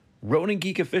Ronin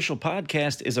Geek Official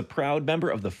Podcast is a proud member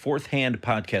of the Fourth Hand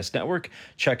Podcast Network.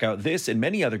 Check out this and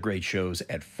many other great shows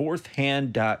at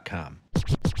fourthhand.com.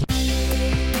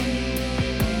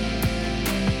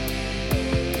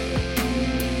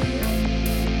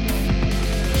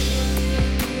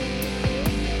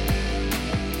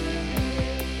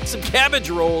 Some cabbage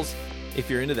rolls, if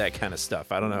you're into that kind of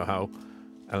stuff. I don't know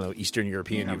Eastern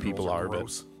European you people are,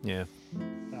 but yeah.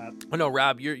 Oh no,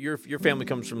 Rob, your family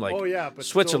comes from like but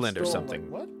Switzerland still or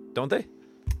something. like, what? Don't they?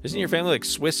 Isn't your family like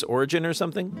Swiss origin or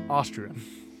something? Austrian.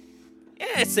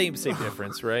 Yeah, same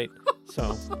difference, right?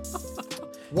 So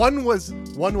one was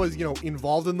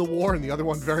involved in the war, and the other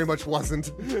one very much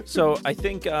wasn't. So I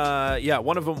think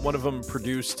one of them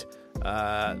produced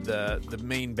the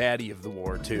main baddie of the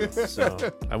war too. So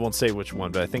I won't say which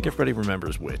one, but I think everybody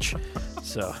remembers which.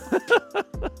 So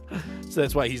so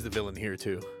that's why he's the villain here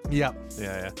too. Yeah.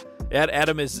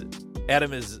 Adam is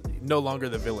no longer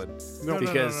the villain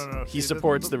because no. he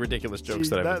supports the ridiculous jokes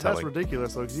that I've been telling. That's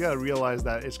ridiculous though, because you got to realize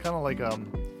that it's kind of like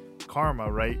karma,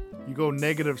 right? You go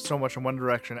negative so much in one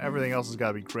direction, everything else has got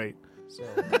to be great. So.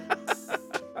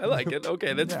 I like it.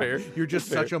 Okay, that's fair. You're just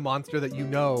such a monster that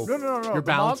No. You're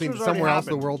balancing somewhere else.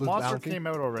 The world is Monster balancing. came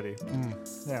out already.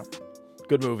 Yeah.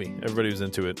 Good movie. Everybody was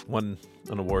into it. Won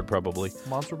an award probably.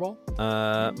 Monster Ball?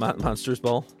 Monsters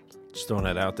Ball. Just throwing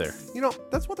that out there.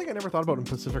 That's one thing I never thought about in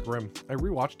Pacific Rim. I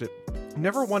rewatched it.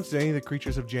 Never once did any of the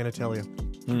creatures have genitalia.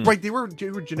 Right, they were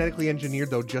genetically engineered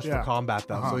though, just for combat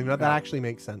though. So that actually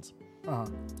makes sense.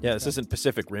 Yeah, this isn't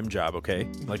Pacific Rim job, okay?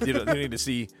 Like you don't need to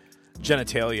see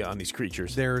genitalia on these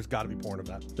creatures. There's got to be porn of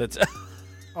that. That's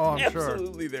Oh, I'm sure.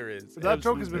 Absolutely there is. That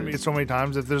joke has been made so many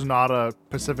times. If there's not a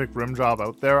Pacific Rim job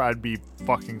out there, I'd be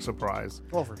fucking surprised.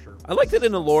 Oh, for sure. I like that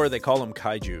in the lore they call them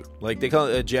kaiju. Like they call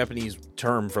it a Japanese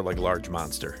term for like large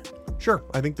monster. Sure.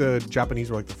 I think the Japanese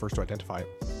were like the first to identify it.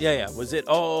 Yeah. Was it?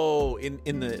 Oh, in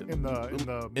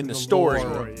the story,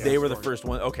 they were the first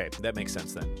one. Okay, that makes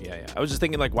sense then. Yeah. I was just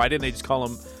thinking like, why didn't they just call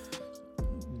them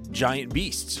giant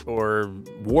beasts or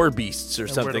war beasts or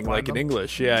something like in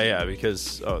English? Yeah,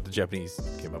 because the Japanese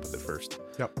came up with it first.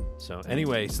 Yep. So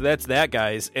anyway, that's that,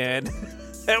 guys, and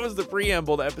that was the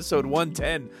preamble to episode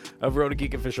 110 of Ronin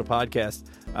Geek Official Podcast.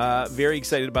 Very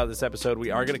excited about this episode.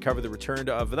 We are going to cover the return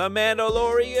of the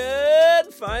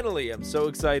Mandalorian. Finally, I'm so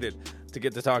excited to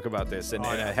get to talk about this and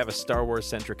have a Star Wars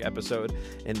centric episode.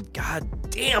 And god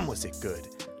damn, was it good!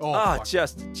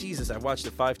 Jesus! I watched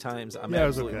it 5 times. I'm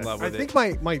absolutely in love with it. I think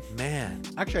my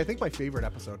I think my favorite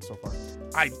episode so far.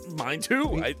 Mine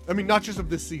too. I mean, not just of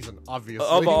this season, obviously.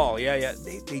 Of all, yeah.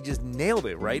 They just nailed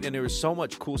it, right? And there was so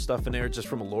much cool stuff in there, just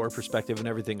from a lore perspective and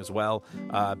everything as well.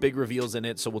 Big reveals in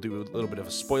it, so we'll do a little bit of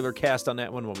a spoiler cast on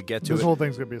that one when we get to it. This whole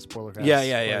thing's gonna be a spoiler cast.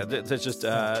 Yeah. That's just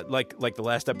like the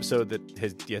last episode that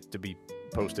has yet to be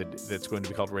posted, that's going to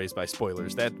be called Raised by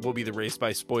Spoilers. That will be the Raised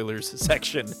by Spoilers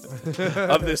section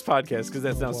of this podcast, because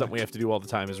that's now something we have to do all the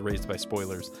time, is Raised by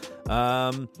Spoilers.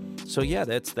 So yeah,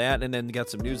 that's that. And then we got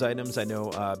some news items. I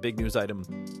know big news item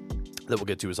that we'll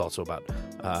get to is also about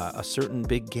a certain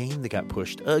big game that got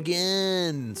pushed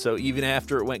again. So even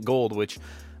after it went gold, which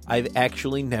I've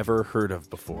actually never heard of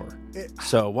before.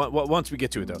 So once we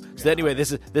get to it, though. So anyway,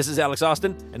 this is Alex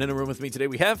Austin, and in a room with me today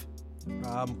we have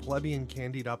plebeian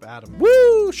candied up Adam.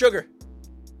 Woo! Sugar.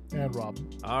 And Rob.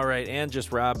 All right, and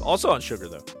just Rob. Also on sugar,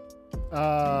 though.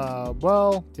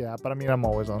 Well, yeah, but I mean, I'm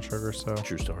always on sugar, so.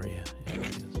 True story, yeah.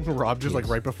 Rob just like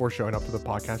right before showing up to the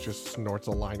podcast just snorts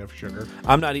a line of sugar.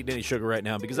 I'm not eating any sugar right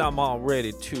now because I'm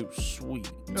already too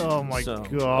sweet. Oh my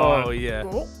god. Oh yeah.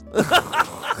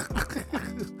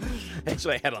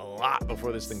 Actually, I had a lot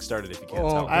before this thing started, if you can't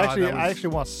tell. I actually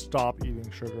want to stop eating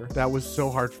sugar. That was so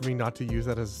hard for me not to use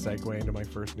that as a segue into my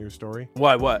first news story.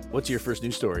 Why? What? What's your first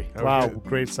news story? Wow,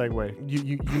 great segue.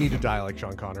 You need to die like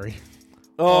Sean Connery.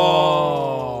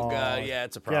 Oh god, yeah,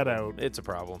 it's a problem. Get out. It's a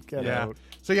problem. Get out.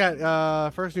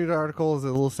 So first news article is a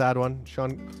little sad one.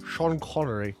 Sean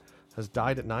Connery has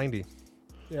died at 90.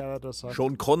 Yeah, that does suck.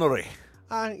 Sean Connery.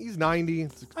 He's 90.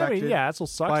 It's expected. I mean, yeah, that still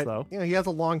sucks, though. Yeah, he has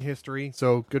a long history,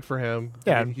 so good for him.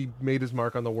 Yeah. He made his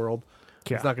mark on the world.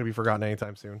 Yeah. It's not going to be forgotten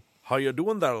anytime soon. How you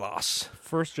doing there, lass?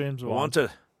 First James Bond. Want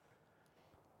to?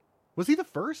 Was he the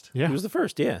first? Yeah. He was the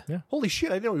first, yeah. Holy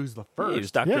shit, I didn't know he was the first. Yeah, he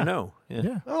was Dr. No.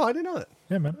 Yeah. Oh, I didn't know that.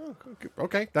 Yeah, man. Oh,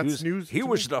 okay, that's news. He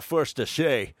was the first to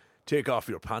say, take off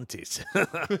your panties.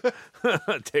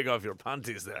 Take off your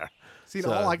panties there. See,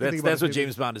 all I can think about that's what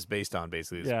James Bond is based on,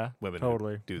 basically. Yeah, women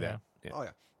totally. do that. Yeah. Oh,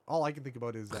 yeah. All I can think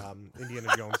about is Indiana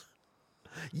Jones.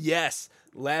 Yes,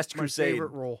 Last Crusade. My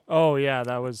favorite role. Oh, yeah,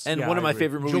 that was... And one of my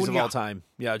favorite movies of all time.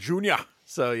 Yeah, Junior.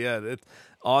 So, yeah,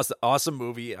 Awesome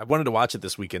movie. I wanted to watch it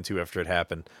this weekend too after it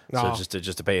happened. So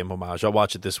just to pay him homage, I'll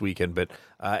watch it this weekend. But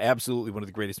absolutely one of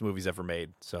the greatest movies ever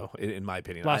made. So in my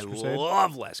opinion, I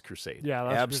love Last Crusade. Yeah,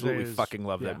 absolutely fucking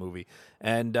love that movie,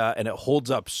 and it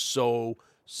holds up so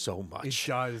much. It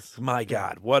does. My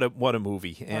God, what a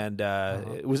movie! And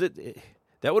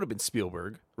that would have been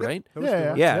Spielberg, right?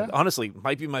 Yeah. Honestly,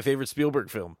 might be my favorite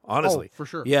Spielberg film. Honestly, for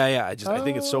sure. Yeah. I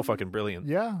think it's so fucking brilliant.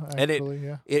 Yeah, actually,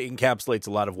 and it encapsulates a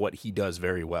lot of what he does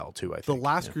very well too. I think The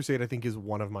Last Crusade, I think, is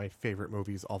one of my favorite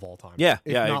movies of all time. Yeah,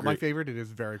 If not my favorite, it is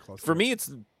very close. For me, it's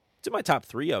in my top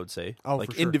 3. I would say. For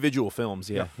sure. Individual films.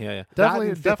 Yeah.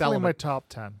 Definitely my top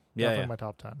 10. Yeah, my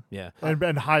top 10. Yeah,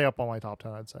 and high up on my top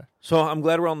 10, I'd say. So I'm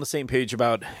glad we're all on the same page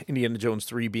about Indiana Jones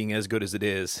 3 being as good as it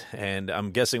is, and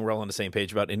I'm guessing we're all on the same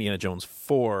page about Indiana Jones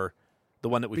 4, the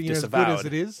one that we've disavowed. As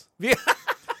good as it is? Yeah.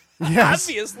 Yes.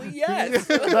 Obviously, yes.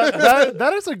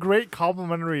 that is a great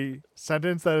complimentary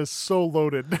sentence that is so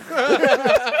loaded. That's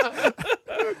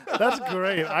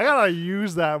great. I gotta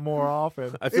use that more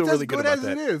often. I feel really good about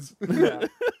that. It's as good as it is.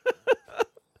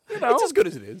 It's as good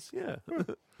as it is. Yeah.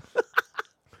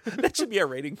 That should be our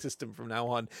rating system from now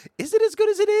on. Is it as good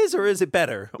as it is, or is it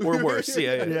better or worse?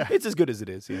 Yeah. It's as good as it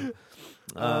is. Yeah.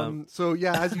 So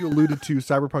as you alluded to,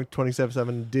 Cyberpunk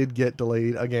 2077 did get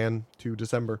delayed again to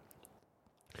December.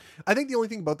 I think the only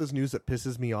thing about this news that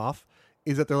pisses me off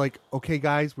is that they're like, okay,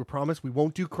 guys, we promise we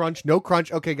won't do crunch. No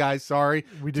crunch. Okay, guys, sorry.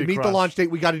 To meet the launch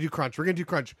date, we got to do crunch. We're going to do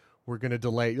crunch. We're going to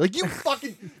delay. Like, you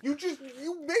you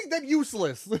made that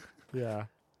useless. Yeah.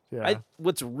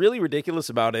 What's really ridiculous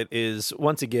about it is,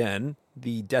 once again,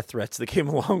 the death threats that came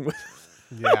along with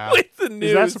with the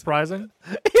news. Is that surprising?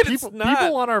 It's not.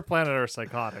 People on our planet are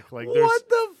psychotic. Like, what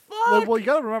the fuck? Well, you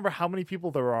got to remember how many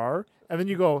people there are, and then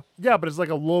you go, yeah, but it's like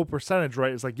a low percentage,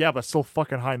 right? It's like, yeah, but still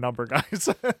fucking high number, guys.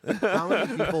 How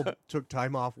many people took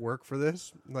time off work for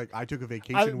this? Like, I took a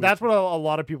vacation. That's what a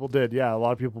lot of people did. Yeah, a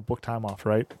lot of people booked time off,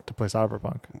 right, to play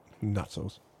Cyberpunk.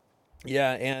 Nutsos.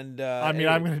 Yeah, and I'm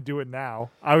going to do it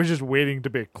now. I was just waiting to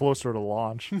be closer to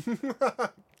launch.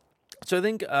 So I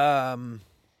think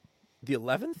the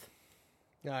 11th.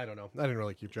 Yeah, I don't know. I didn't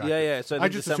really keep track. Yeah. So I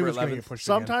just December assumed it's going to get pushed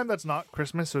sometime that's not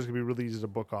Christmas, so it's going to be really easy to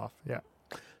book off. Yeah.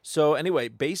 So anyway,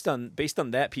 based on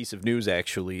that piece of news,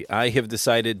 actually, I have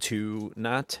decided to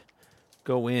not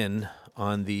go in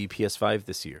on the PS5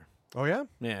 this year. Oh yeah,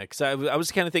 yeah. Because I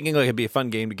was kind of thinking like it'd be a fun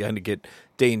game to kind of get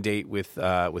day and date with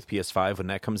PS5 when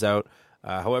that comes out.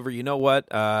 However, you know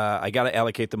what? I got to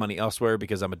allocate the money elsewhere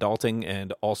because I'm adulting,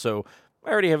 and also I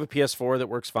already have a PS4 that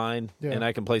works fine, and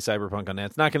I can play Cyberpunk on that.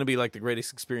 It's not going to be like the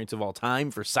greatest experience of all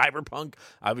time for Cyberpunk.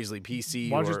 Obviously,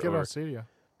 PC. Why don't you just get it on Stadia?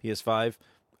 PS5.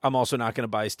 I'm also not going to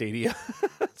buy Stadia,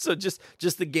 so just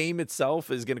the game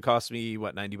itself is going to cost me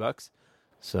 $90.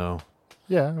 So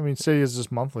yeah, I mean Stadia is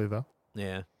just monthly though.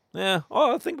 Yeah. Yeah.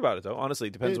 Oh, think about it though. Honestly,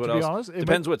 it depends what else. Honest,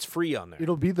 depends what's free on there.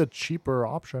 It'll be the cheaper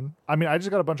option. I mean, I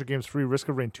just got a bunch of games free. Risk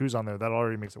of Rain 2's on there. That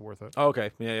already makes it worth it. Oh, okay.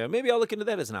 Yeah. Maybe I'll look into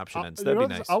that as an option. That'd be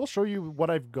nice. I will show you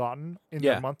what I've gotten in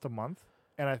the month to month,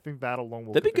 and I think that alone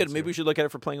will. That'd be good. Maybe we should look at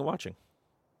it for playing and watching.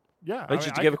 Yeah,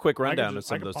 just to give a quick rundown of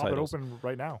some of those titles. I can pop it open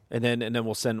right now, and then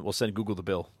we'll send Google the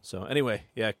bill. So anyway,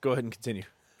 go ahead and continue.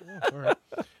 All right.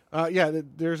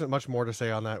 There isn't much more to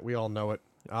say on that. We all know it.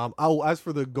 As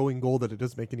for the going gold, that it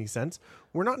doesn't make any sense.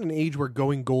 We're not in an age where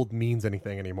going gold means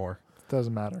anything anymore.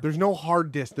 Doesn't matter. There's no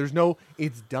hard disk. There's no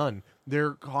it's done.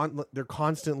 They're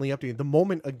constantly updating. The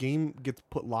moment a game gets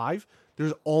put live,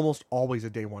 there's almost always a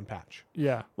day one patch.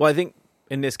 Yeah. Well, I think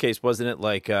in this case, wasn't it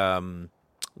like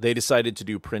they decided to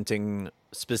do printing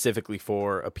specifically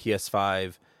for a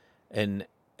PS5 and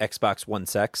Xbox One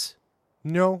X?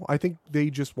 No, I think they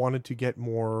just wanted to get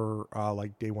more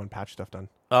like day one patch stuff done.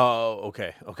 Oh,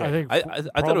 okay. I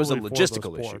thought it was a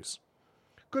logistical issue.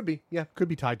 Could be, yeah. Could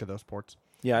be tied to those ports.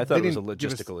 Yeah, I thought it was a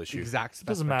logistical issue. Exact specifications.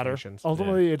 Doesn't matter. Yeah.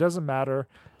 Ultimately, it doesn't matter.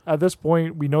 At this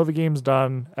point, we know the game's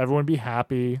done. Everyone be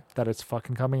happy that it's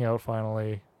fucking coming out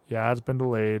finally. Yeah, it's been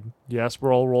delayed. Yes,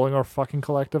 we're all rolling our fucking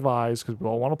collective eyes because we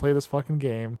all want to play this fucking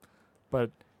game.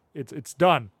 But it's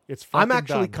done. It's fucking I'm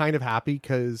actually done. kind of happy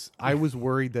because I was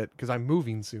worried that because I'm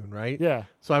moving soon, right? Yeah.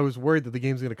 So I was worried that the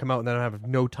game's going to come out and then I have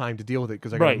no time to deal with it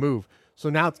because I got to move. So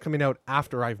now it's coming out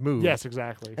after I've moved. Yes,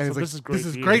 exactly. And so this is great. This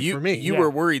is for great you. for me. You were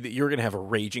worried that you were going to have a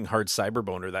raging hard cyber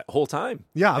boner that whole time.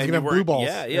 Yeah, I was going to have blue balls.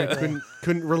 Yeah. I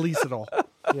couldn't release it all.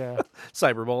 Yeah.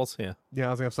 Cyber balls. Yeah. Yeah,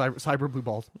 I was going to have cyber blue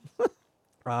balls.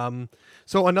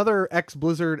 So another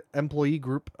ex-Blizzard employee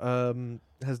group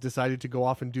has decided to go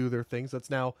off and do their things. That's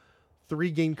now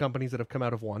 3 game companies that have come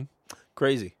out of one.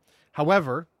 Crazy.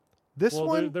 However, this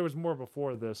one... There was more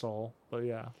before this all, but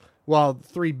yeah. Well,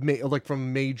 three like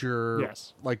from major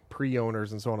Yes. like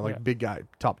pre-owners and so on, like big guy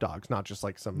top dogs, not just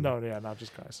like some No, yeah, not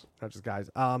just guys. not just guys.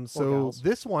 Or So gals.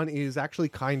 this one is actually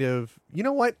kind of, you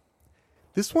know what?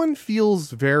 This one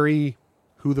feels very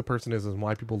who the person is and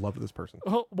why people love this person.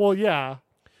 Oh, well, yeah.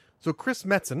 So Chris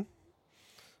Metzen,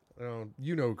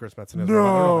 you know who Chris Metzen is. Right?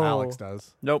 I don't know if No. Alex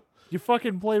does. Nope. You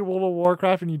fucking played World of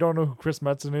Warcraft and you don't know who Chris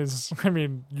Metzen is? I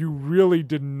mean, you really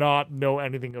did not know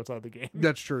anything outside the game.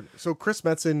 That's true. So Chris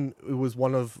Metzen was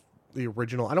one of the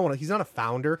original. He's not a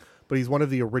founder, but he's one of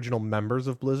the original members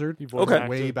of Blizzard. He voice Okay.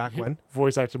 Way acted- back he when.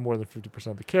 Voice acted more than 50%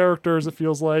 of the characters, it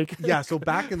feels like. Yeah, so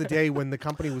back in the day when the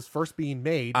company was first being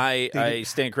made. I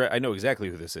stand correct. I know exactly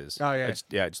who this is. Oh, yeah.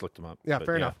 I just looked him up. Yeah, But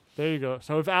fair enough. There you go.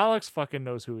 So if Alex fucking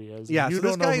knows who he is, Yeah, you so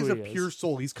this don't know guy who is a he pure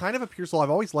soul. He's kind of a pure soul. I've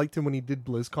always liked him when he did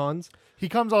BlizzCons. He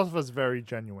comes off as very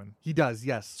genuine. He does,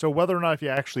 yes. So whether or not he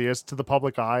actually is to the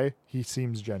public eye, he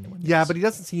seems genuine. Yeah, yes. but he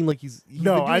doesn't seem like he's been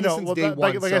No, doing I this know. since Well, day that-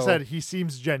 one, like I so- said, he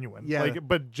seems genuine. Yeah.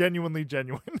 But genuinely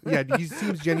genuine. Yeah, he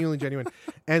seems genuinely genuine.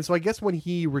 And so I guess when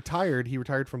he retired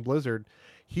from Blizzard.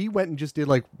 He went and just did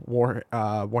like Warhammer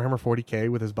 40K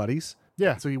with his buddies.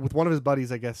 Yeah. So with one of his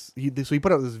buddies, I guess he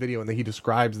put out this video and then he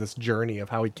describes this journey of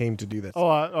how he came to do this.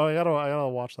 I gotta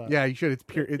watch that. Yeah, you should.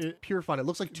 It's pure fun. It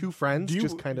looks like two friends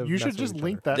just kind of. You should messing just with each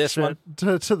link other. that This shit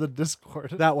one? to the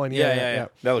Discord. That one. Yeah.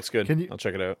 That looks good. Can you- I'll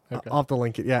check it out. Okay. I'll have to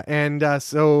link it. Yeah, and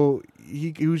so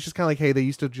he was just kind of like, hey, they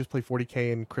used to just play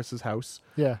 40K in Chris's house.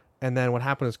 Yeah. And then what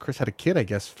happened is Chris had a kid, I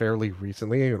guess, fairly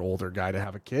recently, an older guy to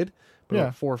have a kid. But Yeah.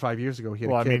 about 4 or 5 years ago, he had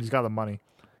Well, a I kid. mean, he's got the money.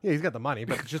 Yeah, he's got the money,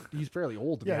 but he's fairly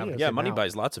old to be Yeah, having he a is. Yeah, kid money now.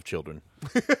 buys lots of children.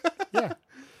 Yeah.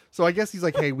 So I guess he's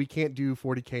like, hey, we can't do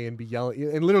 40K and be yelling.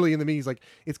 And literally in the meeting, he's like,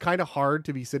 it's kind of hard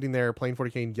to be sitting there playing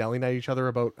 40K and yelling at each other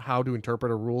about how to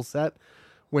interpret a rule set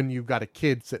when you've got a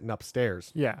kid sitting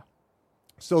upstairs. Yeah.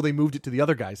 So they moved it to the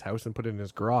other guy's house and put it in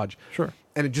his garage. Sure.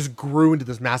 And it just grew into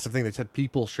this massive thing. They said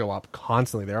people show up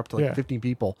constantly. They're up to like Yeah. 15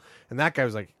 people. And that guy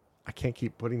was like, I can't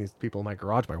keep putting these people in my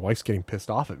garage. My wife's getting pissed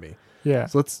off at me. Yeah.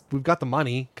 So we've got the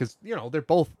money because, they're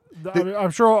both. I mean, I'm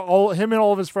sure him and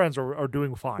all of his friends are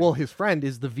doing fine. Well, his friend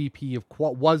is the VP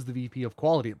was the VP of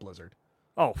quality at Blizzard.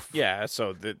 oh, Yeah,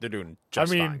 so they're doing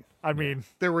just fine. I mean,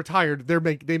 They're retired.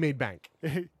 They made bank.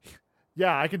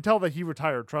 yeah, I can tell that he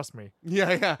retired. Trust me.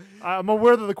 Yeah. I'm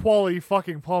aware that the quality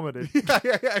fucking plummeted.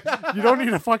 Yeah. You don't need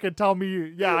to fucking tell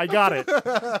me. Yeah, I got it.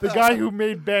 The guy who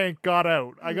made bank got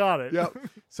out. I got it. Yep.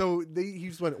 So he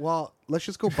just went, well, let's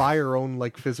just go buy our own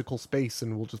like physical space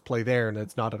and we'll just play there, and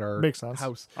it's not at our Makes sense.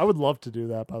 house. I would love to do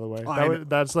that. By the way, I know.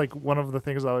 that's like one of the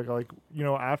things I like.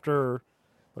 After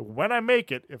when I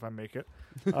make it, if I make it,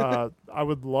 I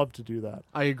would love to do that.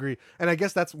 I agree, and I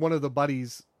guess that's one of the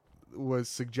buddies was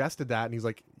suggested that, and he's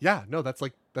like, yeah, no, that's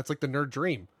like the nerd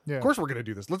dream. Yeah. Of course we're gonna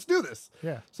do this. Let's do this.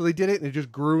 Yeah. So they did it, and it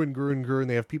just grew and grew and grew, and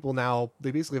they have people now.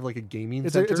 They basically have like a gaming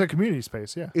It's center. a community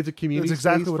space. Yeah. It's a community That's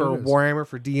exactly space what for it is. Warhammer,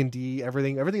 for D&D,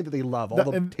 everything that they love, all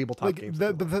the And, tabletop like, games.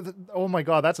 oh my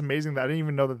god, that's amazing! That I didn't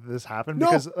even know that this happened No.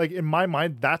 because, like, in my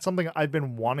mind, that's something I've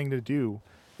been wanting to do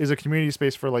is a community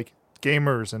space for like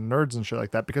gamers and nerds and shit like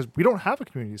that because we don't have a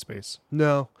community space.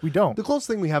 No, We don't. the closest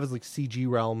thing we have is like CG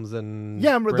Realms and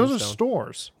Yeah, but those are Brimstone.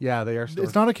 stores. Yeah, they are. Stores.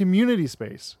 It's not a community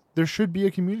space. There should be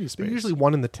a community space. They're usually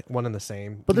one in the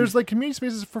same. but there's like community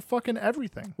spaces for fucking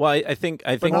everything. Well, I think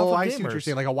not Oh, for I see what you're gamers.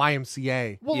 saying, like a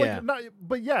YMCA. Well, Yeah. like, not,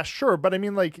 but yeah, sure. But I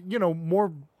mean, like,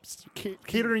 more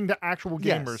catering to actual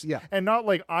Yes, gamers, yeah. and not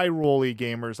like eye-rolly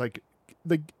gamers, like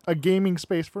a gaming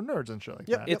space for nerds and shit like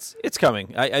Yep, that. it's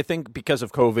coming. I think because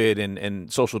of COVID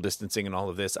and social distancing and all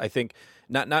of this, I think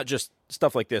not just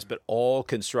stuff like this, but all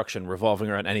construction revolving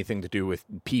around anything to do with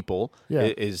people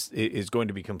Yeah. is going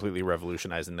to be completely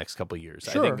revolutionized in the next couple of years.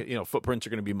 Sure. I think footprints are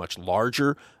going to be much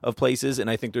larger of places, and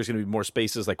I think there's going to be more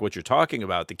spaces like what you're talking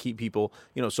about to keep people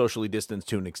socially distanced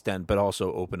to an extent, but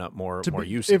also open up more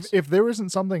uses. If there isn't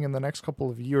something in the next couple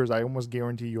of years, I almost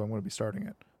guarantee you I'm going to be starting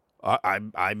it.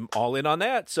 I'm all in on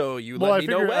that. So you Well, let me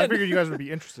know when. I figured you guys would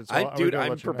be interested. So I'm let you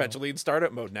know. perpetually in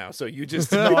startup mode now. So you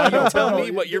just No, I know. tell No,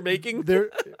 me what you're making. There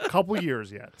a couple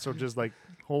years yet, so just like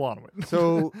hold on to it.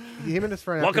 So him and his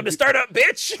friend. Welcome to startup,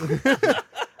 bitch.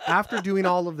 After doing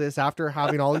all of this, after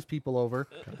having all these people over,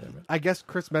 I guess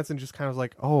Chris Metzen just kind of was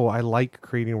like, oh, I like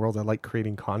creating worlds. I like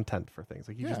creating content for things.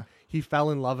 Like he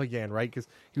fell in love again, right? Because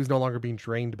he was no longer being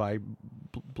drained by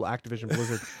Activision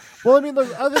Blizzard. Well, I mean,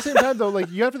 at the same time, though,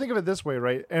 like you have to think of it this way,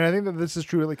 right? And I think that this is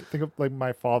true. Like, think of like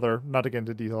my father. Not to get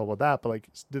into detail about that, but like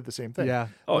did the same thing. Yeah.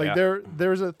 Oh, like yeah.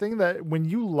 there's a thing that when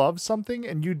you love something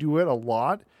and you do it a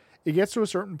lot, it gets to a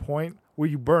certain point where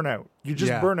you burn out. You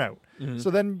just burn out. Mm-hmm. So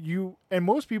then and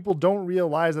most people don't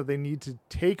realize that they need to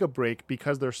take a break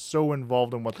because they're so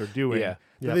involved in what they're doing. Yeah.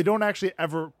 That they don't actually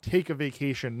ever take a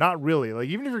vacation. Not really. Like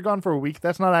even if you're gone for a week,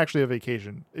 that's not actually a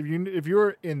vacation. If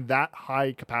you're in that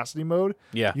high capacity mode,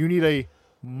 you need a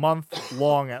month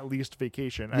long at least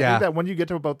vacation. And I think that when you get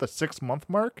to about the 6 month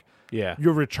mark,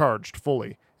 you're recharged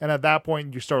fully. And at that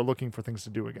point, you start looking for things to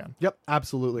do again. Yep,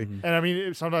 absolutely. Mm-hmm. And I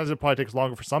mean, sometimes it probably takes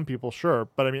longer for some people, sure.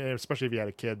 But I mean, especially if you had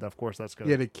a kid, of course, that's good.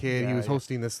 He had a kid. He was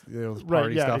hosting this, this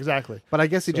party stuff. stuff. Exactly. But I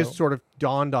guess it just sort of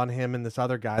dawned on him and this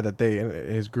other guy that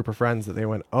his group of friends, that they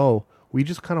went, oh, we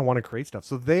just kind of want to create stuff.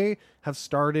 So they have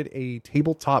started a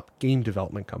tabletop game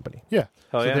development company. Yeah.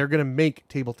 So they're going to make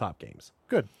tabletop games.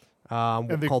 Good.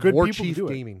 And called War people Chief do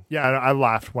it. Gaming. Yeah, I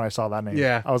laughed when I saw that name.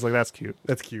 Yeah. I was like, that's cute.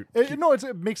 That's cute.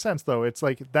 It makes sense, though. It's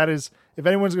like, that is, if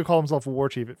anyone's going to call himself a war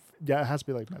chief, it has to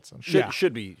be like Metzen.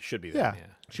 Should be that. Yeah.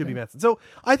 Should be Metzen. So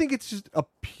I think it's just a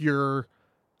pure...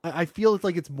 I feel it's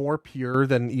like it's more pure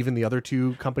than even the other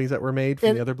two companies that were made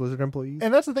from the other Blizzard employees.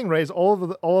 And that's the thing, right? Is all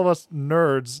of us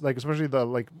nerds, like especially the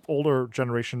like older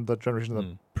generation, the generation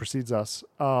that precedes us,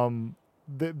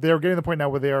 they're getting to the point now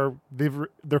where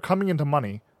they're coming into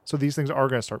money. So these things are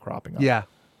going to start cropping up. Yeah.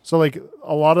 So like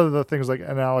a lot of the things, like,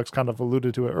 and Alex kind of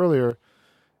alluded to it earlier,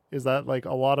 is that like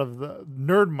a lot of the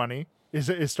nerd money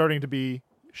is starting to be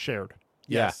shared.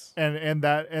 Yes. And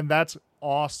that's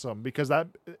awesome, because that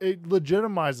it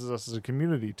legitimizes us as a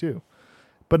community too.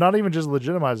 But not even just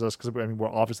legitimizes us, because I mean, we're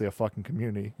obviously a fucking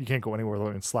community. You can't go anywhere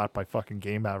without being slapped by fucking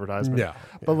game advertisement. Yeah.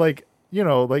 But like, you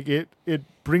know, like it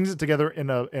brings it together in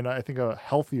a I think a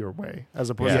healthier way, as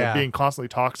opposed to being constantly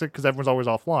toxic because everyone's always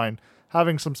offline.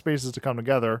 Having some spaces to come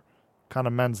together kind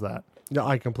of mends that. No,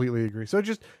 I completely agree. So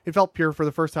it felt pure for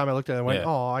the first time I looked at it and went,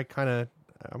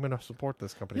 I'm going to support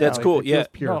this company. That's cool. It feels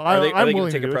pure. No, Are they I'm going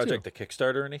willing to take to a do it, project to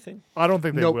Kickstarter or anything? I don't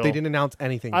think they Nope, will. they didn't announce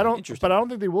anything. I don't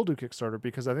think they will do Kickstarter,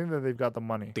 because I think that they've got the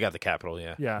money. They got the capital,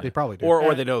 yeah. Yeah. They probably do.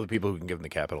 Or they know the people who can give them the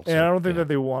capital. And I don't think that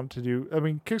they want to do. I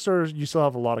mean, Kickstarter you still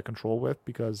have a lot of control with,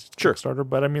 because it's Kickstarter.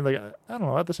 But I mean, like, I don't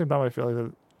know. At the same time, I feel like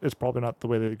that it's probably not the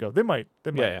way they go. They might. They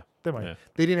might. Yeah.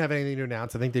 They didn't have anything to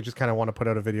announce. I think they just kind of want to put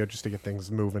out a video just to get things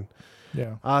moving.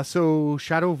 Yeah. So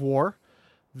Shadow of War,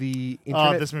 the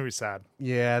internet. This movie's sad.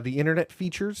 Yeah, the internet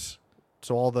features.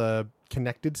 So all the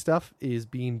connected stuff is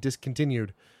being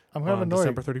discontinued. I'm kind of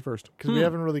annoyed December 31st. because we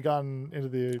haven't really gotten into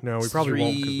the. No, we probably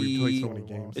won't, because we played so many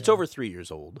games. It's over 3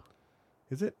 years old.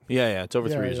 Is it? Yeah, it's over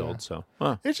 3 years old. So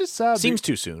it's just sad. Seems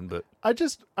too soon, but I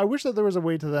wish that there was a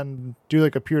way to then do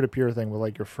like a peer-to-peer thing with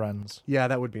like your friends. Yeah,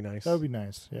 that would be nice. That would be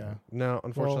nice. Yeah. No,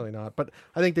 unfortunately not. But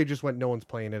I think they just went, no one's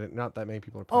playing it. Not that many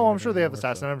people are playing it. Oh, I'm sure they have the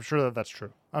stats, and I'm sure that that's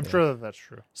true. I'm sure that that's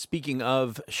true. Speaking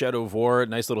of Shadow of War,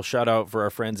 nice little shout out for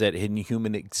our friends at Hidden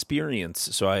Human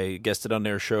Experience. So I guested on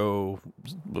their show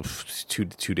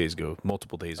two days ago,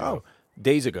 multiple days ago.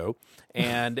 Days ago,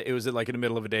 and it was like in the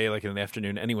middle of a day, like in an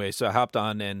afternoon. Anyway, so I hopped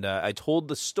on and I told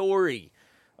the story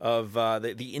of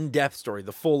the in-depth story,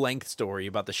 the full-length story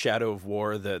about the Shadow of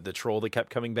War, the troll that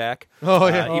kept coming back.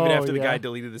 Even after the guy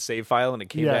deleted the save file and it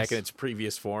came back in its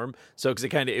previous form. So because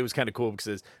it was kind of cool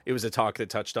because it was a talk that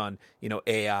touched on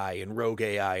AI and rogue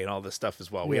AI and all this stuff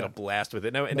as well. We had a blast with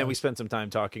it, and then we spent some time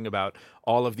talking about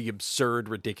all of the absurd,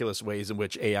 ridiculous ways in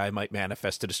which AI might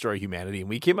manifest to destroy humanity, and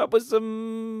we came up with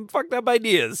some fucked up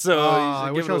ideas. So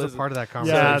I wish I was a part of that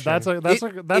conversation.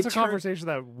 Yeah, that's a conversation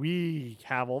that we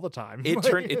have all the time.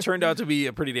 It turned out to be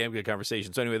a pretty damn good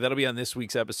conversation. So anyway, that'll be on this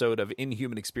week's episode of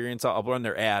Inhuman Experience. I'll run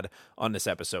their ad on this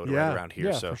episode right around here.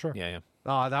 Yeah, so for sure. Yeah.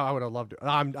 Oh, that I would have loved it.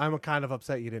 I'm kind of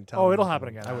upset you didn't tell me. Oh, it'll happen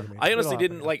again. I honestly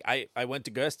didn't like. I went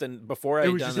to guest, and before I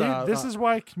done that, this is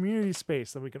why community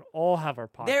space, that we can all have our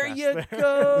podcast. there you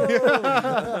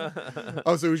go.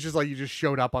 Oh, so it was just like you just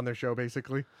showed up on their show,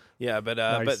 basically. Yeah, but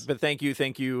Nice. but thank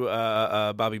you,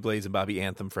 Bobby Blaze and Bobby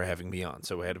Anthem for having me on.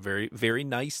 So we had a very, very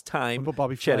nice time What about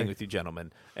Bobby chatting Flay? with you,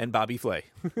 gentlemen, and Bobby Flay.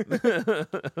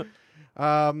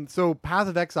 So Path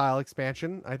of Exile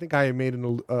expansion. I think I made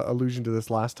an allusion to this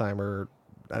last time or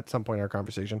at some point in our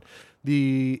conversation.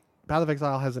 The Path of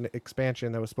Exile has an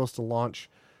expansion that was supposed to launch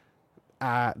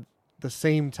at the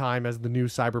same time as the new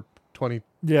Cyberpunk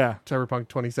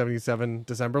 2077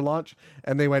 December launch,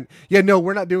 and they went, no,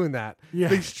 we're not doing that.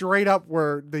 They straight up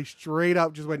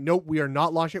just went, nope, we are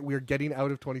not launching it. We are getting out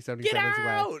of 2077's Get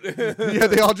out! way. Yeah,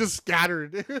 they all just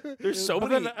scattered. There's so But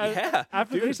many. then,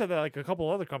 after they said that, like a couple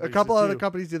other A companies. couple did other too.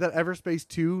 companies did that. Everspace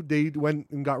 2, they went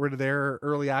and got rid of their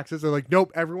early access. They're like,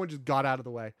 nope, everyone just got out of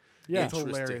the way. Yeah. It's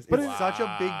hilarious. But it's such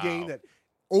a big game that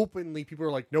openly people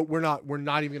are like, nope, we're not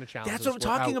even going to challenge That's this. what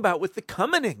I'm We're talking out. about with the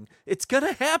coming. It's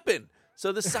gonna happen.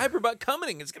 So the cyberbug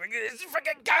coming, it's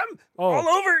freaking come Oh. all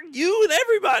over you and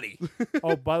everybody.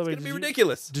 Oh, by the way, It's gonna be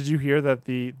ridiculous. Did you hear that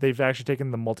they've actually taken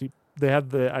they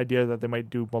had the idea that they might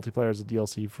do multiplayer as a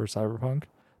DLC for Cyberpunk?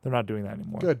 They're not doing that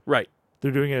anymore. Good. Right. They're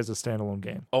doing it as a standalone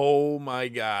game. Oh my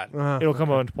God. It'll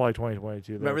come out in probably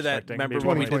 2022. Remember that? Remember maybe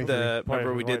when we did 2023.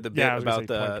 remember we did the bit Yeah, I was gonna about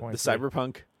say the 2023.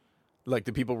 cyberpunk, like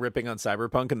the people ripping on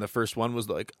cyberpunk, and the first one was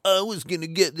like, I was gonna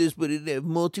get this, but it didn't have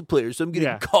multiplayer, so I'm getting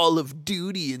Yeah. Call of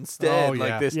Duty instead. Oh, yeah.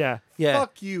 Like this, Yeah. yeah.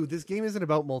 Fuck you. This game isn't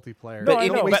about multiplayer. No, But, I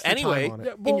Don't know. waste but your time anyway, on it.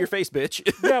 Yeah, in well- your face, bitch.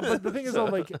 Yeah, but the thing is, though,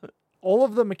 like, all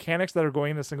of the mechanics that are going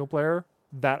into single player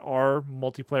that are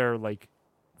multiplayer, like,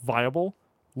 viable,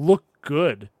 look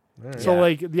good. All right. So, Yeah.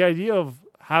 like, the idea of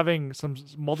having some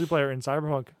multiplayer in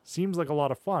Cyberpunk seems like a lot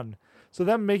of fun. So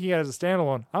them making it as a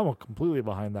standalone, I'm completely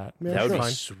behind that. Yeah, that would sure. be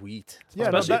Fine. sweet. Yeah,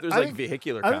 no, Especially that- if there's I like think-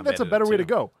 vehicular. I think that's a combat better in it, way to too.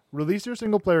 go. Release your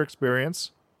single player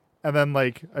experience, and then,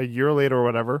 like, a year later or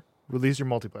whatever, release your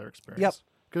multiplayer experience. Yep.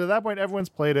 Because at that point, everyone's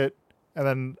played it, and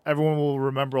then everyone will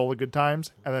remember all the good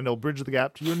times, and then it'll bridge the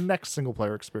gap to your next single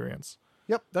player experience.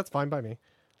 Yep, that's fine by me.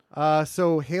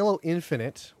 So Halo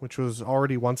Infinite, which was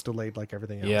already once delayed like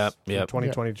everything else, Yep, from yep.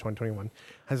 2020 to 2021,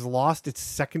 has lost its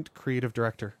second creative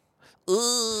director.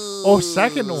 Ooh,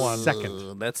 second one.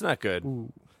 Second. That's not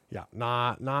good. Yeah,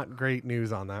 not great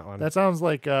news on that one. That sounds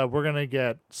like we're gonna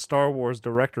get Star Wars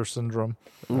director syndrome.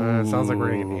 Sounds like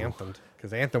we're getting Anthem,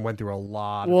 because Anthem went through a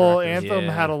lot. Well, of directors. Anthem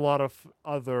Yeah. had a lot of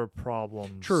other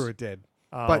problems. True, it did.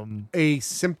 But a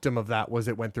symptom of that was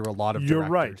it went through a lot of You're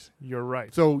directors. right. You're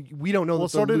right. So we don't know. Well,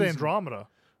 that so the did losing- Andromeda.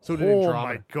 So did Oh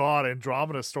Andromeda. my god,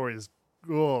 Andromeda's story is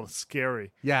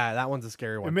scary. Yeah, that one's a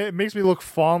scary It, one. it makes me look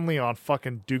fondly on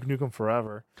fucking Duke Nukem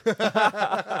Forever.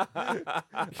 Yeah.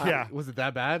 Was it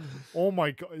that bad? Oh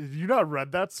my god, have you not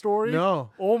read that story? No.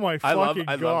 Oh my I fucking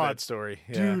love god, that story,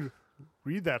 yeah. dude.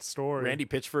 Read that story. Randy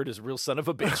Pitchford is a real son of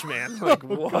a bitch, man. Like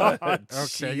what?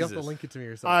 Okay, you have to Jesus. link it to me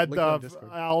yourself. I'd, Link it on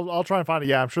Discord. I'll try and find it.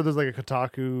 Yeah, I'm sure there's like a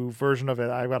Kotaku version of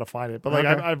it. I've got to find it. But like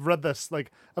Okay. I've read this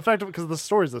like effectively because the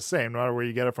story's the same no matter where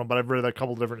you get it from. But I've read a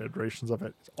couple different iterations of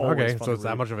it. It's always Okay, fun so to it's that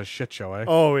read. much of a shit show, eh?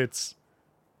 Oh, it's.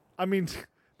 I mean,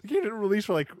 the game didn't release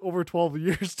for like over 12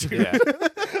 years, dude. Yeah.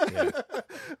 Yeah.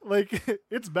 Like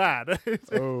it's bad.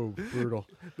 Oh, brutal.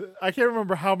 I can't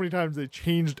remember how many times they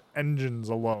changed engines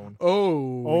alone.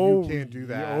 Oh, you can't do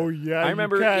that. Oh yeah, I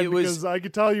remember you can, it was- because I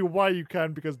can tell you why you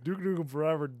can because Duke Nukem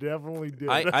Forever definitely did.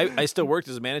 I still worked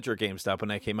as a manager at GameStop when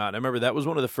that came out. And I remember that was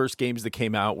one of the first games that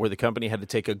came out where the company had to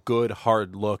take a good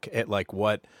hard look at like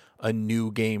what a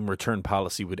new game return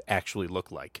policy would actually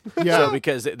look like. Yeah. So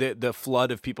because the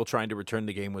flood of people trying to return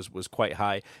the game was quite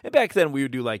high. And back then we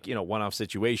would do like, one-off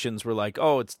situations where like,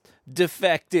 oh, it's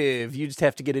defective. You just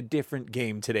have to get a different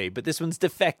game today. But this one's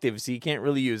defective, so you can't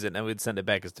really use it. And we'd send it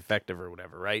back as defective or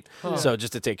whatever, right? So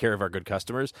just to take care of our good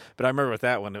customers. But I remember with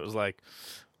that one, it was like,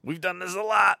 we've done this a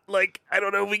lot. Like, I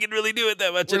don't know if we can really do it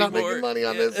that much We're not anymore. making money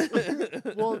on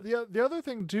this. Well, the other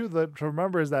thing too that to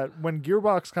remember is that when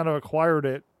Gearbox kind of acquired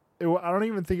it, I don't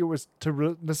even think it was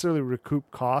to necessarily recoup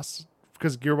costs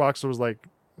because Gearbox was like,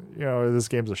 this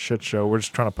game's a shit show. We're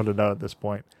just trying to put it out at this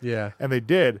point, Yeah. and they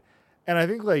did. And I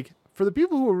think like for the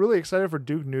people who were really excited for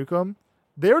Duke Nukem,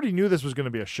 they already knew this was going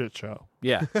to be a shit show.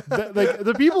 Yeah. Like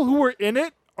the people who were in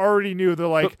it already knew. They're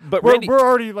like, But we're, Randy- we're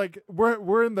already like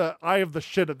we're in the eye of the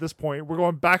shit at this point. We're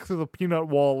going back through the peanut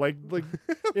wall. Like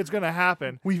it's gonna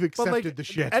happen. We've But, accepted like, the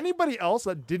shit. Anybody else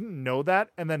that didn't know that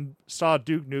and then saw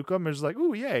Duke Nukem is like,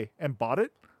 ooh, yay, and bought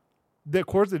it, of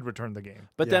course they'd return the game.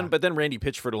 But Yeah. then Randy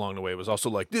Pitchford along the way was also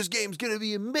like, this game's going to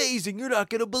be amazing. You're not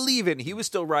going to believe it. And he was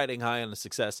still riding high on the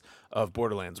success of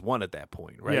Borderlands 1 at that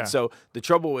point, right? Yeah. So the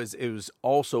trouble was it was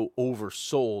also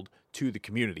oversold to the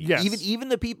community. Yes. Even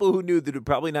the people who knew that it would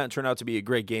probably not turn out to be a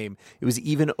great game, it was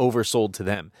even oversold to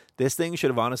them. This thing should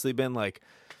have honestly been like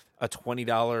a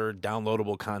 $20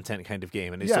 downloadable content kind of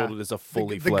game, and they Yeah. sold it as a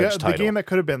fully The fledged title. game that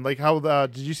could have been like how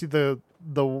did you see the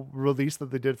release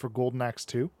that they did for Golden Axe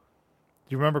 2?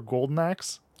 Do you remember Golden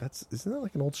Axe? Isn't that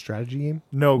like an old strategy game?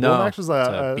 No, No, Golden Axe was it's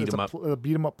a a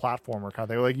beat 'em up platformer kind of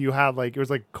thing. Like you had like it was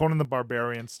like Conan the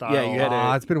Barbarian style. Yeah, you had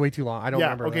a- It's been way too long. I don't Yeah,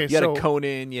 remember. okay, that. You had so- a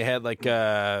Conan, you had like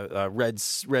a Red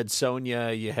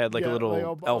Sonja, you had like a Yeah, little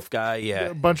like elf guy,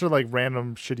 a bunch of like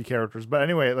random shitty characters. But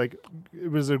anyway, like it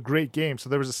was a great game. So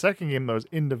there was a second game that was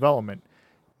in development,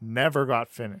 never got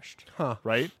finished. Huh.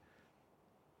 Right?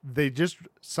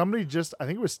 Somebody I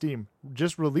think it was Steam,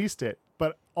 just released it.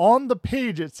 But on the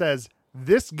page it says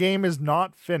this game is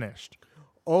not finished.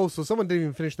 Oh, so someone didn't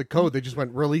even finish the code. They just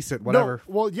went release it, whatever.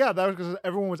 No, well, yeah, that was because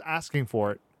everyone was asking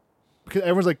for it. because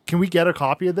everyone's like, can we get a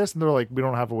copy of this? And they're like, we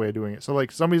don't have a way of doing it. So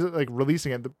like somebody's like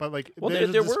releasing it, but like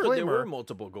there were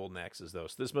multiple Golden Axes though.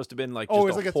 So this must have been like it just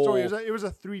was like whole... a story. It was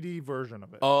a 3D version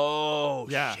of it. Oh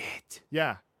yeah. shit.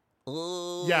 Yeah.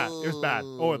 Oh. Yeah, it was bad.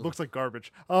 Oh, it looks like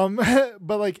garbage.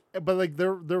 But like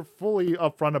they're fully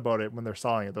upfront about it when they're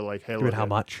selling it. They're like, hey, look, how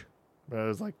much? It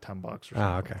was like $10 or something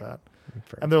okay. like that.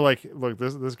 Fair. And they're like, look,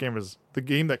 this game is the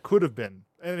game that could have been,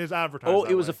 and it's advertised. Oh,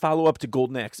 that it was way. a follow up to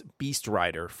Golden Axe Beast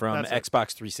Rider from That's it.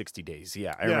 Xbox 360 days.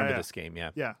 Yeah, I remember this game. Yeah.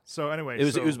 Yeah. So anyway,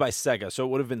 It was by Sega, so it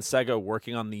would have been Sega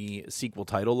working on the sequel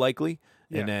title likely,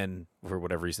 Yeah. and then for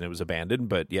whatever reason it was abandoned.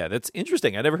 But yeah, that's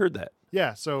interesting. I never heard that.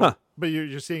 Yeah. So, but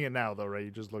you're seeing it now though, right?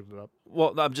 You just looked it up.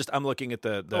 Well, I'm looking at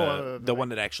the one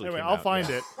that actually. Anyway, came I'll out. find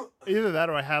it. Either that,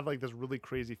 or I had like this really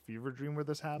crazy fever dream where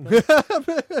this happened.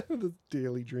 The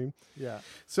daily dream. Yeah.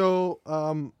 So,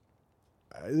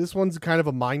 this one's kind of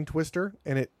a mind twister,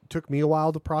 and it took me a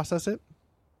while to process it.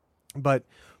 But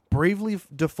Bravely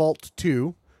Default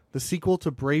 2, the sequel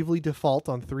to Bravely Default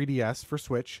on 3DS for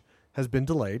Switch, has been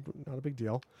delayed. Not a big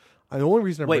deal. The only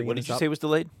reason I'm Wait, bringing what did this you up, say was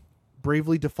delayed?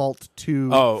 Bravely Default 2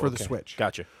 for the okay. Switch.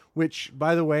 Gotcha. Which,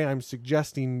 by the way, I'm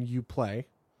suggesting you play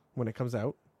when it comes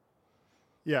out.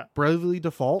 Yeah. Bravely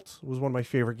Default was one of my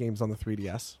favorite games on the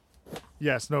 3DS.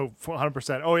 Yes. No.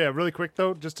 100%. Oh yeah. Really quick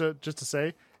though, just to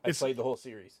say, I played the whole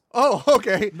series. Oh,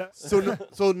 okay. No. So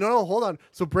hold on.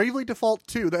 So Bravely Default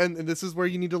 2, and this is where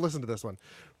you need to listen to this one.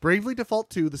 Bravely Default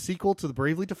 2, the sequel to the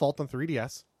Bravely Default on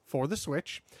 3DS for the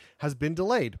Switch, has been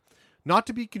delayed. Not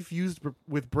to be confused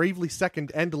with Bravely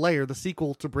Second and Layer, the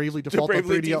sequel to Bravely Default on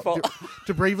 3DS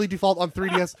to Bravely Default on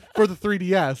 3DS for the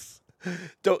 3DS.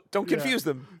 Don't confuse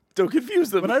them. Don't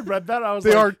confuse them. when I read that, I was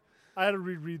I had to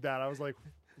reread that. I was like,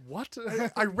 what?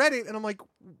 I read it and I'm like,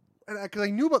 because I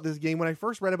knew about this game when I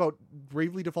first read about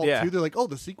Bravely Default 2. They're like, oh,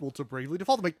 the sequel to Bravely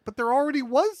Default. I'm like, but there already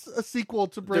was a sequel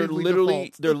to Bravely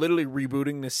Default. They're literally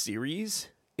rebooting this series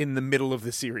in the middle of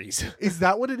the series. Is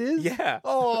that what it is? Yeah.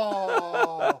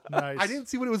 Oh, Nice. I didn't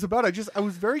see what it was about. I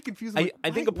was very confused.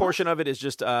 I think a portion of it is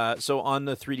just so on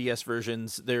the 3DS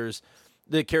versions,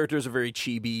 the characters are very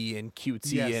chibi and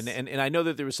cutesy, Yes. and I know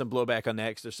that there was some blowback on that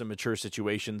because there's some mature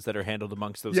situations that are handled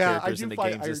amongst those characters in the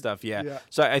games and stuff. Yeah.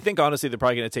 So I think honestly they're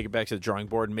probably going to take it back to the drawing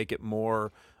board and make it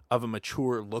more of a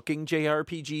mature looking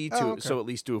JRPG so at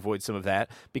least to avoid some of that.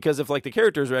 Because if like the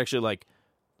characters are actually like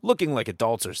looking like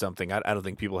adults or something, I don't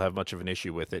think people have much of an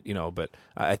issue with it, but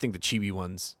I think the chibi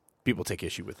ones people take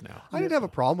issue with now. I didn't have a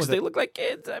problem with it. They look like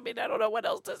kids. I mean, I don't know what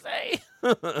else to say.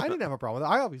 I didn't have a problem with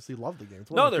it. I obviously love the game.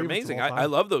 No, they're amazing. I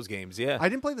love those games, yeah. I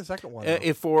didn't play the second one.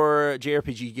 If for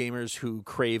JRPG gamers who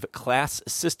crave class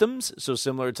systems, so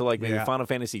similar to like maybe Final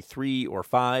Fantasy 3 or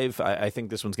 5, I think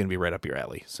this one's going to be right up your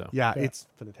alley. So yeah, it's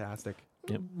fantastic.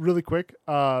 Yep. Really quick,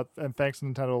 and thanks to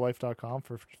NintendoLife.com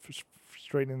for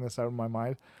straightening this out in my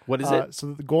mind. What is it?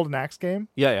 So the Golden Axe game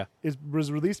Yeah.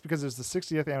 was released because it's the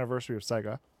 60th anniversary of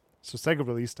Sega. So Sega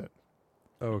released it.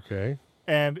 Okay.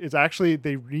 And it's actually,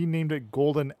 they renamed it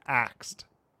Golden Axed.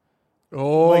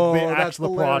 Oh, Like they that's axed the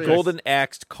hilarious. project. Golden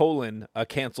Axed : a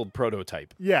canceled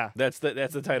prototype. Yeah. That's the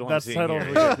title That's I'm the seeing title.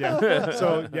 here. Of it, yeah.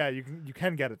 So yeah, you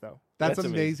can get it though. That's That's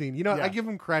amazing. You know, Yeah. I give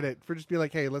them credit for just being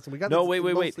like, hey, listen, we got No, this.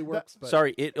 wait. It mostly works, but-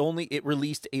 Sorry, it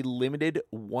released a limited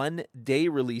 1-day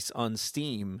release on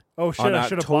Steam Oh shit! on I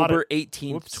should have bought October it.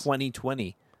 18th, Whoops.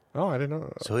 2020. Oh, I didn't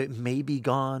know. So it may be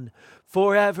gone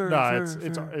forever. No, it's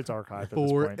archived at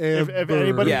this point. If Forever.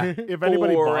 anybody Yeah. if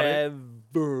anybody bought it,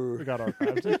 forever. it got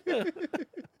archived.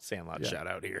 Sandlot Yeah. shout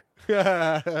out here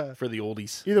Yeah. for the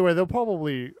oldies. Either way, they'll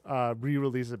probably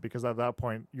re-release it because at that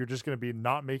point you're just going to be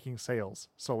not making sales.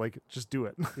 So like, just do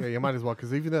it. Yeah, you might as well,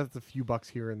 because even that's a few bucks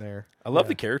here and there. I love Yeah.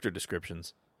 the character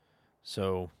descriptions.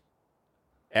 So,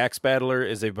 Axe Battler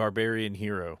is a barbarian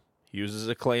hero. He uses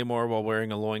a claymore while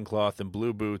wearing a loincloth and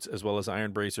blue boots, as well as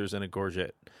iron bracers and a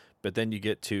gorget. But then you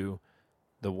get to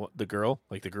the girl,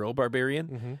 like the girl barbarian,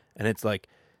 Mm-hmm. and it's like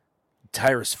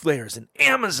Tyrus Flare is an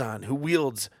Amazon who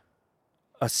wields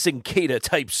a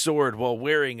cicada-type sword while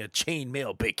wearing a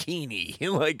chainmail bikini.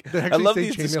 Like, They I actually love say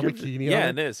these chainmail descriptions. bikini on Yeah,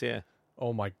 it? it is. Yeah.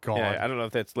 Oh my god. Yeah, I don't know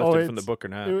if that's lifted from the book or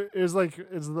not. It was like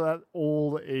it's that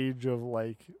old age of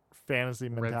like fantasy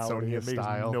Red mentality. Sonja It makes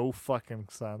style. no fucking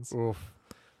sense. Oof.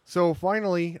 So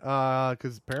finally,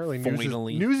 because apparently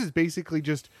Finally. news is basically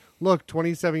just, look,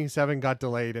 2077 got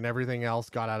delayed and everything else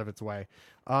got out of its way.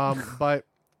 But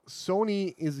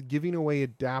Sony is giving away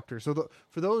adapters. So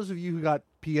for those of you who got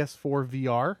PS4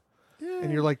 VR,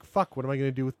 and you're like, fuck, what am I going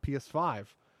to do with PS5?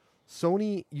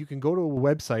 Sony, you can go to a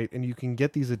website and you can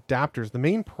get these adapters. The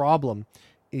main problem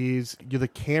is the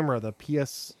camera, the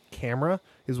PS camera,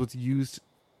 is what's used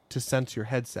to sense your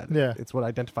headset. Yeah. It's what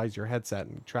identifies your headset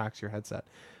and tracks your headset.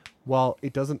 Well,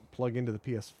 it doesn't plug into the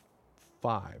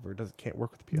PS5 or can't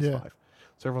work with the PS5. Yeah.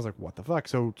 So everyone's like, what the fuck?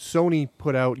 So Sony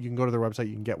put out, you can go to their website,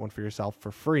 you can get one for yourself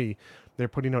for free. They're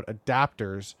putting out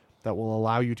adapters that will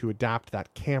allow you to adapt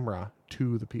that camera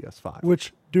to the PS5.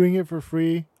 Which, doing it for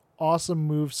free, awesome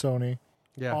move, Sony.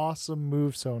 Yeah. Awesome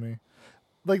move, Sony.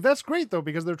 Like, that's great though,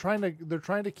 because they're trying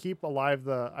to keep alive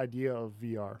the idea of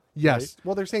VR. Yes. Right?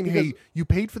 Well, they're saying, Because- hey, you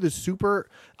paid for the super.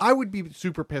 I would be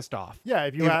super pissed off Yeah,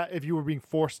 if you were being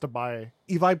forced to buy.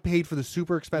 if I paid for the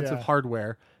super expensive Yeah.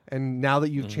 hardware, and now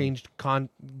that you've changed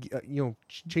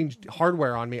changed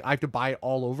hardware on me, I have to buy it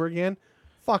all over again.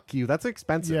 Fuck you. That's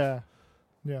expensive. Yeah.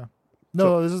 Yeah.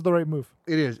 No, this is the right move.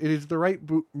 It is. It is the right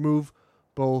move,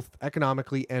 both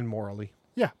economically and morally.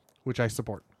 Yeah. Which I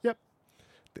support. Yep.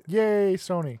 Yay,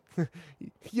 Sony.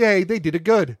 Yay, they did it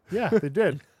good. Yeah, they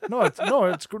did. I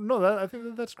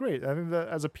think that's great. I think that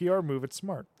as a PR move, it's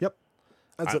smart. Yep.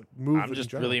 That's a move. I'm in just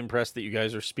general. really impressed that you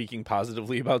guys are speaking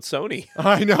positively about Sony.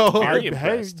 I know. Very Hey,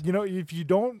 impressed.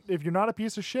 if you're not a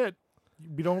piece of shit,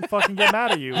 we don't fucking get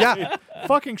mad at you. Yeah. It's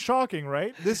fucking shocking,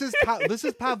 right? This is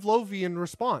Pavlovian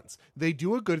response. They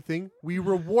do a good thing, we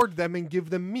reward them and give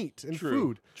them meat and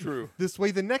food. True. This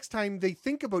way, the next time they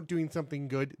think about doing something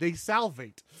good, they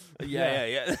salivate.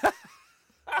 Yeah.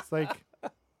 It's like,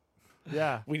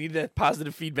 yeah. We need that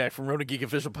positive feedback from Rona Geek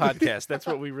Official Podcast. That's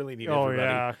what we really need. Oh everybody.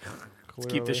 yeah.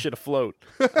 Let's keep this Clearly. shit afloat.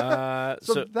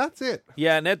 So that's it.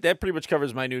 Yeah, and that pretty much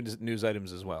covers my news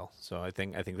items as well. So I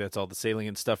think that's all the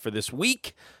salient stuff for this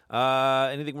week.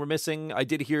 Anything we're missing? I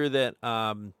did hear that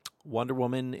Wonder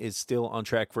Woman is still on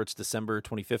track for its December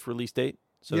 25th release date.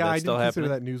 So yeah, that's I still didn't consider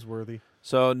happening. that newsworthy.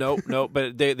 So no,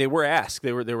 but they were asked.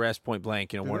 They were asked point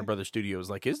blank. Warner Brothers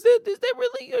Studios like, is that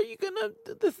really? Are you gonna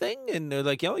do the thing? And they're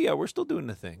like, oh yeah, we're still doing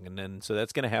the thing. And then so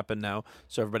that's gonna happen now.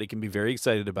 So everybody can be very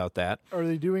excited about that. Are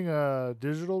they doing a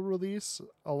digital release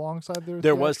alongside their?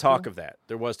 There was talk theatrical?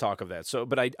 of that. So,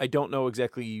 but I don't know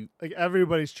exactly. Like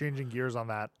everybody's changing gears on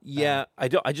that. Yeah, I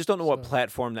just don't know what so-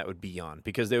 platform that would be on,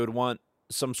 because they would want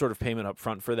some sort of payment up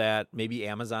front for that. Maybe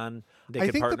Amazon they I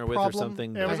could think the partner with or problem-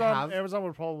 something. I have- Amazon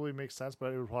would probably make sense,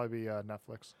 but it would probably be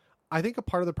Netflix. I think a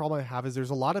part of the problem I have is there's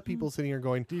a lot of people sitting here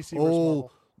going, DC versus "Oh,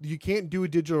 Marvel. you can't do a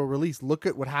digital release. Look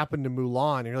at what happened to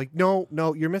Mulan." And you're like, "No,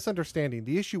 you're misunderstanding.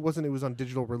 The issue wasn't it was on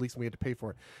digital release and we had to pay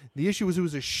for it. The issue was it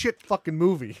was a shit fucking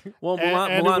movie." Well,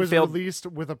 And Mulan it was failed. released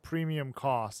with a premium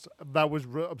cost. That was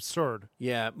absurd.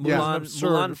 Yeah, Yeah. Mulan, Absurd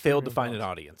Mulan failed to premium find an cost.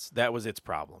 audience. That was its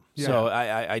problem. Yeah. So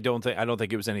I don't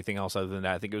think it was anything else other than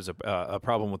that. I think it was a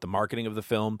problem with the marketing of the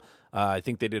film. I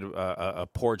think they did a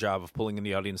poor job of pulling in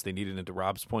the audience they needed. And to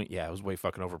Rob's point, yeah, it was way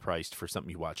fucking overpriced for something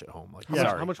you watch at home. Like,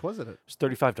 sorry, How much was it? it's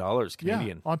 $35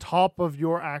 Canadian. Yeah, on top of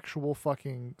your actual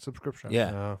fucking subscription.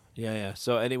 Yeah. Yeah.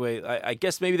 So anyway, I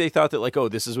guess maybe they thought that like, oh,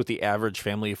 this is what the average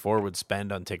family of four would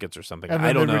spend on tickets or something. And then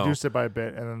I don't they know. reduced it by a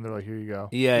bit, and then they're like, "Here you go."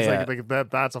 Yeah, it's yeah. Like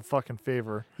that's a fucking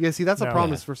favor. Yeah, see, that's the No. problem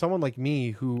Yeah. is for someone like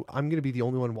me who I'm going to be the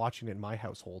only one watching it in my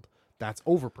household. That's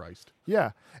overpriced.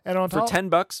 Yeah, and on For top,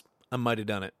 $10, I might have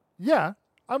done it. yeah,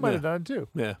 I might Yeah. have done it too.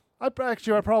 Yeah. I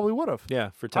probably would have.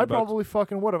 Yeah. For $10. I probably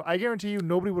fucking would have. I guarantee you,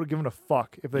 nobody would have given a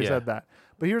fuck if they Yeah. said that.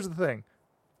 But here's the thing: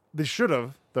 they should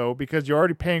have, though, because you're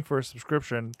already paying for a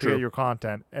subscription to True. get your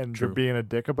content, and True. you're being a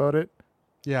dick about it.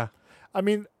 Yeah. I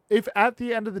mean, if at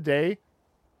the end of the day,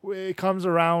 it comes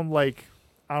around like,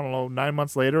 I don't know, 9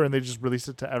 months later, and they just release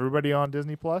it to everybody on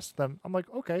Disney Plus, then I'm like,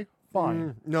 okay,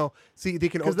 fine. No, see, they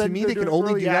can 'Cause to then me they're they can doing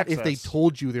only early do that if they access.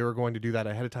 told you they were going to do that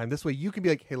ahead of time. This way, you can be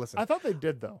like, "Hey, listen." I thought they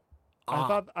did though.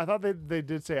 I thought they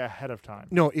did say ahead of time.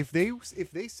 No, if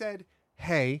they said,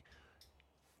 "Hey,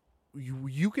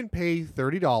 you can pay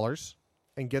 $30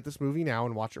 and get this movie now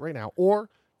and watch it right now, or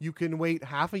you can wait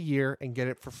half a year and get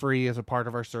it for free as a part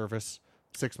of our service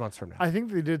 6 months from now." I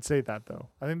think they did say that though.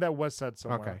 I think that was said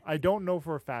somewhere. Okay. I don't know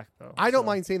for a fact though. I don't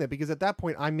mind saying that because at that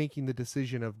point I'm making the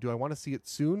decision of do I want to see it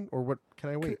soon or what can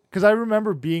I wait? because I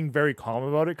remember being very calm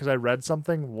about it because I read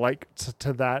something like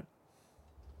to that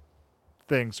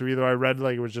thing. So either I read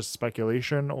like it was just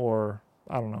speculation or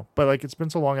I don't know. But like it's been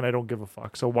so long and I don't give a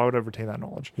fuck. So why would I retain that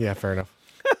knowledge? Yeah, fair enough.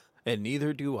 And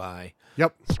neither do I.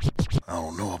 Yep. I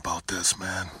don't know about this,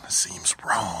 man. It seems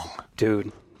wrong.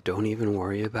 Dude, don't even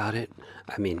worry about it.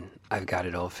 I mean, I've got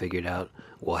it all figured out.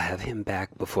 We'll have him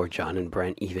back before John and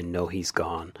Brent even know he's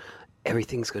gone.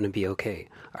 Everything's gonna be okay.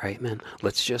 All right, man?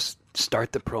 Let's just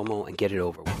start the promo and get it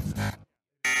over with.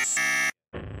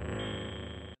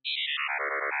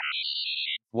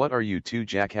 What are you two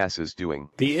jackasses doing?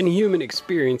 The Inhuman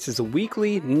Experience is a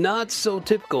weekly,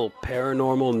 not-so-typical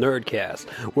paranormal nerdcast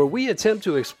where we attempt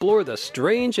to explore the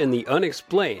strange and the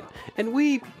unexplained, and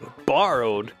we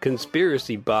borrowed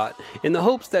Conspiracy Bot in the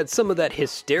hopes that some of that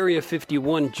Hysteria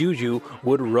 51 juju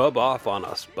would rub off on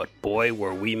us, but boy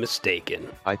were we mistaken.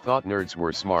 I thought nerds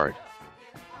were smart.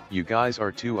 You guys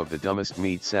are two of the dumbest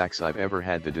meat sacks I've ever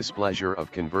had the displeasure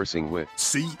of conversing with.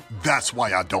 See, that's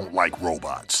why I don't like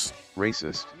robots.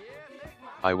 Racist.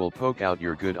 I will poke out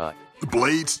your good eye.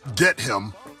 Blades, get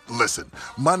him. Listen,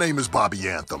 my name is Bobby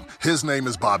Anthem. His name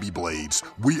is Bobby Blades.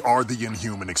 We are the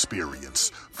Inhuman Experience.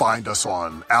 Find us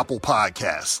on Apple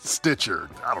Podcasts, Stitcher,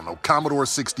 Commodore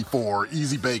 64,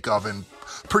 Easy Bake Oven,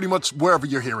 pretty much wherever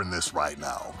you're hearing this right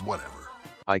now, whatever.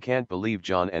 I can't believe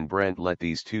John and Brent let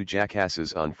these two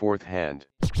jackasses on fourth hand.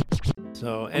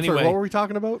 So I'm anyway, sorry, what were we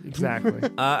talking about? Exactly.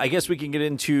 I guess we can get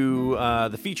into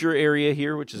the feature area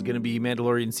here, which is going to be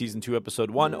Mandalorian Season 2,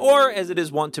 Episode 1, or as it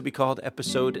is wont to be called,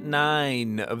 Episode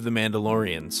 9 of The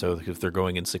Mandalorian. So if they're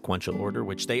going in sequential order,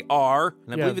 which they are,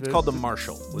 and I believe it's called The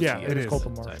Marshal. It is called The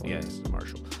Marshal. Yeah, it's The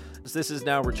Marshal. So this is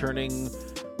now returning,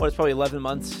 it's probably 11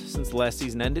 months since the last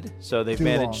season ended. So they've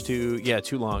managed to,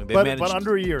 too long. They've managed, but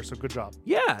under a year, so good job.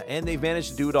 Yeah, and they've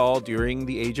managed to do it all during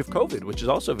the age of COVID, which is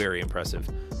also very impressive.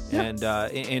 Yeah.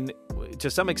 And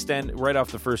to some extent, right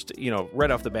off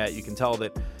the bat, you can tell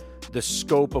that the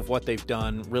scope of what they've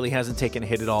done really hasn't taken a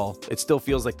hit at all. It still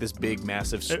feels like this big,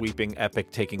 massive, sweeping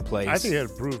epic taking place. I think it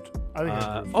improved.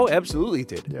 Oh, absolutely it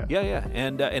did. Yeah.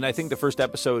 And I think the first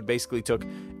episode basically took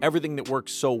everything that worked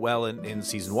so well in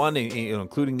season 1,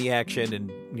 including the action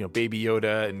and Baby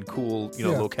Yoda and cool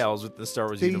locales with the Star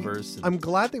Wars universe. I'm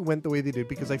glad they went the way they did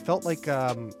because I felt like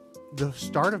the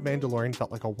start of Mandalorian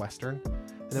felt like a Western.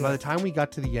 And then by the time we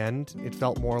got to the end, it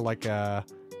felt more like a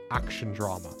action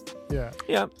drama. Yeah.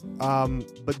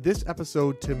 But this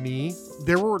episode, to me,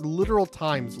 there were literal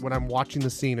times when I'm watching the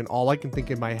scene and all I can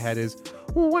think in my head is,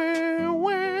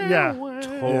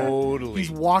 Totally. He's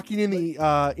walking in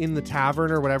the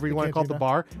tavern or whatever you want to call it, the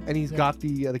bar, and he's got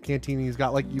the canteen. And he's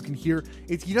got you can hear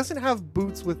it. He doesn't have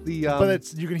boots with the,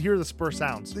 but you can hear the spur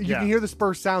sounds. You can hear the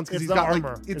spur sounds because he's got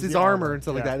armor. It's his armor and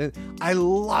stuff like that. And I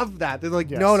love that. They're like,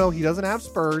 no, he doesn't have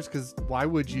spurs because why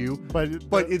would you? But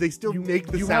they still make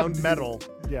the sound. Have metal.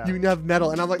 Yeah. You have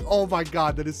metal, and I'm like, oh my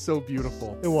god, that is so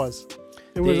beautiful. It was.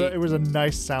 It was a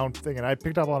nice sound thing, and I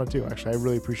picked up on it too. Actually, I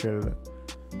really appreciated it.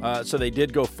 So they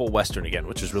did go full Western again,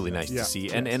 which is really nice to see.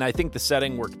 And I think the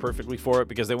setting worked perfectly for it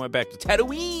because they went back to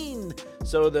Tatooine.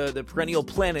 So the perennial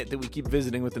planet that we keep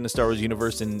visiting within the Star Wars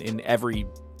universe in every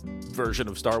version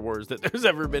of Star Wars that there's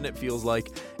ever been, it feels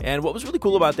like. And what was really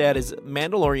cool about that is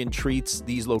Mandalorian treats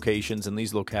these locations and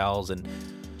these locales and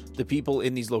the people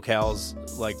in these locales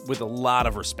with a lot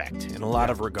of respect and a lot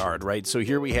of regard, right? So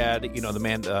here we had, the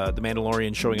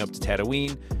Mandalorian showing up to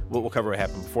Tatooine. We'll cover what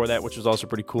happened before that, which was also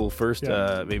pretty cool first,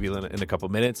 maybe in a couple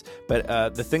minutes.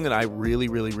 But the thing that I really,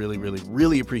 really, really, really,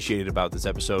 really appreciated about this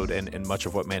episode and much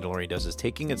of what Mandalorian does is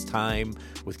taking its time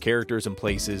with characters and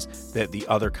places that the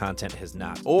other content has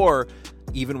not. Or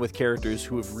even with characters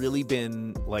who have really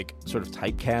been sort of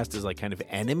typecast as kind of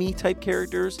enemy type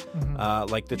characters,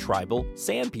 like the tribal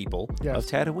sand people of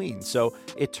Tatooine. So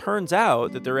it turns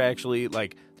out that they're actually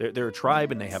they're a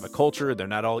tribe and they have a culture. They're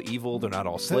not all evil. They're not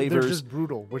all slavers. They're just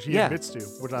brutal, which he admits to,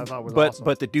 which I thought was awesome.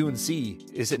 But the Dune Sea,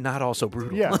 is it not also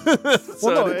brutal? Yeah.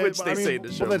 Which they say in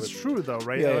the show. Well, that's true though,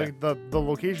 right? Yeah, the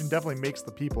location definitely makes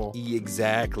the people.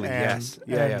 Exactly. And, yes.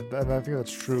 And I think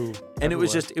that's true. And it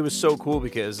was so cool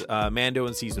because Mando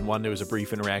in season 1, there was a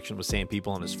brief interaction with sand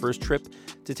people on his first trip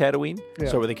to Tatooine.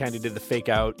 So where they kind of did the fake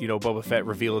out, Boba Fett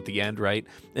reveal at the end, right?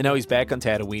 And now he's back on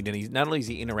Tatooine, and he's not only is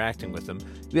he interacting with them,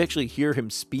 you actually hear him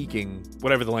speaking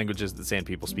whatever the language is that sand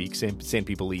people speak, sand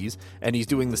peopleese, and he's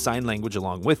doing the sign language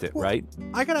along with it, right?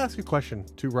 I gotta ask a question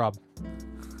to Rob.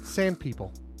 Sand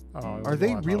people, are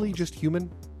they really just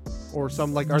human, or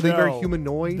some are they very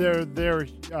humanoid? They're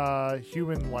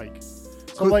human-like.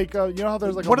 So you know how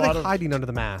there's what are they hiding under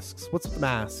the masks? What's the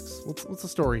masks? What's the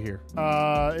story here?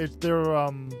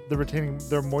 They're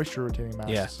moisture retaining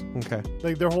masks. Yeah. Okay.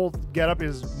 Their whole getup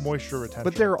is moisture retention.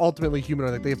 But they're ultimately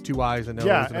humanoid. They have 2 eyes and nose.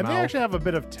 Yeah, and they actually have a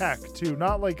bit of tech too.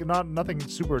 Not nothing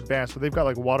super advanced, but they've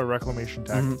got water reclamation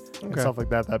tech and stuff like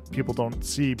that people don't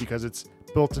see because it's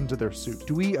built into their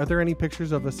suit. Are there any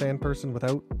pictures of a sand person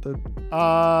without the?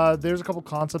 There's a couple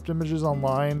concept images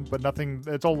online, but nothing.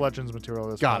 It's all Legends material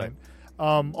at this Got point.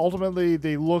 Ultimately,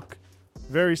 they look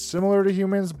very similar to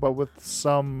humans, but with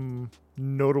some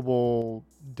notable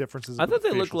differences. I thought they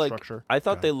facial looked like. structure. I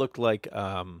thought they looked like.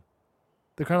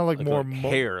 They're kind of like more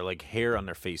hair on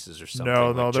their faces or something.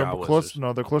 No, like they're Jawas close.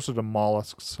 No, they're closer to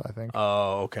mollusks, I think.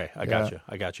 Oh, okay. I got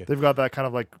you. They've got that kind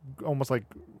of like almost like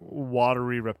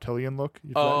watery reptilian look.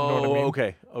 You know what I mean?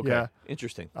 Okay. Yeah.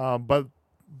 Interesting.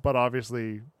 But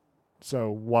obviously,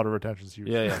 so water retention's huge.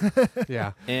 Yeah.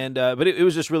 Yeah. And but it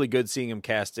was just really good seeing him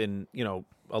cast in,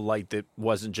 a light that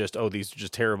wasn't just, these are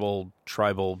just terrible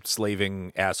tribal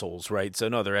slaving assholes, right? So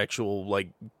no, they're actual like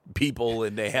people,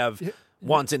 and they have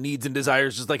wants and needs and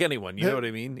desires just like anyone. You know what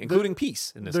I mean? Including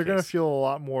peace in this They're case. going to feel a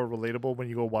lot more relatable when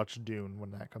you go watch Dune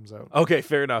when that comes out. Okay,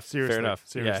 fair enough. Seriously, Fair enough.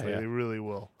 Seriously, Yeah. they really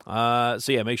will.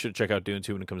 So yeah, make sure to check out Dune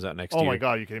 2 when it comes out next year. Oh my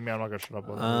god, you kidding me? I'm not going to shut up.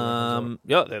 About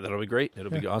Yeah, that'll be great.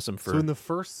 It'll be awesome for So in the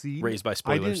first scene, Raised by I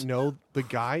Spoilers. didn't know the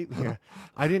guy.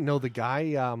 I didn't know the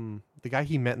guy. The guy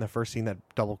he met in the first scene that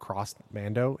double crossed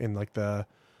Mando in like the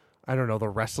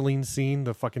wrestling scene,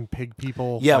 the fucking pig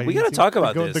people. Yeah, we fighting got to scene. talk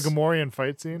about the this. Gamorrean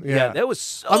fight scene. Yeah, that was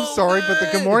so I'm sorry, but the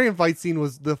good. Gamorrean fight scene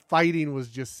the fighting was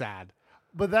just sad.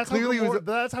 But that's Clearly how it was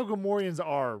that's how Gamorreans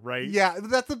are, right? Yeah,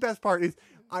 that's the best part. Is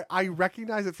I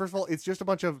recognize it. First of all, it's just a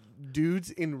bunch of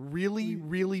dudes in really,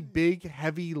 really big,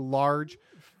 heavy, large,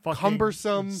 Fucking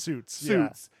cumbersome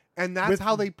suits. and that's With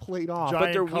how they played off.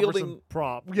 Giant they're cumbersome wielding-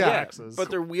 prop axes. But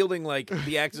they're wielding like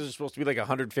the axes are supposed to be like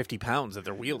 150 pounds that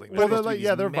they're wielding. Well, they're supposed to be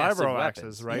like they're they're massive vibro weapons.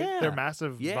 axes, right? Yeah. They're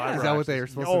massive. Yeah. Vibro Is that what axes. they are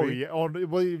supposed oh, to be? Yeah. Oh,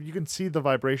 well, you can see the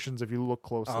vibrations if you look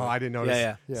closely. Oh, I didn't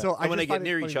notice. Yeah. So And when they just get find it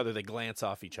near funny. each other, they glance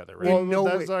off each other, right? Well, no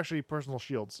that's way- actually personal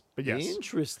shields. But yes,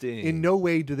 Interesting. In no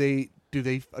way do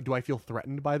I feel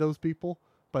threatened by those people,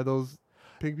 by those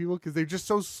pig people, because they're just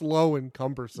so slow and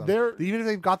cumbersome. Even if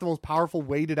they've got the most powerful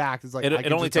weighted axe, it's like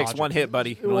It only takes one hit,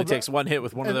 buddy. It only Well, takes one hit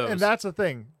with one of those. And that's the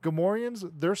thing. Gamorreans,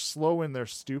 they're slow and they're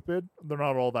stupid. They're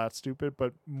not all that stupid,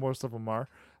 but most of them are.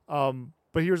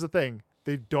 But here's the thing: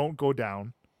 they don't go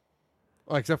down.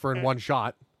 Well, except for in one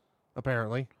shot,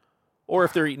 apparently. Or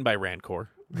if they're eaten by Rancor.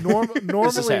 Normally,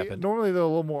 happened. normally they're a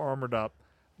little more armored up.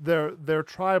 They're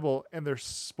tribal and they're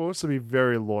supposed to be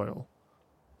very loyal.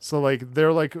 So like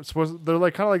they're like kind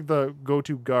of like the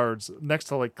go-to guards next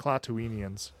to like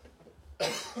Klatooinians.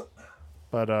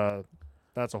 But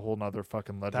that's a whole nother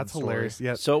fucking legend. That's story. hilarious.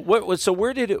 Yeah. So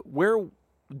where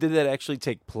did that actually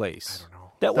take place? I don't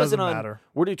know. That wasn't Doesn't on. matter.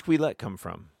 Where did Twi'lek come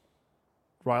from?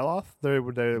 Ryloth? They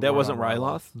That were wasn't on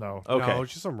Ryloth? No. Okay. No,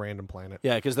 it's just some random planet.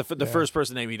 Yeah, because the first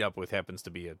person they meet up with happens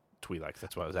to be a Twi'lek.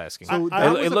 That's why I was asking. So I-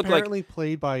 that it was looked like apparently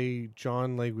played by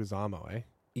John Leguizamo, eh?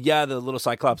 yeah, the little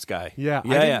Cyclops guy. Yeah.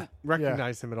 yeah, I yeah. didn't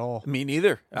recognize him at all. Me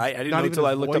neither. I didn't Not know even until I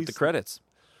his looked up the voice. credits.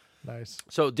 Nice.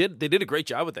 So they did a great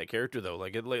job with that character though.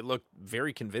 Like it looked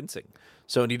very convincing.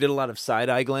 So and he did a lot of side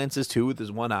eye glances too with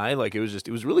his one eye. Like it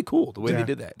was really cool the way they Yeah.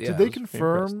 did that. Yeah, Did I they was very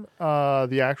confirm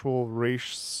the actual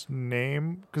race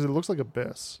name? Because it looks like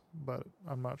Abyss, but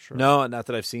I'm not sure. No, not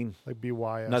that I've seen. Like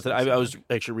BYS. Not that I was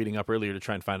actually reading up earlier to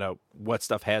try and find out what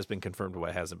stuff has been confirmed and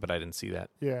what hasn't, but I didn't see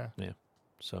that. Yeah.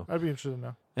 So I'd be interested to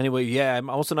know. anyway, yeah, I'm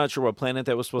also not sure what planet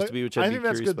that was supposed to be, which I'd I be think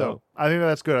that's curious good about. though. I think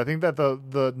that's good. I think that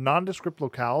the nondescript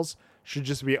locales should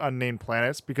just be unnamed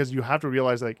planets because you have to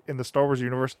realize like in the Star Wars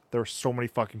universe there are so many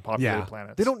fucking populated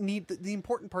planets. They don't need the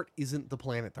important part isn't the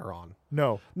planet they're on.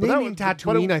 No. But that Naming would- but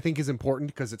Tatooine, it- I think, is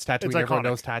important because it's Tatooine. It's Everyone iconic.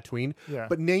 knows Tatooine. Yeah.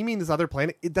 But naming this other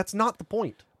planet, that's not the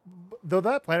point. though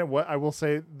that planet, what I will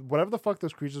say, whatever the fuck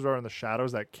those creatures are in the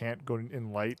shadows that can't go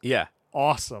in light, Yeah,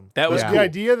 awesome. That was the cool.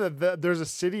 idea that there's a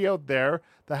city out there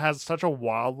that has such a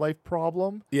wildlife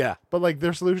problem, yeah, but like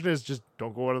their solution is just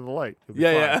don't go out of the light. You'll be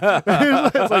yeah, fine.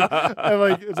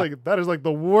 yeah. it's like that is like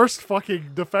the worst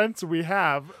fucking defense we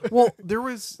have. Well, there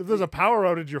was If there's a power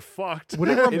outage, you're fucked. what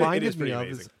it is reminded me pretty of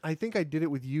amazing. is I think I did it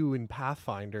with you in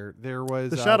Pathfinder. There was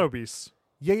The Shadow Beasts,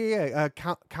 Yeah.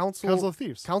 Council of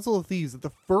Thieves. Council of Thieves. The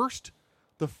first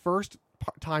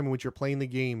time in which you're playing the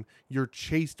game, you're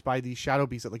chased by these shadow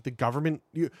beasts that like the government.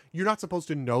 You're not supposed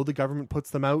to know the government puts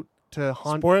them out to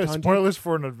hunt. hunt you. Spoilers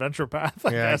for an adventure path.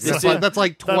 I Yeah, guess. that's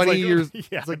like 20 like- years.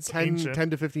 yeah, it's like it's 10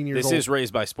 ancient. to 15 years This old. is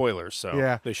raised by spoilers, so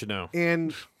Yeah. they should know.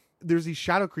 And there's these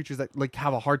shadow creatures that like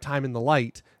have a hard time in the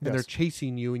light, and Yes. they're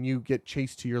chasing you, and you get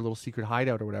chased to your little secret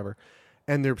hideout or whatever.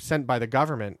 And they're sent by the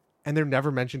government, and they're never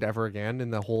mentioned ever again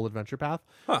in the whole adventure path.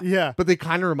 Yeah, But they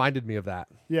kind of reminded me of that.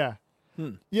 yeah.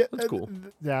 Yeah, That's cool.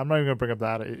 Yeah, I'm not even gonna bring up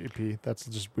that AP. That's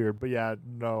just weird. But yeah,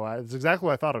 no, it's exactly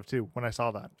what I thought of too when I saw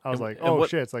that. I was And- like, and oh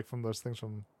what- shit, it's like from those things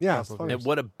from Yeah, Council of it's funny. Thieves. And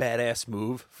what a badass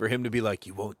move for him to be like,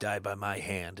 "You won't die by my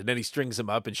hand," and then he strings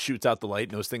him up and shoots out the light,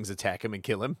 and those things attack him and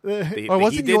kill him. Oh, He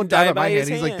wasn't you didn't don't die by my his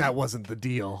hand? He's like, that wasn't the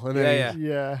deal. And then Yeah,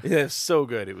 Yeah. Yeah, it's so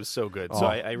good. It was so good. So Oh.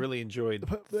 I really enjoyed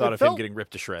But thought it of him felt- getting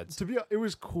ripped to shreds. It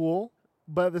was cool,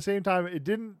 but at the same time, it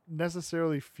didn't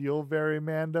necessarily feel very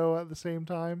Mando. At the same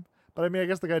time, But I mean, I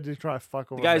guess the guy did try to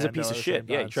fuck over. The guy's a Mando piece at of the shit. same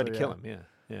Yeah, time, he tried so to kill him. Yeah.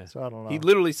 So I don't know. He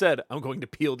literally said, "I'm going to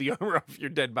peel the armor off your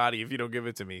dead body if you don't give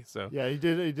it to me." So Yeah, he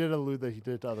did. He did allude that he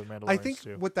did it to other Mandalorians I think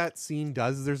too. what that scene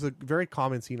does is there's a very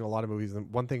common scene in a lot of movies, and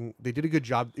one thing they did a good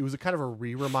job. It was a kind of a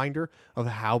reminder of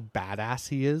how badass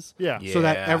he is. Yeah. So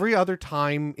that Yeah. every other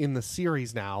time in the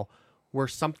series now, where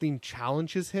something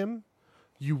challenges him,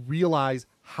 you realize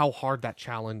how hard that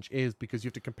challenge is because you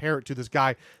have to compare it to this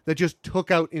guy that just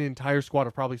took out an entire squad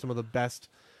of probably some of the best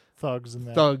thugs in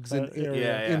that thugs in,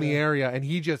 area. in the area, and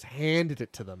he just handed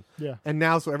it to them. Yeah. And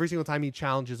now, so every single time he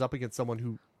challenges up against someone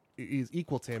who is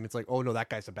equal to him, it's like, oh no, that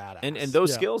guy's a badass. And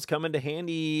those Yeah. skills come into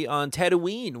handy on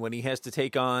Tatooine when he has to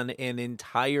take on an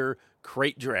entire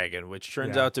crate dragon, which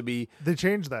turns Yeah. out to be They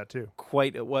changed that too.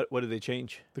 quite what did they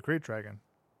change? The crate dragon.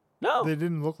 No, They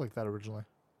didn't look like that originally.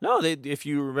 no. They, if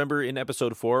you remember in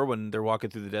episode 4 when they're walking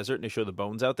through the desert and they show the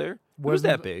bones out there, it was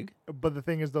that big. But the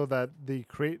thing is, though, that the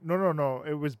crate... No.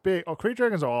 It was big. Oh, crate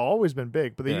dragons have always been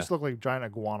big, but they Yeah. used to look like giant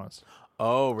iguanas.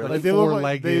 Oh, really? Like, they look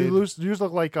like, Four-legged. they used to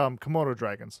look like Komodo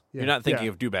dragons. You're not thinking Yeah.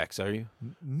 of Dubaks, are you?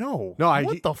 No. No,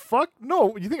 What the fuck?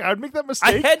 No. You think I'd make that I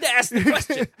mistake? had to ask the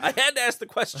question. I had to ask the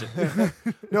question.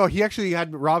 no, he actually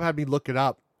had Rob had me look it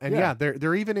up, and Yeah.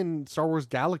 they're even in Star Wars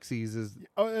Galaxies. Is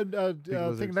Oh, and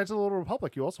lizards. think Knights of the Old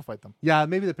Republic, you also fight them. yeah,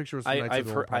 maybe the picture was from Knights of I've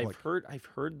the heard. Old Republic. I've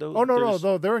heard those. Oh, no, there's-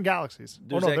 no. They're in Galaxies. Oh,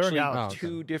 There's no, they're in actually Galaxies.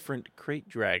 two different crate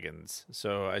dragons.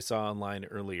 So I saw online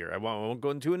earlier. I won't go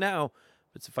into it now,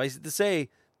 but suffice it to say,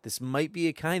 this might be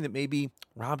a kind that maybe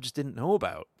Rob just didn't know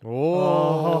about.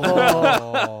 Oh,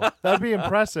 That'd be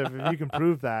impressive if you can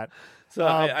prove that. So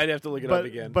I'd have to look it up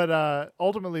again. But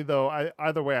ultimately, though,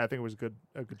 either way, I think it was a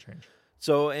good change.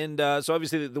 So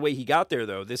obviously the way he got there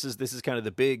though, this is kind of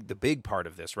the big part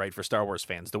of this, right, for Star Wars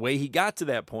fans. The way he got to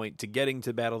that point to getting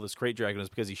to battle this crate dragon is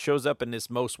because he shows up in this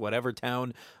most whatever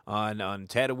town on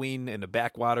Tatooine in the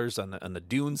backwaters on the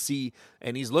Dune Sea,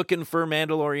 and he's looking for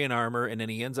Mandalorian armor, and then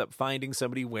he ends up finding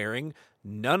somebody wearing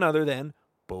none other than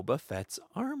Boba Fett's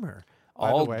armor,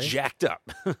 all way, jacked up.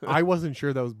 I wasn't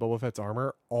sure that was Boba Fett's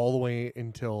armor all the way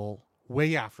until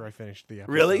way after I finished the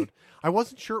episode. Really? I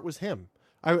wasn't sure it was him.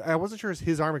 I wasn't sure it's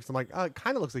his armor because I'm like, it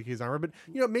kind of looks like his armor, but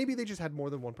maybe they just had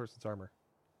more than one person's armor.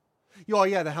 Oh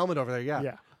yeah, the helmet over there, yeah.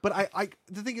 Yeah. But I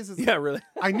the thing is Yeah, really.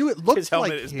 I knew it looked His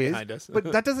helmet like is his, behind us.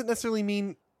 but that doesn't necessarily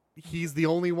mean he's the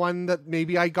only one that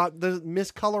maybe I got the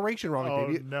miscoloration wrong. Oh,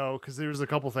 Maybe no, because there's a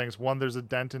couple things. One, there's a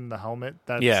dent in the helmet.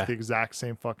 That's Yeah. the exact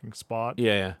same fucking spot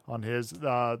Yeah. on his.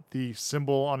 The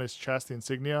symbol on his chest, the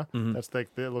insignia, that's like,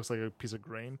 it looks like a piece of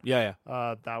grain. Yeah.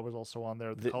 That was also on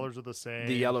there. The colors are the same.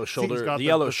 The yellow He's shoulder, got the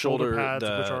yellow shoulder shoulder pads,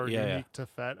 the- which are yeah, unique to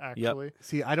Fett, actually.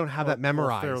 see, I don't have that Or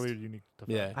memorized. fairly unique to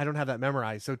Fett. Yeah. I don't have that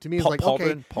memorized. So to me, it's Paul- like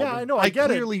okay, Pauldron? Yeah, I know. I get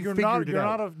clearly it. You're figured it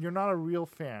out. You're not a real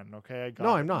fan. Okay, I got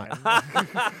No, it, I'm not. man.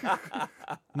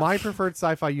 My preferred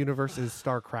sci-fi universe is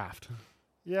StarCraft.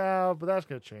 Yeah, but that's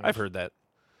gonna change. I've heard that.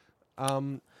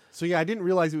 So yeah, I didn't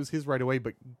realize it was his right away,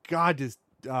 but God, does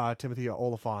Timothy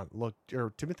Oliphant look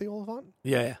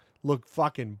look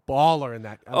fucking baller in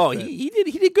that Oh, outfit. he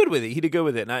did good with it. He did good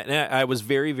with it, and I was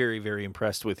very, very, very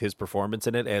impressed with his performance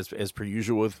in it, as per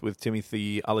usual with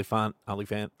Timothy Oliphant,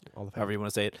 however you want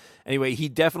to say it. Anyway, he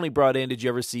definitely brought in. Did you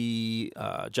ever see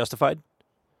Justified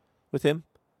with him?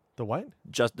 The what?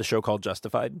 Just the show called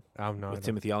Justified Oh no, with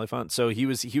Timothy Oliphant. So he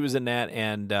was in that,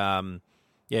 and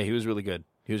yeah, he was really good.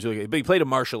 He was really good, but he played a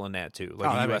marshal in that too, like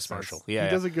that a makes U.S. sense. marshal. He Yeah,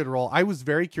 does a good role. I was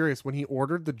very curious when he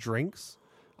ordered the drinks.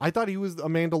 I thought he was a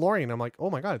Mandalorian. I'm like, oh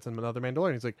my god, it's another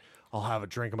Mandalorian. He's like, I'll have a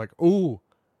drink. I'm like, ooh,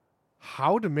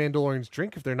 how do Mandalorians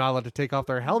drink if they're not allowed to take off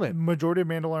their helmet? Majority of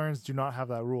Mandalorians do not have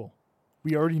that rule.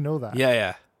 We already know that.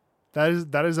 yeah.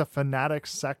 That is a fanatic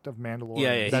sect of Mandalorians.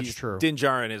 Yeah, That's he's- true. Din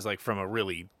Djarin is like from a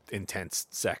really intense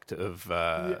sect of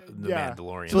the Yeah.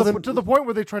 Mandalorians. To the point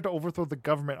where they tried to overthrow the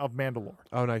government of Mandalore.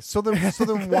 Oh, nice. So then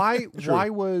why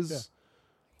was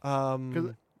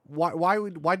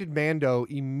why did Mando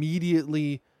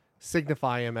immediately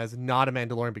signify him as not a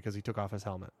Mandalorian because he took off his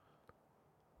helmet?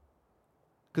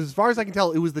 Because as far as I can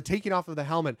tell, it was the taking off of the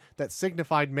helmet that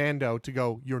signified Mando to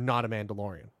go, you're not a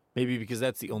Mandalorian. Maybe because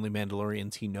that's the only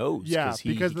Mandalorians he knows. Yeah,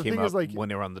 he because the came thing is, up like, when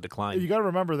they were on the decline. You got to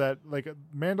remember that, like,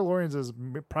 Mandalorians as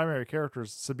primary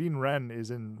characters, Sabine Wren is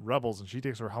in Rebels, and she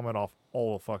takes her helmet off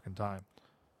all the fucking time.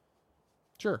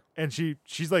 Sure. And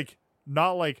she's like,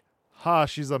 not like,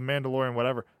 she's a Mandalorian,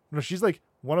 whatever. No, she's like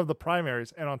one of the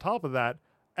primaries. And on top of that,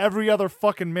 every other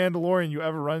fucking Mandalorian you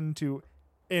ever run into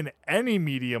in any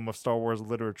medium of Star Wars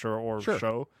literature or Sure.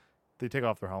 show, they take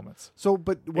off their helmets. So,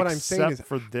 but what I'm saying is, Except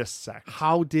for this sect.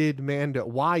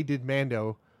 why did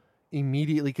Mando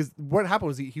immediately? Because what happened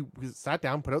was he sat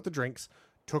down, put out the drinks,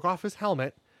 took off his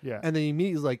helmet, Yeah. And then he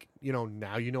immediately like,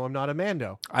 now I'm not a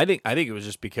Mando. I think it was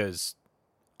just because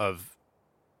of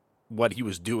what he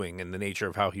was doing and the nature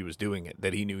of how he was doing it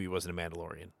that he knew he wasn't a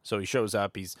Mandalorian. So he shows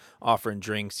up, he's offering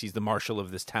drinks, he's the marshal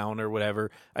of this town or whatever.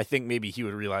 I think maybe he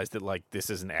would realize that like this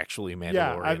isn't actually a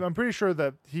Mandalorian. Yeah, I'm pretty sure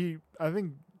that I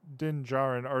think Din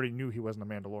Djarin already knew he wasn't a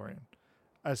Mandalorian.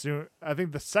 I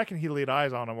think the second he laid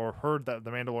eyes on him or heard that the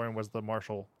Mandalorian was the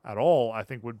marshal at all, I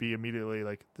think would be immediately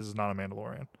like, this is not a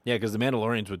Mandalorian. Yeah, because the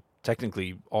Mandalorians would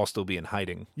technically all still be in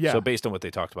hiding. Yeah. So based on what they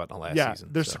talked about in the last season.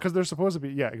 Because they're supposed to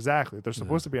be, exactly. They're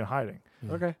supposed to be in hiding.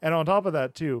 Okay. And on top of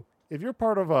that, too, if you're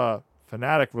part of a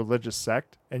fanatic religious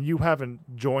sect and you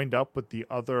haven't joined up with the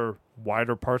other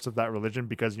wider parts of that religion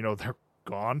because, they're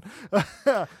gone,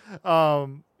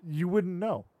 you wouldn't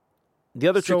know. The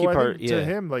other tricky part, to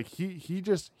him, like he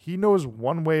knows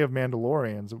one way of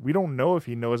Mandalorians. We don't know if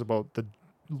he knows about the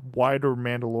wider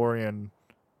Mandalorian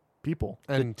people.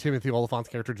 And Timothy Oliphant's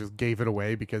character just gave it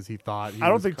away because he thought. I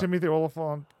don't think Timothy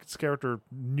Oliphant's character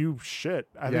knew shit.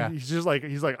 I think he's just like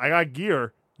I got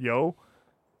gear, yo.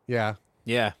 Yeah.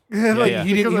 Yeah.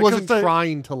 He wasn't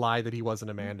trying to lie that he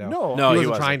wasn't a Mando. No, he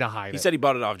wasn't trying to hide it. He said he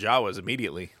bought it off Jawas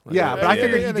immediately. But I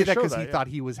figured he did that because he thought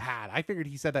he was had. I figured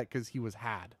he said that because he was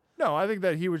had. No, I think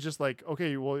that he was just like,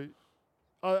 okay, well,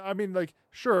 I mean, like,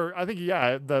 sure. I think,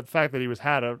 the fact that he was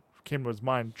had came to his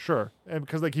mind, sure. And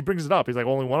because, like, he brings it up. He's like,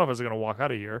 only one of us is going to walk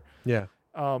out of here. Yeah.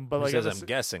 But, like, he says, I'm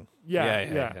guessing.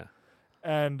 Yeah.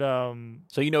 And,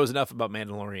 so he knows enough about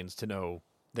Mandalorians to know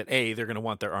that, A, they're going to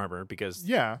want their armor because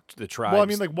the tribes. Well, I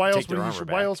mean, like, why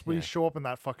else would he show up in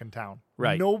that fucking town?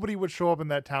 Right. Nobody would show up in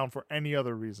that town for any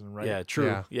other reason, right? Yeah,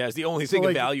 true. Yeah, it's the only thing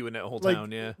of value in that whole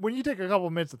town, yeah. When you take a couple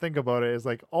of minutes to think about it, it's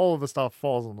like all of the stuff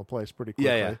falls into place pretty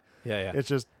quickly. Yeah. It's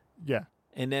just,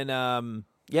 And then,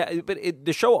 but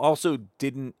the show also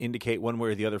didn't indicate one way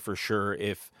or the other for sure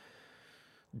if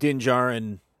Din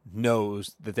Djarin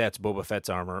knows that that's Boba Fett's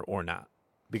armor or not.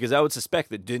 Because I would suspect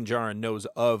that Din Djarin knows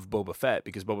of Boba Fett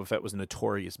because Boba Fett was a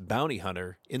notorious bounty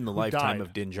hunter in the lifetime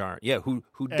of Din Djarin. Yeah, who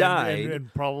died,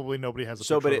 and probably nobody has a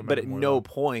so. But But at no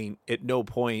point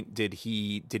did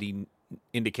he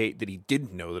indicate that he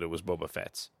didn't know that it was Boba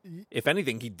Fett's. If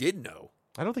anything, he did know.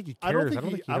 I don't think he I cares. don't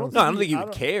think he knows. No, I don't think he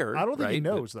would care. I don't think he right?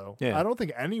 knows, though. Yeah. I don't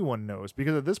think anyone knows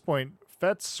because at this point,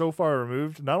 Fett's so far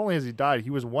removed. Not only has he died, he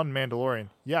was one Mandalorian.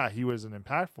 Yeah, he was an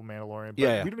impactful Mandalorian,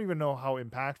 but we don't even know how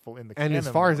impactful in the canon. And as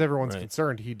far as everyone's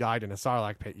concerned, he died in a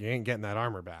Sarlacc pit. You ain't getting that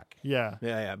armor back.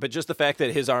 Yeah. But just the fact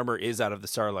that his armor is out of the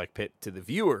Sarlacc pit to the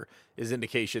viewer is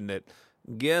indication that,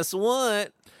 guess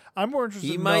what? I'm more interested.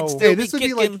 He to might know, still this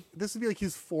be would kicking. be like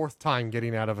his fourth time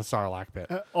getting out of a Sarlacc pit.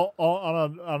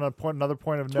 on a point, another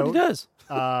point of That's what note. he does.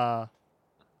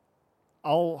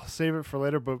 I'll save it for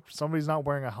later, but somebody's not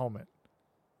wearing a helmet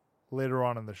later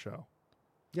on in the show.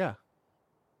 Yeah.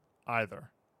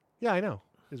 Either. Yeah, I know.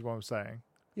 Is what I'm saying.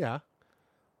 Yeah.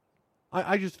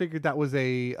 I just figured that was a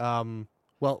he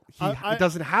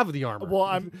doesn't have the armor.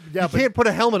 Well, you can't put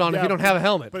a helmet on if you don't have a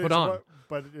helmet. But Put on.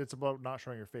 But it's about not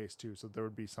showing your face too, so there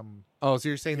would be some. Oh, so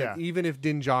you're saying that even if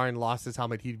Din Djarin lost his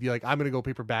helmet, he'd be like, "I'm gonna go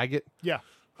paper bag it." Yeah,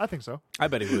 I think so. I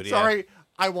bet he would. Sorry,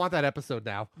 I want that episode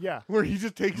now. Yeah, where he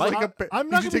just takes I'm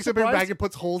not he just takes a paper bag and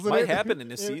puts holes in it. Might happen in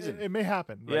this season. It may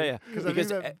happen. Right? Yeah.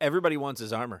 Because everybody wants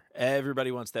his armor.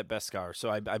 Everybody wants that Beskar. So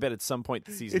I bet at some point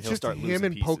this season he'll start losing It's just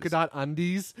him in polka dot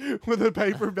undies with a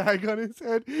paper bag on his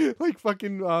head, like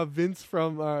fucking Vince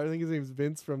from I think his name's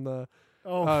Vince from the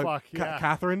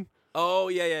Catherine. Oh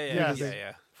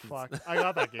yeah. Fuck, I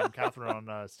got that game, Catherine,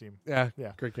 on Steam. Yeah,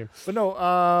 great game. But no,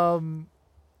 I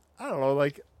don't know.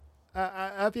 Like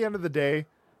at the end of the day,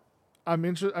 I'm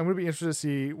going to be interested to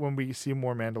see when we see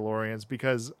more Mandalorians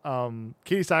because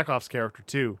Katie Sackhoff's character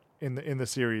too in the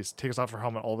series takes off her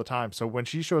helmet all the time. So when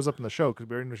she shows up in the show, because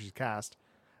we already know she's cast,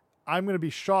 I'm going to be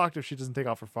shocked if she doesn't take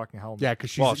off her fucking helmet. Yeah, because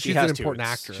she's an important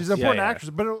actress. She's an important actress,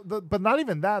 but not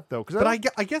even that though. But I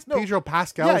guess Pedro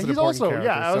Pascal is an important character.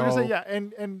 Yeah, I was going to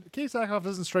say and Katie Sackhoff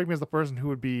doesn't strike me as the person who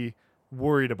would be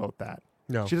worried about that.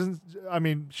 No, she doesn't. I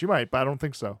mean, she might, but I don't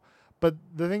think so. But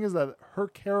the thing is that her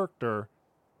character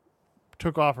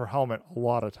took off her helmet a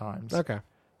lot of times. Okay,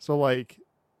 so like,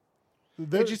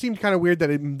 it just seemed kind of weird that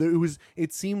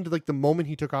it seemed like the moment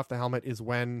he took off the helmet is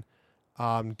when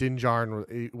Din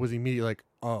Djarin was immediately like,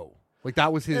 oh, like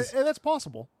that was his, and that's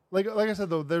possible. Like I said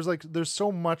though, there's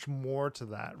so much more to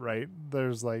that, right?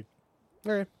 There's like,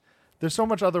 there's so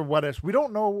much other what ifs. We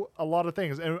don't know a lot of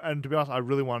things, and to be honest, I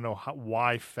really want to know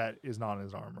why Fett is not in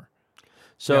his armor.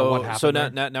 So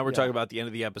now we're talking about the end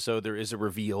of the episode. There is a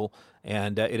reveal,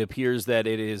 and it appears that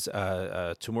it is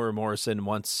Tamura Morrison,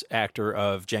 once actor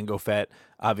of Jango Fett.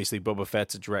 Obviously, Boba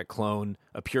Fett's a direct clone,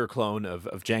 a pure clone of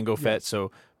Jango Fett.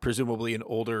 So presumably an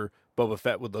older Boba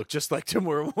Fett would look just like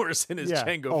Temuera Morrison as Yeah.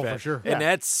 Jango Oh, Fett. for sure. And Yeah.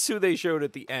 that's who they showed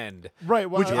at the end. Right.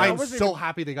 Well, Which I'm wasn't so even-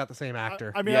 happy they got the same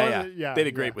actor. I mean, I Yeah. wasn't- yeah. They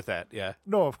did great yeah. with that. Yeah.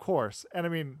 No, of course. And I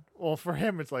mean, well, for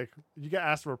him, it's like you get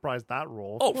asked to reprise that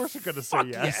role. Of Oh, course, you're gonna say fuck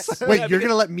yes. yes. Wait, I you're mean,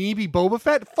 gonna let me be Boba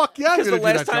Fett? Fuck yeah, I'm Because gonna the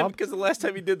do last that time, job. because the last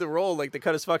time he did the role, like they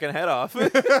cut his fucking head off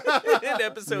in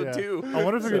episode Yeah. 2. I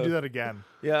wonder if they're gonna So- do that again.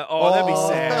 Yeah. Oh, that'd be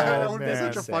sad. That would be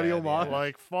man. such a funny Sad, homage. yeah.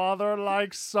 Like father,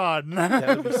 like son.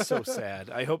 That would be so sad.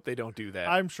 I hope they don't do that.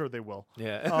 I'm sure they will.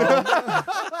 yeah.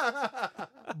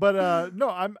 But no,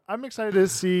 I'm excited to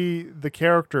see the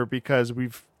character because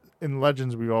in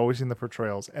Legends we've always seen the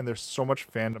portrayals, and there's so much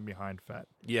fandom behind Fett.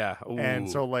 Yeah. Ooh, And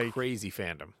so, like- crazy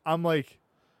fandom. I'm like,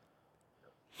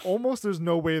 almost there's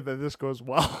no way that this goes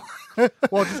well.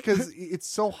 Well, just because it's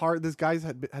so hard. This guy's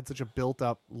had such a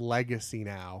built-up legacy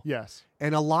now. Yes.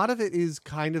 And a lot of it is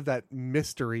kind of that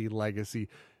mystery legacy.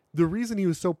 The reason he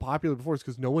was so popular before is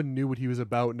because no one knew what he was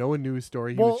about. No one knew his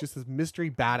story. He Well, was just this mystery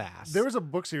badass. There was a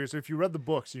book series, so if you read the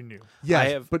books, you knew. yes, I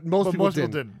have- but most but people most people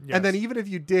didn't. didn't, And then yes. even if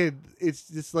you did, it's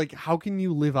just like, how can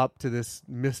you live up to this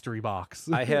mystery box?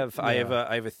 I have I have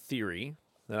a theory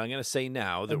that I'm going to say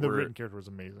now that And the we're written character was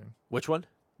amazing. which one?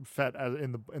 Fett as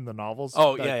in the novels.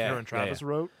 Oh, that yeah, yeah, Karen yeah, Travis yeah.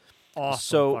 wrote. Awesome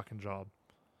So- fucking job.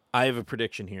 I have a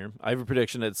prediction here. I have a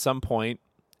prediction at some point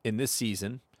in this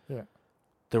season, Yeah.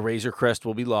 the Razor Crest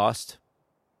will be lost,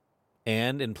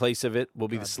 and in place of it will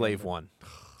be God the Slave damn it. One.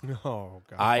 Oh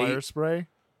god. Fire spray.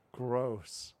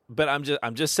 Gross. But I'm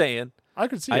just saying. I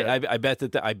could see it. I bet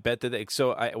that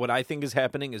so what I think is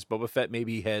happening is Boba Fett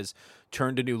maybe has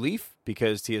turned a new leaf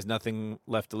because he has nothing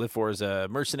left to live for as a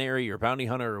mercenary or bounty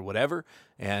hunter or whatever,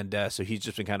 and so he's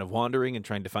just been kind of wandering and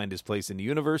trying to find his place in the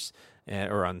universe,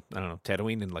 or on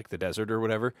Tatooine in like the desert or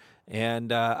whatever.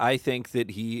 And I think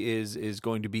that he is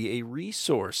going to be a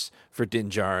resource for Din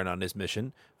Djarin on his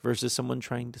mission versus someone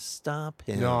trying to stop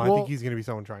him. No, I Well- think he's going to be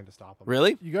someone trying to stop him.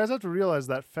 Really? You guys have to realize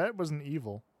that Fett wasn't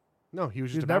evil. No, he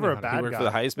was He's just never bounty a hunter. He bad worked guy. for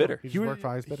the highest bidder. He He just was, worked for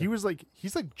highest bidder. he was like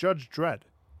he's like Judge Dredd.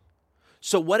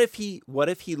 So what if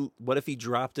he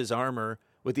dropped his armor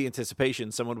with the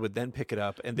anticipation someone would then pick it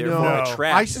up and therefore No.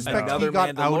 attract I suspect another he got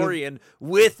out of- Mandalorian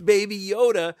with Baby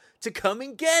Yoda to come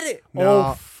and get it? No.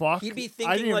 Oh fuck! He'd be I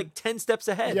thinking didn't- like 10 steps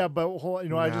ahead. yeah, but hold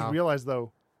on, I just No. realized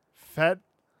though, Fett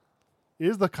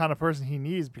is the kind of person he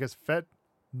needs because Fett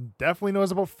definitely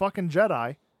knows about fucking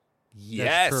Jedi,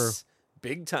 Yes. true.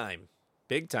 Big time.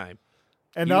 Big time.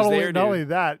 and He not was only there, not dude. only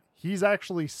that, he's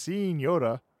actually seen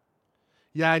Yoda.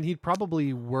 Yeah, and he'd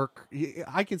probably work.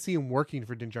 I can see him working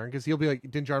for Din Djarin because he'll be like,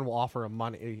 Din Djarin will offer him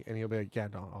money, and he'll be like, "Yeah,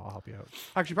 no, I'll help you out."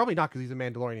 Actually, probably not because he's a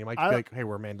Mandalorian. He might I- be like, "Hey,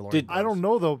 we're Mandalorian." Did- I don't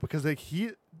know though because like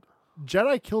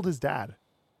Jedi killed his dad.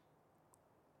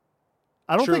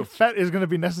 I don't True. think Fett is going to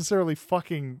be necessarily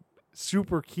fucking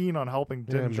super keen on helping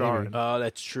Yeah, Din maybe. Djarin. Oh,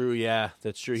 that's true. Yeah,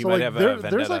 that's true. He So might like have a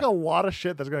vendetta. there's like a lot of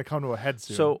shit that's going to come to a head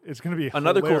soon. So, it's going to be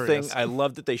Another cool thing, hilarious. I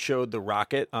love that they showed the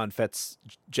rocket on Fett's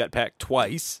jetpack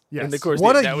twice. Yes. And of course,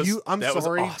 What that a was, you? I'm that was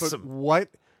sorry, awesome. but what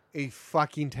a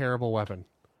fucking terrible weapon.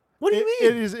 What do you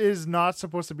It mean? is not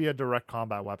supposed to be a direct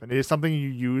combat weapon. It is something you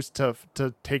use to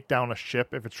take down a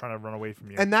ship if it's trying to run away from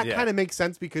you. And that Yeah. kind of makes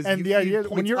sense because And you, the idea it when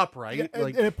points you're up, right? yeah, and-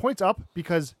 like, and it points up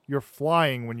because you're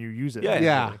flying when you use it. Yeah.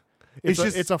 yeah, It's It's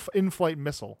just- it's a in-flight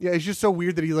missile. yeah. It's just so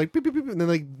weird that he like beep, beep, beep, and then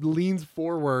like leans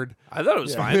forward. I thought it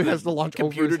was Yeah. fine. It has to launch over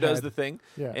computer his does head. the thing.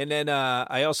 Yeah. And then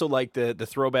I also like the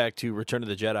throwback to Return of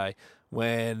the Jedi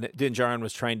when Din Djarin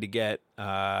was trying to get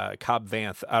Cobb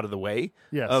Vanth out of the way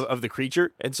Yes. of the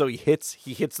creature, and so he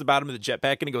hits the bottom of the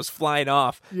jetpack and he goes flying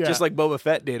off, Yeah. just like Boba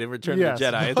Fett did in Return Yes.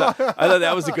 of the Jedi. I thought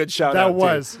that was a good shout That out.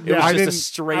 was. It Yeah. was I just a didn't-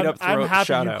 straight up I'm happy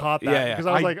shout you out. caught that Yeah, yeah. because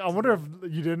I was I- like, I wonder if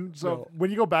you didn't. So No.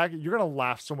 when you go back, you're gonna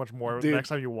laugh so much more Dude, next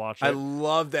time you watch it. I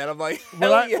love that. I'm like, when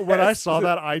hell when I yes. saw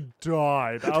that, I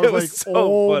died. I It was, was like, so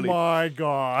oh funny. my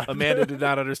god. Amanda did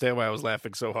not understand why I was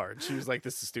laughing so hard. She was like,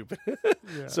 "This is stupid."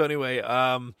 So anyway,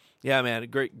 yeah, man,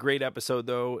 great episode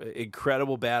though.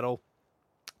 Incredible battle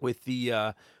with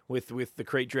the with the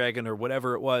crate dragon or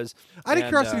whatever it was. Out of And,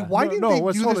 curiosity, why didn't no, they it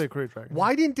was do totally this? a Crate Dragon.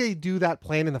 Why didn't they do that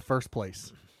plan in the first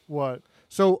place? What?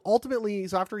 So ultimately,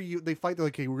 after they fight, they're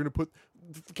like, "Okay, we're gonna put,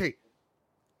 okay,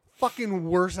 fucking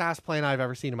worst ass plan I've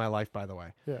ever seen in my life." By the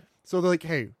way, Yeah. so they're like,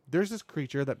 "Hey, there's this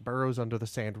creature that burrows under the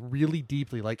sand really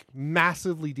deeply, like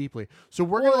massively deeply. So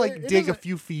we're Well, gonna like it dig a doesn't-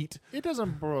 few feet. It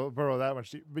doesn't burrow that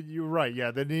much deep, but you're right.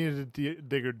 Yeah, they needed to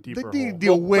dig a deeper They hole. need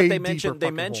a way but they deeper mentioned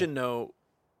fucking mentioned no.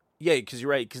 Yeah, because you're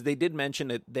right. Because they did mention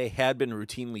that they had been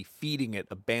routinely feeding it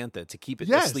a bantha to keep it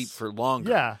Yes. asleep for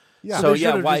longer. Yeah. Yeah. So So they yeah,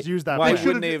 should've why just used that why plan.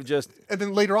 wouldn't they have just? And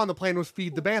then later on, the plan was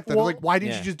feed the bantha. Well, Like, why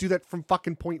didn't yeah. you just do that from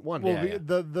fucking point one? Well, Yeah,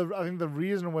 I think the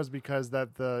reason was because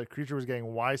that the creature was getting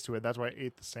wise to it. That's why it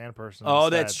ate the sand person. Oh,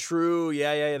 instead. that's true.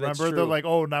 Yeah, that's Remember, true. they're like,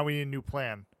 oh, now we need a new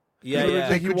plan. yeah, They- yeah.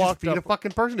 They He could just walked feed up- a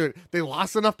fucking person to it. They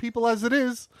lost enough people as it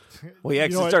is. Well, he You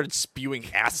actually know what? started spewing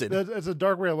acid. It's a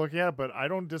dark way of looking at it, but I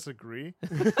don't disagree.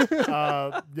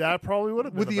 Yeah, it probably would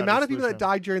have been With a the better amount of people that solution.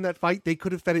 died during that fight, they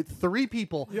could have fed it 3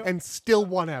 people Yeah. and still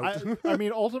won out. I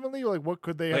mean, ultimately, like, what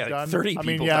could they have Like done? 30 I mean,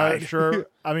 people yeah, died. sure.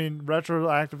 I mean,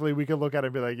 retroactively, we could look at it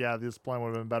and be like, yeah, this plan would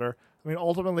have been better. I mean,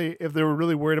 ultimately, if they were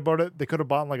really worried about it, they could have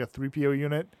bought like a 3PO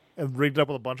unit and rigged it up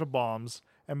with a bunch of bombs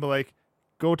and be like,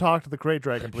 go talk to the crate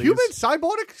dragon, please. Human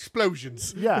cyborg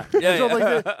explosions. Yeah. Yeah, So,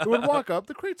 yeah. like, it would walk up.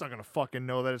 The crate's not going to fucking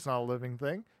know that it's not a living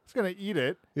thing. It's going to eat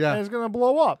it. Yeah. And it's going to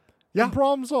blow up. Yeah. And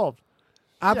problem solved.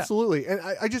 Absolutely. And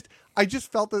I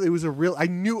just felt that it was a real. I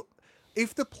knew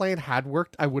if the plan had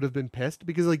worked, I would have been pissed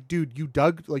because, like, dude, you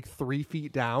dug like 3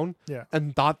 feet down Yeah.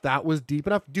 and thought that was deep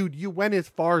enough. Dude, you went as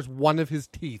far as one of his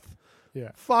teeth.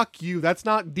 Yeah. Fuck you. That's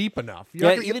not deep enough. You're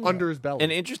not gonna get even- under his belly.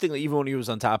 And interestingly, even when he was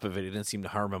on top of it, it didn't seem to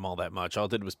harm him all that much. All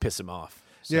it did was piss him off.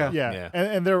 So, Yeah. Yeah.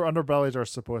 And their underbellies are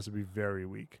supposed to be very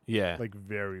weak. Yeah. Like,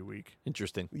 very weak.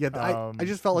 Interesting. Yeah, Um, I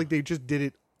just felt like they just did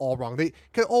it all wrong. They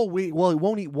oh wait, well it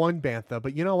won't eat 1 bantha,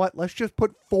 but you know what? Let's just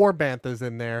put 4 banthas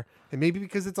in there, and maybe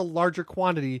because it's a larger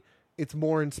quantity, it's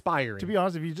more inspiring. To be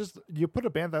honest, if you put a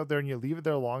bantha out there and you leave it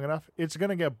there long enough, it's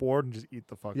gonna get bored and just eat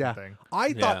the fucking yeah, thing.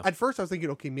 I thought Yeah. at first I was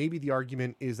thinking, okay, maybe the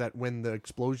argument is that when the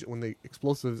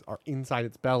explosives are inside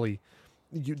its belly,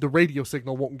 the radio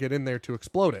signal won't get in there to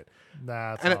explode it.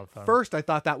 Nah, it's And not at fun. first I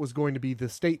thought that was going to be the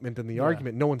statement and the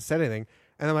argument. No one said anything.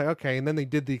 And I'm like, okay. And then they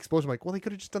did the explosion. I'm like, well, they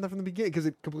could have just done that from the beginning because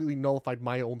it completely nullified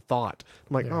my own thought.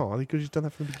 I'm like, Yeah. oh, they could have just done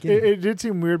that from the beginning. It did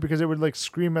seem weird because it would like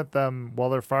scream at them while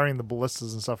they're firing the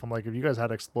ballistas and stuff. I'm like, if you guys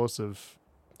had explosive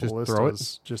Just ballistas, throw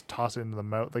it? just toss it into the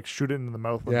mouth, like shoot it into the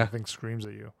mouth when Yeah. the thing screams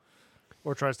at you,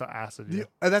 or tries to acid you.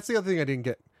 And that's the other thing I didn't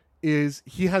get is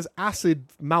he has acid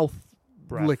mouth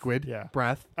Breath. liquid Yeah.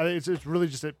 breath. I think it's really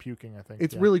just it puking. I think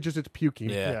It's yeah. really just it's puking.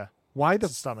 Yeah. yeah. Why the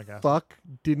It's stomach acid. fuck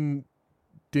didn't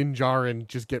Din Djarin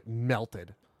just get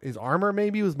melted? His armor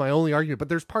maybe was my only argument, but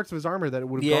there's parts of his armor that it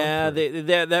would have Yeah, gone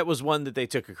through. that was one that they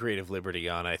took a creative liberty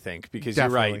on, I think, because you're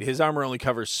right. Definitely. His armor only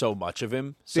covers so much of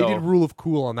him. They So did rule of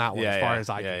cool on that one Yeah, as far yeah, as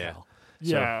I yeah, can yeah. tell.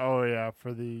 Yeah. Oh yeah.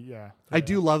 For the yeah. I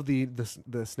do love the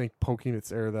snake poking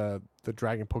its or the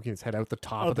dragon poking its head out the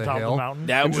top of the the top hill. of the mountain.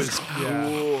 that And was just- cool.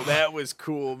 Yeah. That was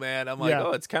cool, man. I'm like, Yeah.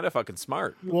 oh, it's kind of fucking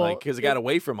smart. Well, Like, because it got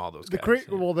away from all those The guys. crate.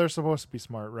 yeah. Well, they're supposed to be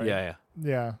smart, right? Yeah, yeah.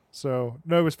 Yeah. So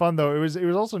no, it was fun though. It was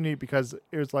also neat because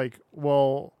it was like,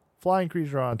 well, flying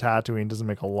creature on Tatooine doesn't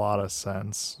make a lot of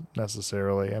sense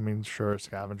necessarily. I mean, sure,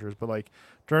 scavengers, but like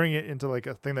turning it into like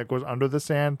a thing that goes under the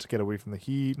sand to get away from the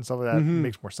heat and stuff like that Mhm.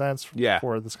 makes more sense Yeah.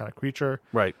 for this kind of creature.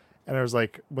 Right. And it was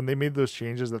like when they made those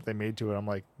changes that they made to it, I'm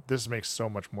like, this makes so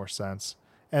much more sense.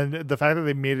 And the fact that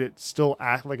they made it still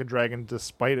act like a dragon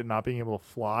despite it not being able to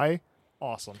fly,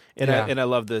 awesome. And Yeah. I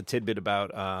love the tidbit about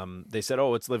they said,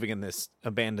 oh, it's living in this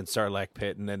abandoned Sarlacc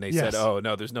pit, and then they Yes. said, oh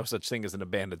no, there's no such thing as an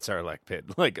abandoned Sarlacc pit,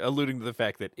 like alluding to the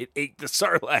fact that it ate the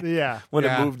Sarlacc Yeah. when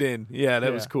Yeah. it moved in. Yeah,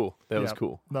 that was Yeah. cool. That was Yep.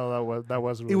 cool. No, that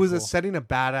was really It was cool. a setting a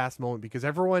badass moment because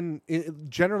everyone,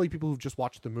 generally people who've just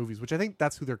watched the movies, which I think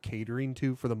that's who they're catering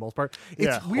to for the most part. It's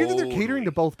Yeah. weird that they're catering to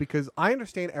Totally. both because I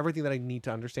understand everything that I need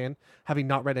to understand, having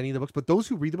not read any of the books, but those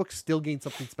who read the books still gain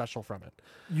something special from it.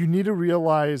 You need to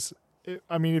realize.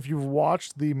 I mean, if you've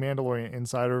watched the Mandalorian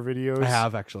Insider videos, I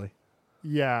have actually.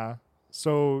 Yeah,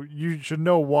 so you should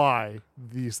know why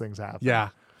these things happen. Yeah.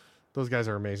 Those guys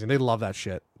are amazing. They love that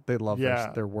shit. They love Yeah.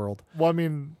 their world. Well, I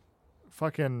mean,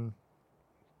 fucking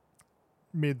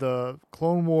made the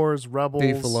Clone Wars Rebels.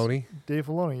 Dave Filoni. Dave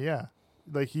Filoni, yeah.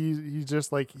 Like he's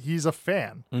just like he's a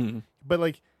fan, Mhm. but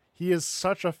like he is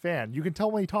such a fan. You can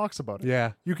tell when he talks about it.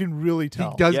 Yeah. You can really He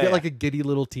tell. does Yeah, get yeah. like a giddy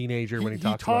little teenager when he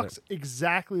talks about it.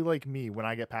 exactly like me when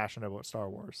I get passionate about Star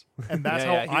Wars, and that's Yeah,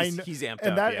 how yeah, I he's- know. he's amped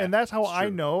and up, that yeah. and that's how It's I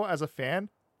true. know as a fan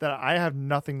that I have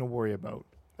nothing to worry about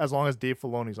as long as Dave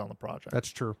Filoni's on the project. That's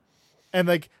true. And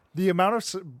like the amount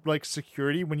of like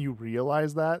security when you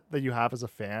realize that you have as a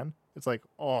fan, it's like,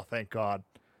 oh, thank God.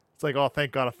 It's like, oh,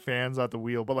 thank God a fan's at the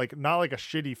wheel, but like not like a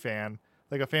shitty fan,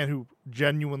 like a fan who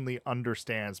genuinely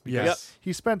understands because Yes.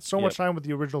 he spent so much time with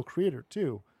the original creator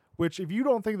too. Which, if you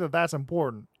don't think that that's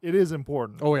important, it is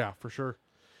important. Oh yeah, for sure.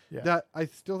 Yeah. That I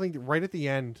still think right at the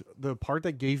end, the part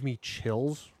that gave me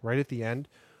chills right at the end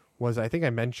was, I think I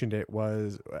mentioned it,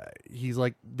 was he's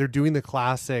like, they're doing the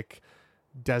classic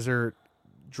desert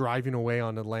driving away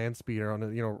on a land speeder,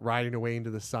 riding away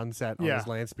into the sunset on Yeah, his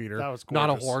land speeder. that was not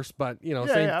a gorgeous. horse, but same of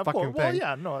fucking course. thing. Well,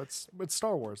 yeah, no, it's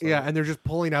Star Wars. Though. Yeah, and they're just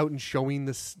pulling out and showing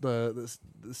the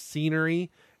scenery,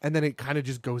 and then it kind of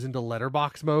just goes into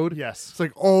letterbox mode. Yes. It's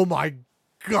like, oh my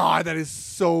god, that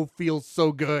feels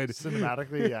so good.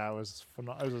 Cinematically, yeah, it was it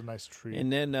was a nice treat.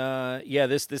 And then,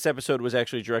 this episode was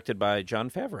actually directed by Jon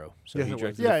Favreau. So Yes, he it was.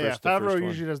 directed yeah, the first Favreau one.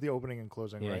 usually does the opening and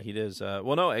closing, Yeah, right? he does.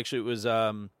 No, actually, it was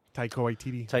Taika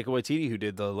Waititi. Taika Waititi who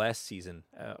did the last season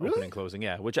opening and closing.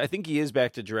 Yeah, which I think he is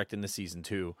back to directing the season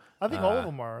 2. I think all of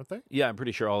them are, aren't they? Yeah, I'm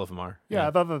pretty sure all of them are. Yeah,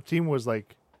 I thought the team was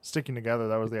like sticking together.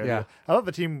 That was the idea. Yeah. I thought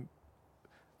the team.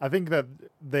 I think that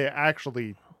they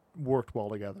actually worked well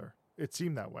together. It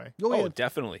seemed that way. Oh,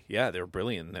 definitely. Yeah, they were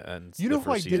brilliant. And You know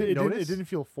who I didn't It notice? didn't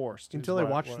feel forced Until I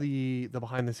watched the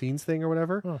behind the scenes thing or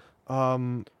whatever.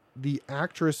 Huh. The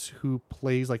actress who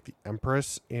plays like the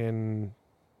Empress in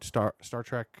Star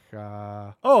Trek.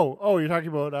 Oh, you're talking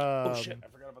about. Oh, shit. I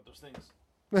forgot about those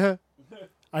things.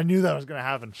 I knew that was gonna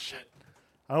happen. Shit.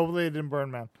 I hope they didn't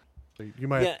burn, man. You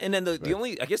might. Yeah, and then the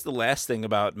only, I guess the last thing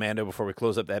about Mando before we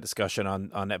close up that discussion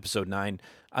on episode 9,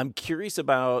 I'm curious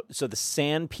about, so the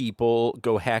sand people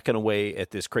go hacking away at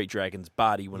this crate dragon's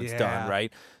body when it's done,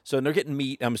 right? So they're getting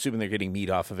meat. I'm assuming they're getting meat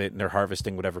off of it, and they're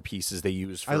harvesting whatever pieces they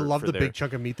use for I love the their... big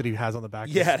chunk of meat that he has on the back.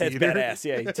 Yeah, of his that's speeder. badass.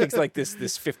 Yeah, he takes like this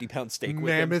 50-pound steak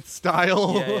with him. Mammoth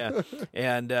style. Yeah.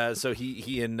 And so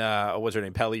he and what's her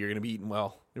name, Pelly, are going to be eating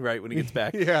well, right, when he gets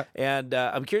back. Yeah. And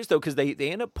I'm curious though, because they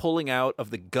end up pulling out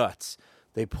of the guts.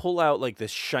 They pull out like this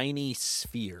shiny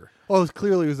sphere, Well, it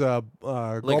was a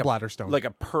gallbladder stone. like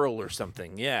a pearl or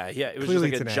something. Yeah. It was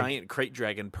Clearly just it's like an a egg. giant crate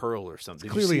dragon pearl or something.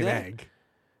 Did you clearly see an that? egg.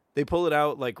 They pull it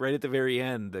out like right at the very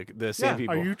end. The sand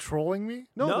people. Are you trolling me?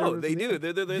 No, there they was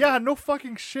do. They're Yeah, no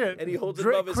fucking shit. And he holds it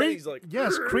above his head, he's like,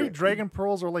 yes, crate dragon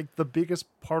pearls are like the biggest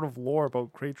part of lore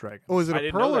about crate dragons. Oh, is it I a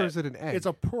didn't pearl know or that. is it an egg? It's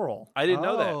a pearl. I didn't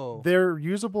know that. Oh. They're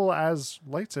usable as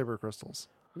lightsaber crystals.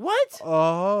 What?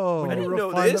 Oh. I didn't know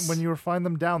refine this. them, when you refine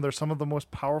them down, they're some of the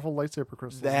most powerful lightsaber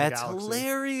crystals That's in the galaxy.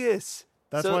 hilarious.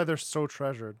 That's So- why they're so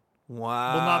treasured.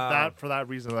 Wow. Well, not that for that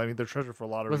reason. I mean, they're treasured for a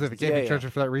lot of Was it? It reasons. can't Yeah, be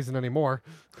treasured for that reason anymore.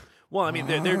 Well, I mean,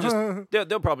 they're just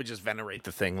they'll probably just venerate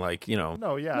the thing, like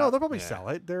No, yeah. No, they'll probably Yeah. sell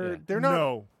it. Yeah. They're not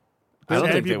No. I don't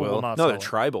Sand think they people will. not No, sell they're it.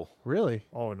 tribal. really.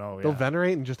 Oh, no, yeah. They'll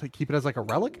venerate and just keep it as like a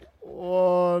relic.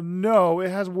 No, it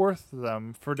has worth to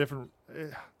them for different...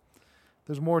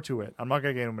 there's more to it. I'm not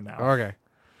going to get into it now. Okay,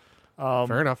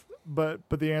 fair enough. But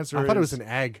the answer I is... thought it was an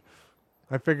egg.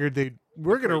 I figured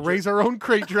we're gonna raise our own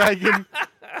crate dragon.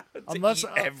 Unless, eat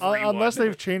everyone. unless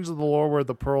they've changed the lore where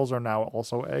the pearls are now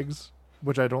also eggs,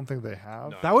 which I don't think they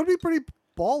have. That would be pretty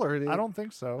baller. I don't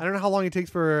think so. I don't know how long it takes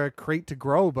for a crate to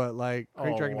grow, but like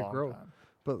crate Oh, dragon a to long grow. time.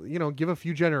 But give a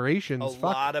few generations. A Fuck.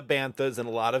 lot of banthas and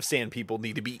a lot of sand people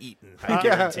need to be eaten. I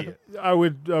guarantee it. I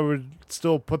would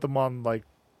still put them on, like,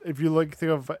 if you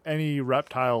think of any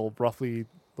reptile roughly,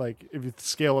 like if you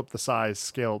scale up the size,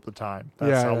 scale up the time.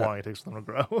 That's Yeah, how yeah. long it takes for them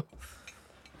to grow.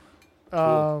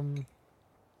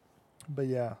 But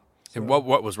yeah. And what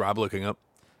was Rob looking up?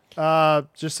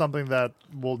 Just something that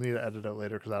we'll need to edit out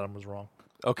later because Adam was wrong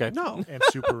Okay. No, and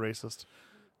super racist.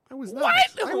 I was not. What?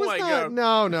 I Oh was my not.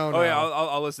 God. No. Oh yeah,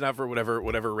 I'll listen out for whatever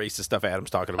racist stuff Adam's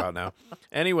talking about now.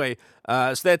 Anyway,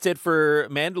 so that's it for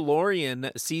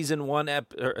Mandalorian season 1,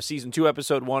 or season 2,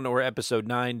 episode 1, or episode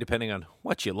 9, depending on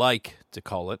what you like to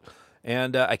call it.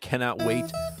 And I cannot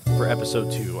wait for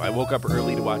episode 2. I woke up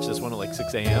early to watch this one at like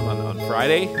 6 a.m. on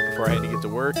Friday before I had to get to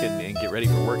work and get ready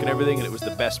for work and everything. And it was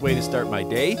the best way to start my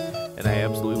day, and I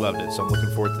absolutely loved it. So I'm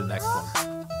looking forward to the next one.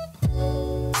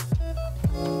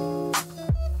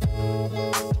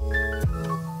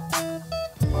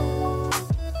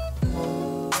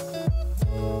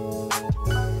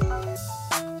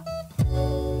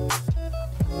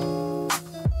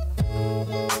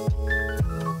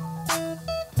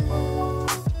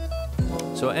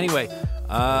 So anyway,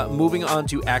 moving on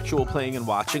to actual playing and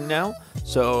watching now.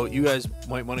 So you guys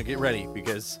might want to get ready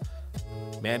because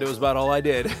Mando is about all I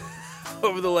did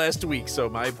over the last week. So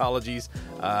my apologies.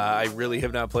 I really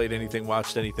have not played anything,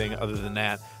 watched anything other than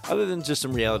that, other than just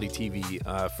some reality TV.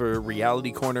 For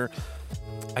Reality Corner,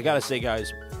 I gotta say,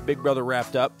 guys, Big Brother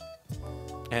wrapped up,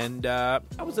 and I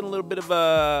was in a little bit of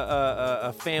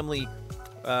a family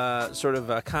sort of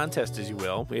a contest, as you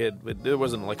will. There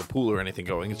wasn't like a pool or anything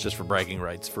going. It's just for bragging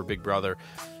rights for Big Brother.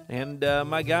 And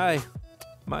my guy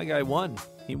won.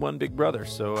 He won Big Brother.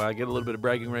 So I get a little bit of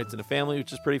bragging rights in the family,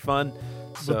 which is pretty fun.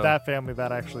 So, With that family,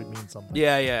 that actually means something.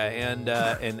 yeah. And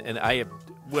I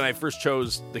when I first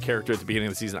chose the character at the beginning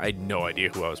of the season, I had no idea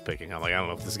who I was picking. I'm like, I don't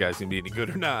know if this guy's gonna be any good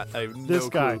or not. I have This no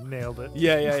guy clue. nailed it.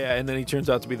 Yeah, and then he turns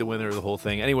out to be the winner of the whole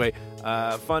thing. Anyway,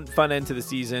 fun end to the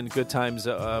season. Good times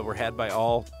were had by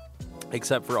all,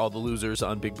 except for all the losers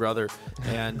on Big Brother,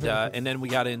 and then we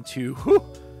got into.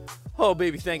 Oh,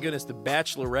 baby, thank goodness the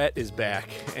Bachelorette is back.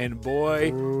 And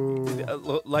boy,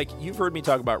 like you've heard me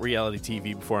talk about reality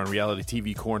TV before on Reality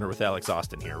TV Corner with Alex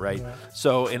Austin here, right? Yeah.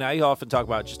 So, and I often talk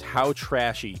about just how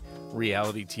trashy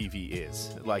reality TV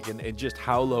is, like, and just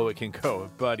how low it can go.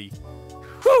 Buddy,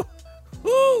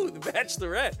 whoo, the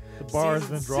Bachelorette. The bar has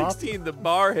Season been dropped? 16, the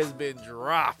bar has been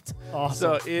dropped.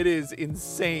 Awesome. So it is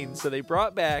insane. So they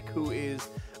brought back who is,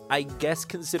 I guess,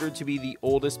 considered to be the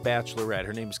oldest Bachelorette.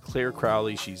 Her name is Claire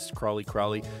Crowley. She's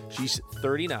Crowley. She's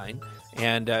 39,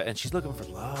 and she's looking for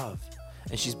love.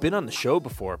 And she's been on the show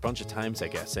before a bunch of times, I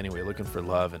guess. Anyway, looking for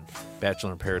love and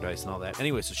Bachelor in Paradise and all that.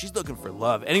 Anyway, so she's looking for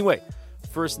love. Anyway,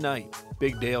 first night,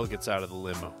 Big Dale gets out of the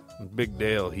limo. Big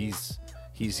Dale, he's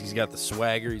got the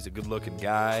swagger. He's a good-looking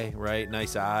guy, right?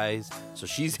 Nice eyes. So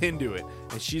she's into it,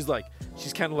 and she's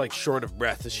kind of like short of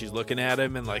breath as she's looking at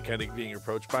him and like kind of being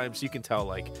approached by him. So you can tell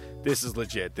like this is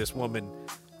legit. This woman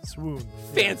Swoon.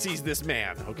 fancies this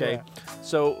man. Okay, Yeah.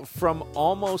 so from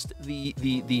almost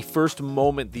the first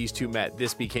moment these two met,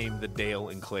 this became the Dale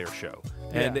and Claire show,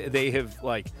 and Yeah.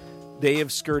 they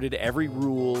have skirted every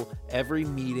rule, every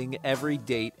meeting, every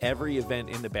date, every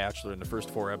event in The Bachelor in the first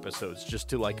 4 episodes just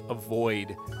to like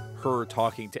avoid her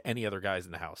talking to any other guys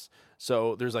in the house.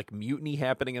 So there's like mutiny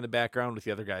happening in the background with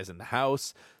the other guys in the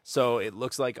house. So it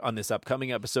looks like on this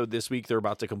upcoming episode this week, they're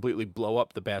about to completely blow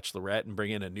up the Bachelorette and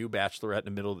bring in a new Bachelorette in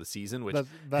the middle of the season, which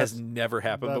has never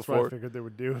happened That's before. what I figured they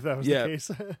would do if that was Yeah. the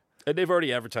case. And they've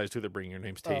already advertised who they're bringing. Her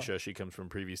name's Tasha. She comes from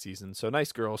previous season. So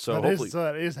nice girl. So hopefully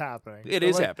that is happening. It They're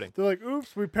is like- happening. They're like,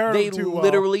 oops, we paired They them too well.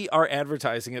 literally are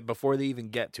advertising it before they even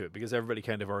get to it because everybody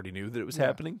kind of already knew that it was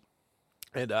happening.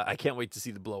 And I can't wait to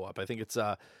see the blow up. I think it's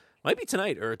might be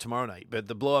tonight or tomorrow night, but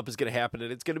the blow up is going to happen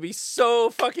and it's going to be so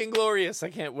fucking glorious. I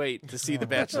can't wait to see the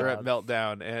Bachelorette melt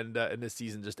down and this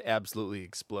season just absolutely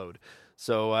explode.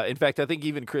 So in fact, I think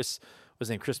even Chris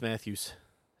Matthews.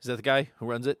 Is that the guy who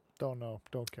runs it? Don't know.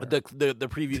 Don't care. The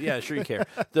preview, yeah, sure you care.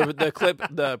 The clip,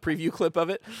 the preview clip of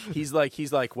it. He's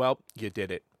like, well, you did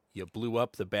it. You blew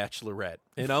up the Bachelorette,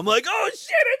 and I'm like, oh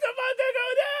shit, it's about to go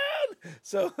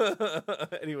down. So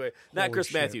anyway, not Holy Chris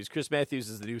shit. Matthews. Chris Matthews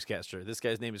is the newscaster. This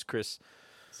guy's name is Chris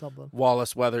Something.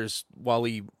 Wallace Weathers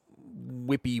Wally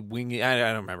Whippy Wingy. I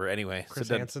don't remember. Anyway, Chris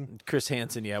that- Hansen? Chris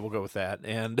Hansen. Yeah, we'll go with that.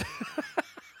 And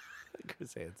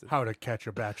Chris Hansen. How to Catch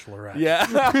a Bachelorette.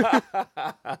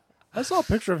 Yeah. I saw a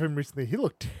picture of him recently. He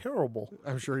looked terrible.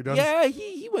 I'm sure he does. Yeah,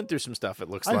 he went through some stuff. It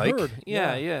looks I like. heard,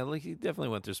 Yeah, like he definitely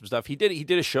went through some stuff. He did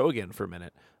a show again for a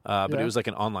minute, but Yeah. it was like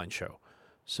an online show,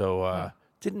 so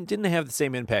didn't have the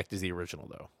same impact as the original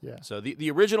though. Yeah. So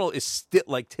the original is still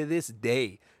like to this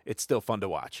day, it's still fun to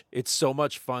watch. It's so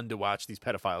much fun to watch these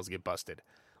pedophiles get busted.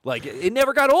 Like it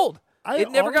never got old.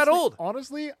 It never got old.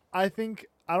 Honestly, I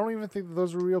don't even think that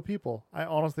those were real people. I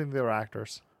honestly think they were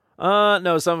actors.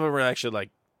 No, some of them are actually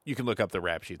like. You can look up the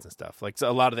rap sheets and stuff. Like so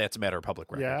a lot of that's a matter of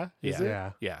public record. Yeah? Is it?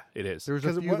 Yeah. Yeah, it is. There was a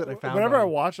Because few that I found. whenever I on-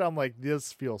 watch it, I'm like,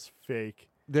 this feels fake.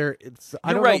 there, it's. I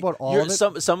You're don't right. know about all You're-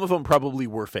 of it. Some of them probably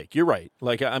were fake. You're right.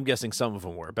 Like I'm guessing some of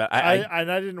them were, but I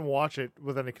didn't watch it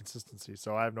with any consistency,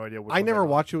 so I have no idea. Which I one never they're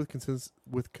watched it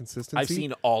with consistency. I've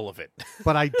seen all of it.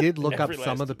 but I did look up Every some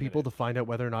last of the people minute. to find out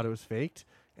whether or not it was faked.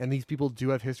 And these people do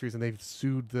have histories, and they've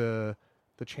sued the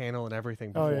channel and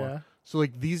everything Oh, before. yeah? So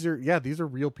like these are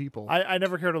real people. I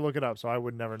never care to look it up, so I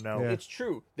would never know. Yeah. It's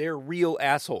true. They're real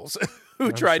assholes who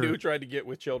I'm tried sure. to get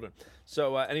with children.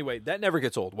 So anyway, that never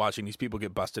gets old. Watching these people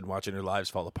get busted, watching their lives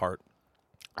fall apart,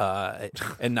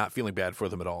 and not feeling bad for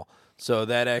them at all. So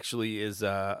that actually is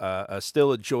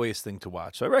still a joyous thing to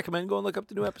watch. So I recommend go and look up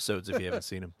the new episodes if you haven't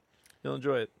seen them. You'll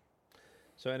enjoy it.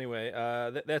 So anyway,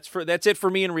 that's it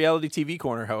for me in Reality TV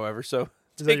Corner. However, so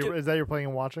Is that your playing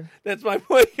and watching? that's my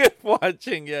point of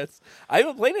watching. Yes, I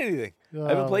haven't played anything. I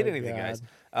haven't Oh, played my anything, God.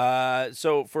 guys.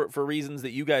 So for reasons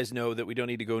that you guys know that we don't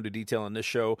need to go into detail on this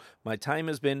show, my time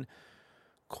has been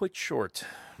quite short.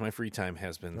 My free time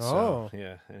has been. Oh. So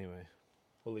yeah. Anyway,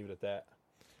 we'll leave it at that.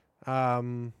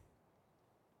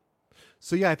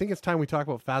 So yeah, I think it's time we talk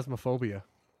about Phasmaphobia.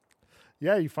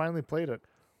 Yeah, you finally played it.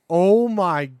 Oh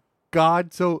my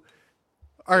God! So,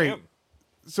 all right. Damn.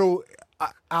 So,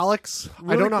 Alex, I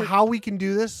Really don't know quick- how we can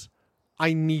do this.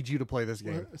 I need you to play this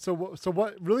game. So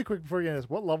what? Really quick before you get this,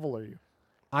 what level are you?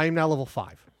 I am now level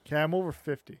 5. Okay, I'm over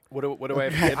 50. What do I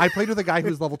have to get? I played with a guy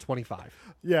who's level 25.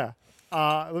 Yeah.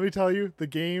 Let me tell you, the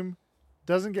game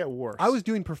Doesn't get worse. I was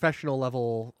doing professional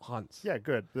level hunts. Yeah,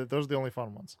 good. Those are the only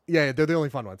fun ones. Yeah, they're the only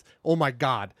fun ones. Oh my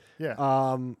god. Yeah.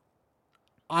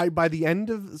 I by the end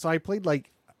of I played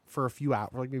like for a few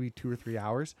hours, like maybe 2 or 3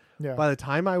 hours. Yeah. By the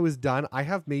time I was done, I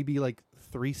have maybe like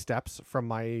 3 steps from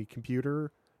my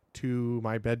computer to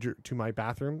my bedroom to my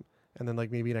bathroom, and then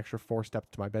like maybe an extra 4 steps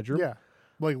to my bedroom. Yeah.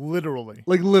 Like literally.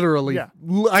 Like literally. Yeah.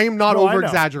 I am not No, over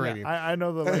exaggerating. Yeah, I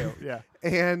know the layout. Yeah.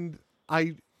 And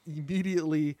I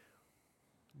immediately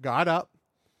got up,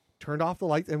 turned off the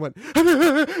lights, and went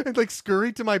and like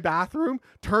scurried to my bathroom,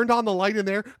 turned on the light in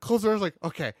there, closed the door, I was like,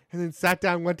 okay, and then sat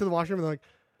down, went to the washroom, and like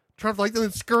turned off the lights, and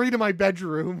then scurried to my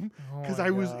bedroom because I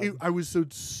was so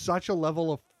such a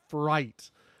level of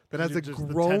fright that as a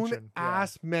grown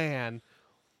ass man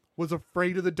was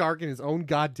afraid of the dark in his own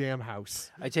goddamn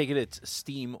house. I take it it's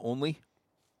Steam only.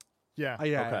 Yeah.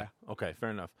 Yeah. Okay,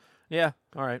 fair enough. Yeah,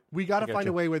 all right. We got to find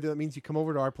a way whether that means you come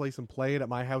over to our place and play it at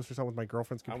my house or something with my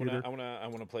girlfriend's computer. I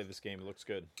want to play this game. It looks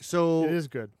good. So It is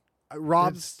good.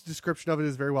 Rob's description of it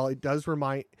is very well. It does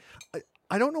remind.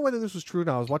 I don't know whether this was true.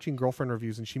 Now I was watching Girlfriend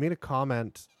reviews, and she made a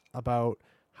comment about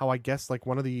how I guess like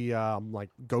one of the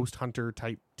like Ghost Hunter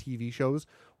type TV shows,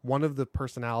 one of the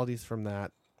personalities from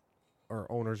that,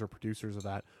 or owners or producers of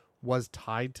that, was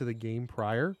tied to the game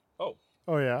prior. Oh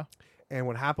yeah. And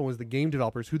what happened was the game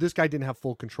developers, who this guy didn't have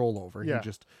full control over, Yeah. he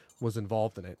just was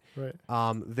involved in it. Right.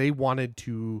 They wanted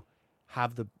to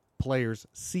have the players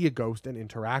see a ghost and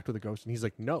interact with a ghost, and he's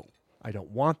like, "No, I don't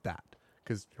want that,"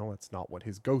 because that's not what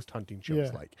his ghost hunting show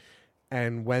is like.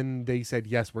 And when they said,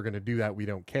 "Yes, we're going to do that. We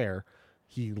don't care,"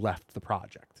 he left the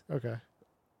project. Okay.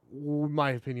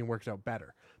 My opinion works out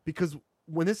better because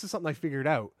when this is something I figured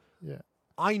out, Yeah.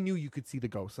 I knew you could see the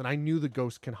ghost, and I knew the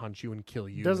ghost can hunt you and kill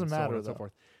you. Doesn't and so matter, on and so though.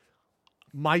 forth.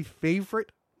 My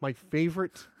favorite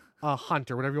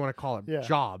hunt, or whatever you want to call it, Yeah.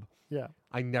 job. Yeah.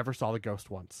 I never saw the ghost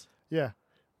once Yeah.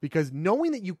 because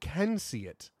knowing that you can see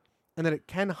it and that it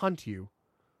can hunt you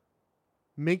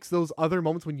makes those other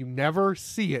moments when you never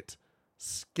see it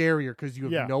scarier because you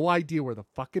have no idea where the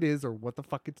fuck it is or what the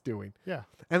fuck it's doing. Yeah.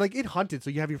 And like it hunted, so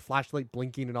you have your flashlight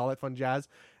blinking and all that fun jazz,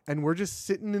 and we're just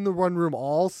sitting in the one room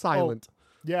all silent.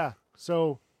 Yeah.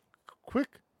 So,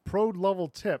 quick pro level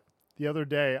tip. The other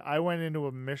day, I went into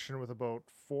a mission with about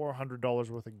 $400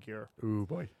 worth of gear. Ooh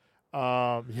boy.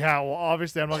 Yeah, well,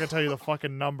 obviously, I'm not going to tell you the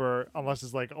fucking number unless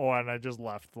it's like, oh, and I just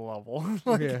left the level.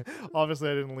 Like, obviously,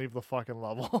 I didn't leave the fucking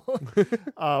level.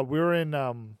 We were in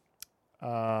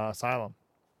Asylum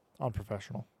on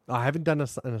Professional. I haven't done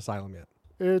an Asylum yet.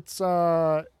 It's,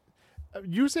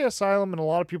 you say Asylum, and a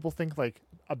lot of people think, like,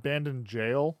 abandoned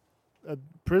jail.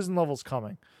 Prison level's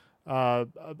coming.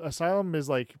 Asylum is,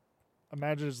 like,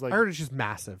 imagine it's like... I heard it's just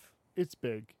massive. It's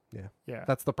big. Yeah. Yeah.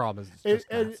 That's the problem. Is it's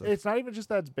just massive. It's not even just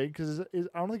that it's big, because I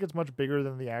don't think it's much bigger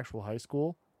than the actual high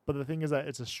school. But the thing is that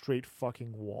it's a straight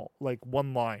fucking wall, like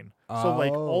one line. So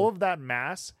like all of that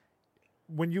mass,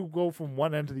 when you go from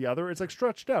one end to the other, it's like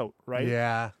stretched out, right?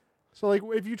 Yeah. So like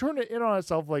if you turn it in on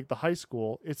itself, like the high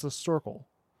school, it's a circle,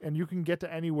 and you can get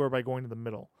to anywhere by going to the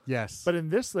middle. Yes. But in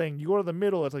this thing, you go to the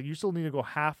middle, it's like you still need to go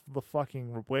half the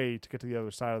fucking way to get to the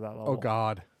other side of that level. Oh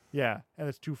God. Yeah, and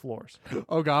it's 2 floors.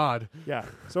 Oh God. Yeah.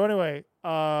 So anyway,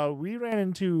 we ran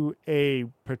into a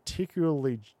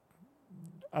particularly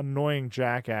annoying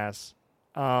jackass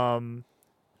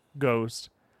ghost,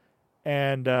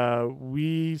 and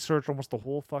we searched almost the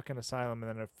whole fucking asylum,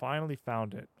 and then I finally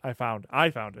found it. I found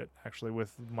it actually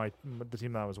with the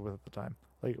team that I was with at the time.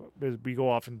 Like we go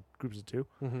off in groups of 2.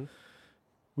 Mm-hmm.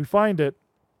 We find it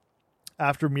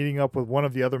after meeting up with one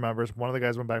of the other members. One of the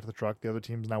guys went back to the truck. The other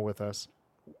team's now with us.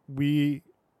 We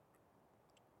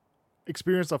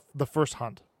experienced the first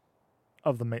hunt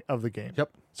of the game.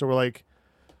 Yep. So we're like,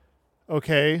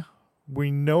 okay, we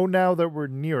know now that we're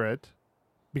near it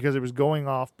because it was going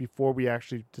off before we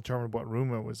actually determined what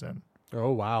room it was in.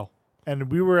 Oh wow.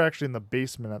 And we were actually in the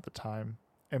basement at the time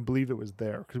and believed it was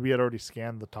there because we had already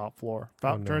scanned the top floor.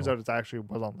 Turns out it actually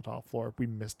was on the top floor. We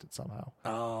missed it somehow.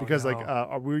 Oh. Because we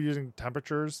were using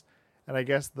temperatures, and I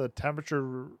guess the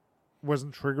temperature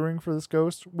wasn't triggering for this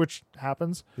ghost, which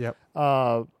happens. Yep.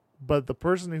 But the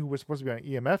person who was supposed to be on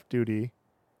EMF duty,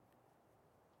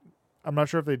 I'm not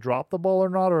sure if they dropped the ball or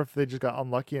not, or if they just got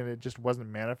unlucky and it just wasn't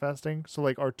manifesting. So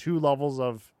like our 2 levels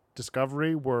of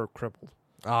discovery were crippled.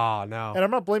 Oh no. And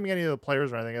I'm not blaming any of the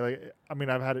players or anything. Like, I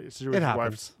mean, I've had situations where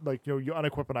happens. like you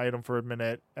unequip an item for a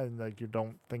minute and like you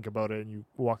don't think about it and you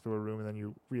walk through a room and then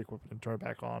you re-equip it and turn it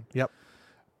back on. Yep.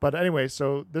 But anyway,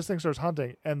 so this thing starts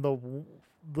hunting, and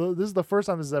this is the first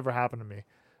time this has ever happened to me.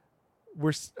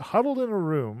 We're huddled in a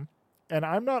room, and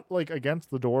I'm not like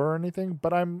against the door or anything,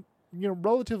 but I'm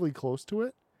relatively close to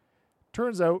it.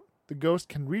 Turns out the ghost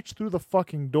can reach through the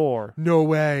fucking door. No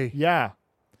way. Yeah.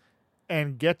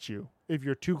 And get you if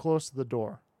you're too close to the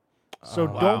door. So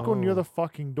Oh. don't go near the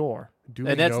fucking door.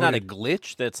 Duly And that's not a noted.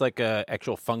 glitch. That's like a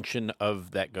actual function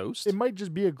of that ghost. It might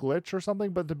just be a glitch or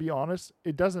something, but to be honest,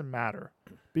 it doesn't matter.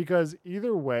 Because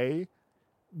either way,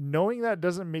 knowing that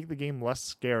doesn't make the game less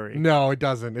scary. No, it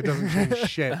doesn't. It doesn't change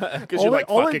shit. Because you're like,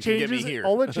 fuck it, can get me here.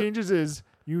 All it changes is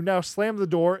you now slam the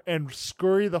door and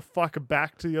scurry the fuck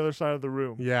back to the other side of the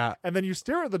room. Yeah. And then you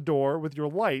stare at the door with your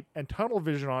light and tunnel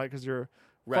vision on it because you're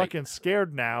Right. fucking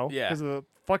scared now Yeah. because of the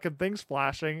fucking things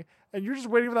flashing. And you're just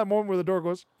waiting for that moment where the door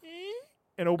goes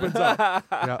and opens up.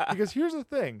 Yeah. Because here's the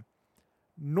thing.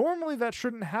 Normally that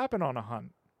shouldn't happen on a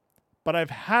hunt. But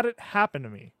I've had it happen to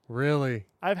me. Really?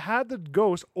 I've had the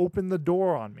ghost open the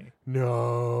door on me.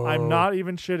 No. I'm not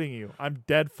even shitting you. I'm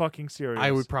dead fucking serious.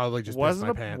 I would probably just piss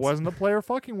my pants. Wasn't a player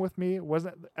fucking with me.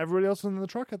 Wasn't everybody else was in the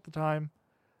truck at the time.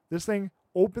 This thing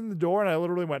opened the door and I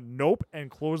literally went nope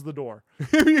and closed the door.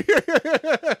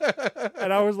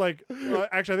 And I was like,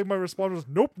 actually, I think my response was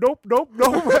nope, nope, nope,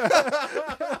 nope.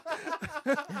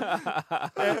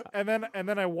 and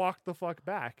then I walked the fuck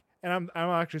back, and I'm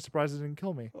actually surprised it didn't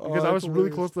kill me because I was that's really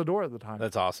hilarious. close to the door at the time.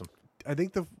 That's awesome. I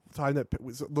think the time that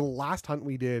was the last hunt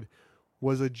we did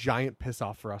was a giant piss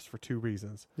off for us for two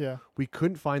reasons. Yeah, We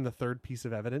couldn't find the third piece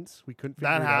of evidence. We couldn't figure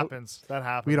that it happens. That out.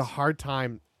 happens. We had a hard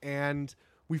time, and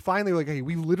we finally were like, hey,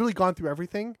 we've literally gone through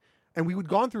everything. And we would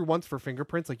gone through once for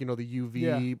fingerprints, like, the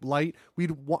UV light.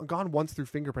 We'd gone once through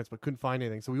fingerprints, but couldn't find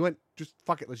anything. So we went, just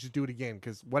fuck it, let's just do it again,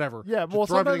 because whatever. Yeah, Just well,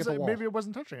 throw everything sometimes at the wall. maybe it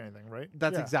wasn't touching anything, right?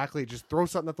 That's Yeah. exactly it. Just throw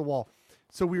something at the wall.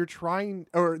 So we were trying,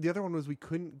 or the other one was we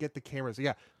couldn't get the cameras.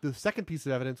 Yeah, the second piece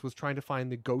of evidence was trying to find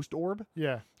the ghost orb.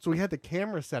 Yeah, So we had the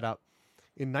camera set up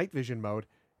in night vision mode.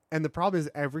 And the problem is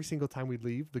every single time we'd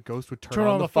leave, the ghost would turn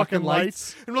on the fucking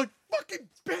lights. And we're like, fucking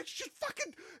bitch, just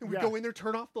fucking. And we Yeah. go in there,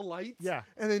 turn off the lights. Yeah.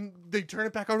 And then they turn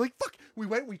it back on. We're like, fuck.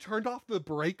 We turned off the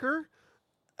breaker.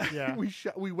 yeah.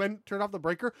 we went, turned off the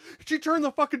breaker. She turned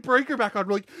the fucking breaker back on.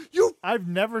 We're like, you. I've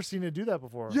never seen it do that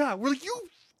before. Yeah. We're like, you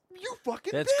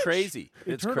fucking That's bitch. crazy.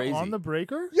 It It's turned crazy. on the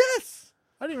breaker. Yes.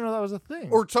 I didn't even know that was a thing.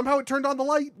 Or somehow it turned on the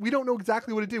light. We don't know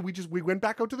exactly what it did. We went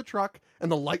back out to the truck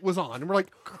and the light was on. And we're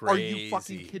like, are you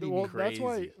fucking Crazy. kidding well, me? that's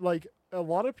why, Crazy. like, a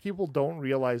lot of people don't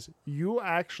realize you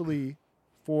actually,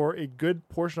 for a good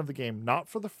portion of the game, not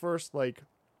for the first, like,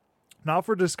 not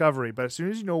for discovery, but as soon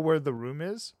as you know where the room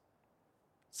is,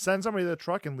 send somebody to the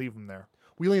truck and leave them there.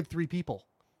 We only had 3 people.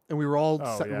 And we were all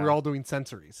Oh, we yeah. were all doing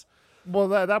sensories.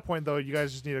 Well, at that point, though, you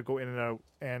guys just need to go in and out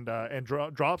and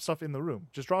drop stuff in the room.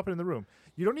 Just drop it in the room.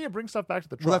 You don't need to bring stuff back to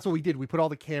the truck. Well, that's what we did. We put all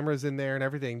the cameras in there and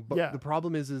everything. But Yeah. the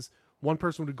problem is one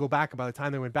person would go back, and by the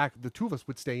time they went back, the two of us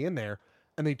would stay in there,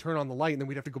 and they'd turn on the light, and then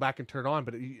we'd have to go back and turn it on.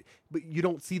 But you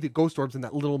don't see the ghost orbs in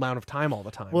that little amount of time all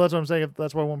the time. Well, that's what I'm saying.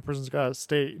 That's why one person's got to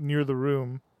stay near the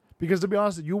room. Because to be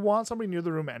honest, you want somebody near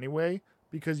the room anyway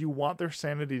because you want their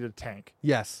sanity to tank.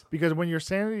 yes. Because when your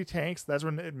sanity tanks, that's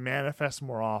when it manifests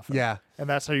more often. Yeah. And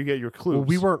that's how you get your clues. Well,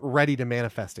 we weren't ready to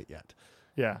manifest it yet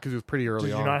Yeah. because it was pretty early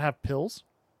Did on. you not have pills?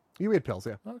 We had pills,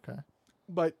 yeah. Okay.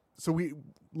 But so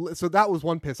that was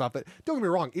one piss off. That don't get me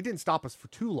wrong, it didn't stop us for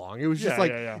too long. It was just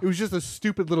Yeah. it was just a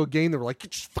stupid little game that we're like,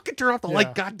 just fucking turn off the Yeah.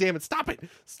 light, god damn it, stop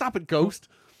it, ghost.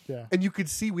 Yeah. And you could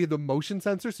see we had the motion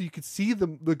sensor, so you could see the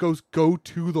ghost go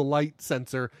to the light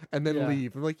sensor and then Yeah.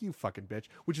 leave. I'm like, you fucking bitch.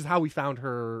 Which is how we found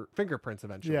her fingerprints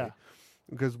eventually. Yeah.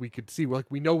 Because we could see,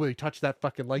 we know where they touched that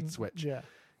fucking light switch. Yeah.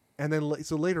 And then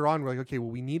so later on, we're like, okay,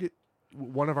 well, we need it.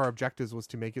 One of our objectives was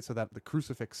to make it so that the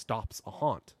crucifix stops a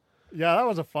haunt. Yeah, that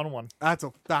was a fun one. That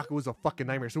was a fucking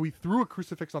nightmare. So we threw a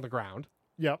crucifix on the ground.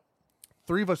 Yep.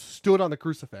 3 of us stood on the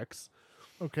crucifix.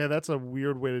 Okay, that's a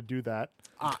weird way to do that.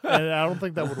 And I don't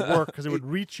think that would work because it would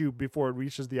reach you before it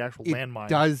reaches the actual It landmine.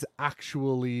 does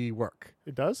actually work.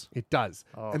 It does? It does.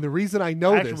 Oh. And the reason I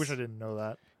know I actually this, wish I didn't know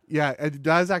that. yeah, it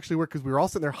does actually work because we were all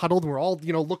sitting there huddled and we're all,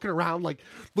 looking around, like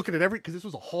looking at because this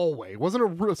was a hallway. It wasn't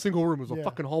a single room. It was a Yeah.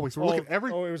 fucking hallway. So we're looking at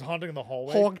every Oh, it was haunting in the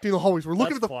hallway? haunting the hallways. We're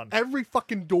looking That's at fun. every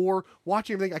fucking door,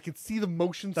 watching everything. I can see the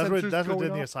motion That's sensors what did going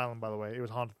in the off. asylum, by the way. It was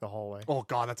haunting the hallway. Oh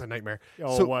god, that's a nightmare.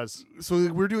 Oh, So- it was.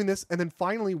 So we're doing this, and then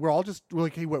finally we're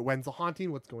like, hey, when's the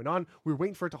haunting? What's going on? We were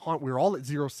waiting for it to haunt. We were all at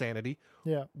 0 sanity,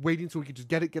 Yeah. waiting so we could just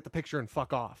get the picture and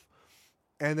fuck off.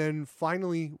 And then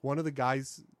finally, one of the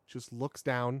guys just looks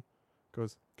down,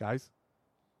 goes, guys,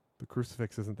 the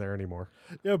crucifix isn't there anymore.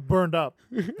 It burned up.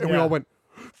 And we all went,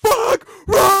 fuck,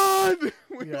 run! run!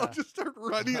 We all Yeah. just start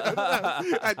running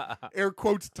at air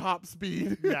quotes top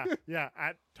speed. yeah,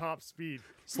 at top speed.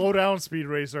 Slow down, speed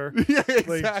racer. Yeah, Like,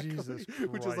 exactly. Jesus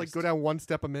Which is like Christ. go down one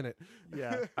step a minute.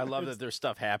 Yeah. I love that there's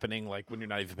stuff happening like when you're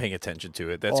not even paying attention to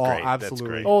it. That's Oh, great. absolutely. That's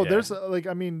great. Oh, Yeah. there's like,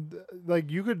 I mean, like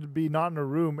you could be not in a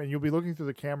room and you'll be looking through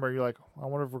the camera. And you're like, I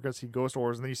wonder if we're gonna see ghost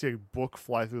orbs, and then you see a book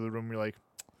fly through the room. And you're like,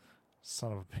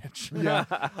 son of a bitch. Yeah,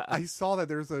 I saw that.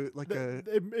 There's a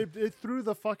It threw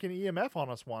the fucking EMF on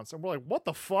us once, and we're like, "What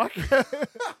the fuck?"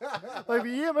 Like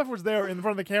the EMF was there in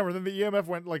front of the camera, then the EMF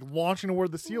went like launching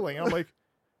toward the ceiling. And I'm like,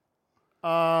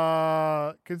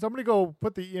 can somebody go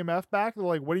put the EMF back? They're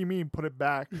like, "What do you mean put it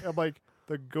back?" I'm like,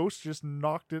 the ghost just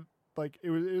knocked it. Like it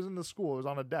was in the school. It was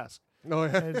on a desk, Oh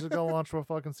and yeah. it just got launched from a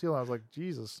fucking ceiling. I was like,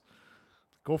 Jesus,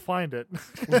 go find it.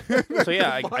 So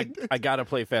yeah, I gotta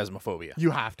play Phasmaphobia.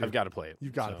 You have to. I've got to play it.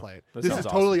 You've got to So, play it. that This sounds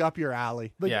is totally up your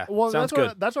alley. Like, Yeah, well, sounds that's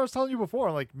good. that's what I was telling you before.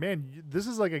 I'm like, man, this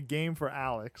is like a game for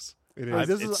Alex. It Like, is.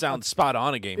 this It is sounds spot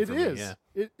on a game It for is. me. Yeah.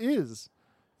 It is.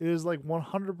 It is like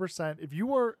 100%. If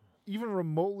you are even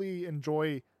remotely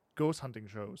enjoy ghost hunting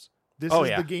shows, this Oh, is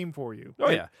yeah. the game for you. Oh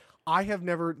yeah. I have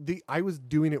never. I was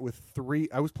doing it with three.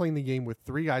 I was playing the game with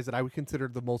three guys that I would consider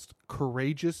the most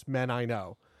courageous men I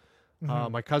know.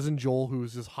 My cousin Joel,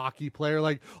 who's this hockey player,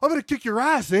 like, I'm gonna kick your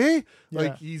ass, eh? Yeah.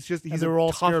 Like he's And a they were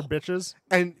all tough, scared bitches.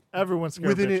 and Everyone's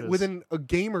scared bitches. within a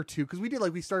game or two, because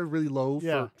we started really low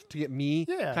Yeah. to get me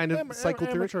yeah, kind of cycle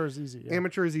through it. amateur is easy. Yeah.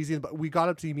 Amateur is easy, but we got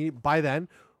up to me. By then,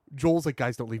 Joel's like,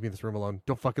 guys, don't leave me in this room alone.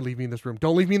 Don't fucking leave me in this room.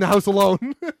 Don't leave me in the house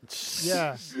alone.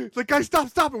 Yeah. It's like, guys, stop.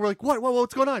 And we're like,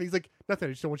 what's going on? He's like, nothing.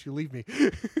 I just don't want you to leave me.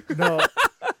 No.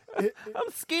 I'm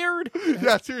scared.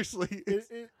 Yeah, seriously. It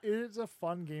is a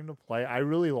fun game to play. I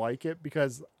really like it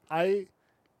because I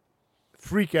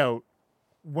freak out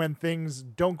when things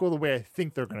don't go the way I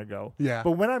think they're going to go. Yeah.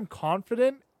 But when I'm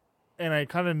confident and I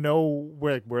kind of know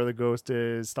where the ghost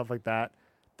is, stuff like that,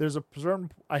 there's a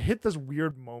certain... I hit this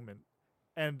weird moment,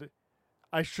 and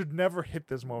I should never hit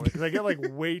this moment because I get like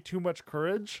way too much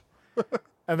courage,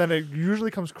 and then it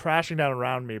usually comes crashing down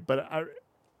around me. But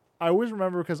I always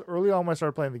remember because early on when I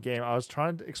started playing the game, I was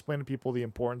trying to explain to people the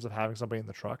importance of having somebody in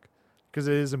the truck because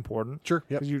it is important. Sure.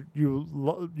 Yep. Because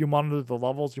you monitor the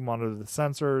levels, you monitor the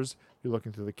sensors, you're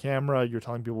looking through the camera, you're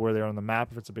telling people where they are on the map.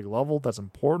 If it's a big level, that's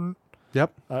important.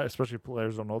 Yep. Especially if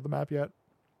players don't know the map yet.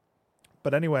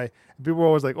 But anyway, people were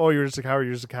always like, "Oh, you're just a coward.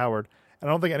 You're just a coward." And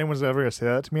I don't think anyone's ever gonna say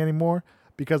that to me anymore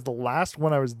because the last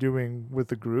one I was doing with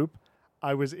the group,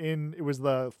 I was in. It was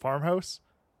the farmhouse.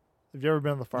 Have you ever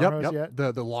been in the farmhouse yet?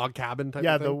 The log cabin type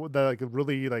Yeah, of thing. the like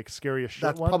really like scary as shit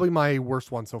That's one. probably my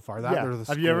worst one so far. That yeah. or the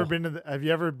Have you ever school. been to Have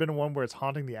you ever been to one where it's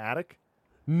haunting the attic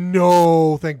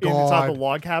No, thank inside the God.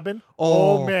 log cabin?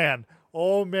 Oh.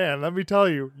 Oh man, let me tell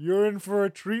you, you're in for a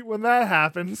treat when that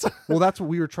happens. Well, that's what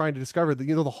we were trying to discover.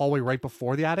 The hallway right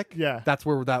before the attic. Yeah. That's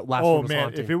where that last Oh one was man,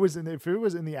 haunting. if it was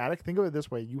in the attic, think of it this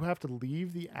way: you have to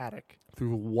leave the attic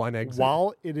through one exit.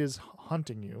 while it is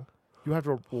hunting you. You have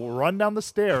to run down the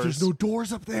stairs. There's no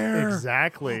doors up there.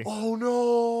 Exactly. Oh no.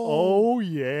 Oh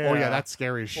yeah. Oh yeah, that's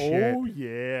scary as shit. Oh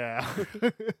yeah.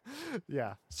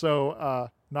 Yeah. So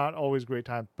not always great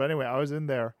time. But anyway, I was in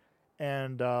there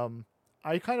and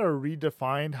I kind of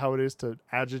redefined how it is to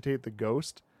agitate the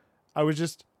ghost. I was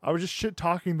just shit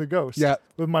talking the ghost. Yeah.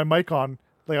 With my mic on.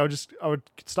 Like I would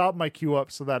stop my queue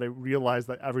up so that I realized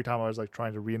that every time I was like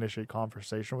trying to reinitiate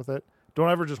conversation with it. Don't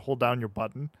ever just hold down your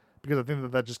button because I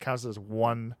think that just counts as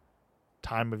one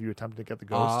time of you attempting to get the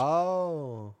ghost.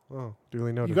 Oh,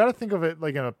 duly noted. You got to think of it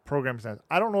like in a programming sense.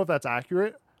 I don't know if that's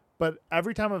accurate, but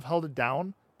every time I've held it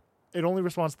down, it only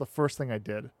responds to the first thing I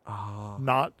did,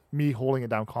 not me holding it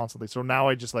down constantly. So now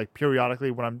I just like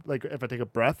periodically when I'm like, if I take a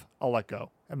breath, I'll let go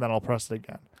and then I'll press it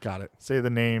again. Got it. Say the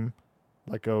name,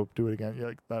 let go, do it again. Yeah,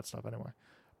 like that stuff anyway.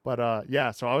 But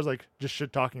yeah, so I was like just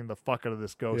shit talking the fuck out of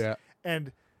this ghost. Yeah.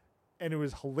 And it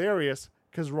was hilarious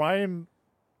because Ryan,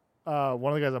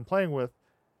 one of the guys I'm playing with,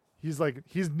 he's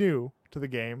new to the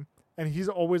game and he's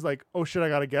always like, oh shit, I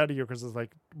gotta get out of here because it's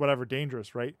like whatever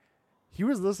dangerous, right? He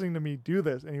was listening to me do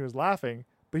this and he was laughing,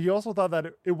 but he also thought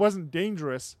that it wasn't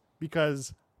dangerous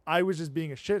because I was just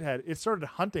being a shithead. It started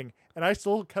hunting and I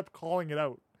still kept calling it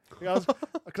out.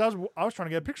 Like I was trying to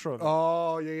get a picture of it.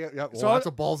 Oh yeah. Well, So that's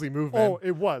a ballsy move, man. Oh,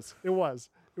 it was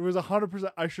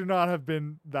 100%. I should not have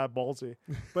been that ballsy,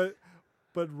 but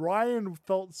Ryan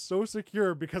felt so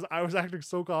secure because I was acting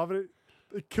so confident.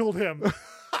 It killed him.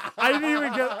 I didn't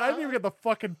even get the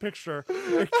fucking picture.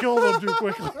 It killed him too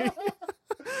quickly.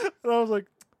 And I was like,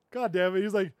 God damn it.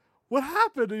 He's like, what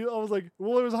happened? I was like,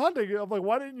 well, it was hunting. I'm like,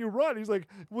 why didn't you run? He's like,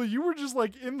 well, you were just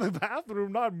like in the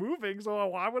bathroom, not moving. So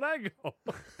why would I go?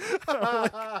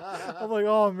 I'm like,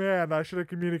 oh man, I should have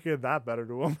communicated that better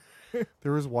to him.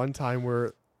 There was one time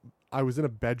where I was in a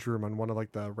bedroom on one of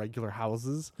like the regular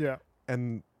houses. Yeah.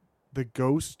 And the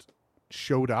ghost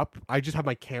showed up. I just have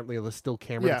my the still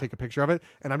camera to take a picture of it.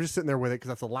 And I'm just sitting there with it because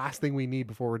that's the last thing we need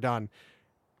before we're done.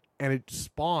 And it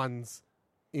spawns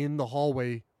in the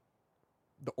hallway,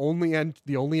 the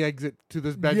only exit to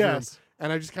this bedroom. Yes.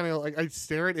 And I just kind of like, I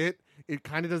stare at it. It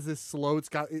kind of does this slow.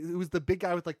 It was the big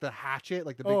guy with like the hatchet,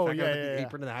 like the big fat guy with the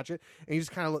apron and the hatchet. And he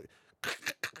just kind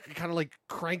of like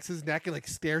cranks his neck and like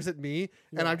stares at me.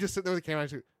 Yeah. And I'm just sitting there with the camera.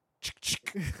 And I just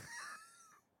go,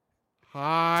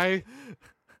 hi.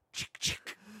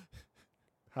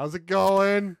 How's it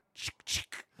going?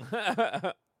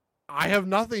 I have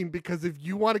nothing because if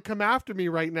you want to come after me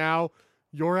right now,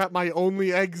 you're at my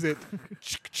only exit.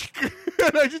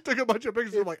 And I just took a bunch of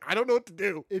pictures. I'm like, I don't know what to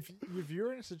do. If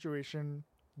you're in a situation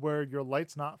where your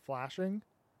light's not flashing,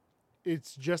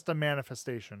 it's just a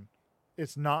manifestation.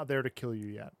 It's not there to kill you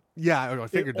yet. Yeah, I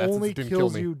figured that only it didn't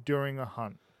kills kill me. you during a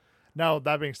hunt. Now,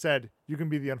 that being said, you can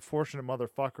be the unfortunate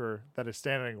motherfucker that is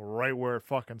standing right where it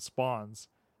fucking spawns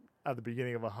at the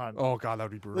beginning of a hunt. Oh, God, that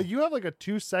would be brutal. Like, you have like a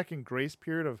 2-second grace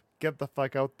period of get the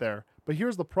fuck out there. But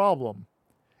here's the problem.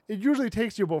 It usually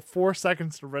takes you about 4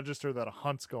 seconds to register that a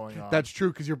hunt's going on. That's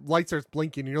true, because your light starts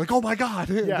blinking, and you're like, oh, my God.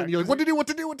 Yeah, and you're like, what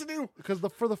to do? Because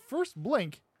for the first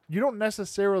blink, you don't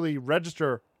necessarily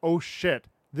register, oh, shit,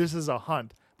 this is a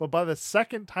hunt. But by the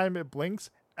second time it blinks,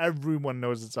 everyone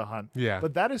knows it's a hunt. Yeah.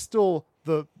 But that is still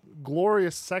the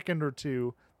glorious second or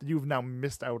two that you've now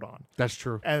missed out on. That's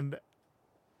true. And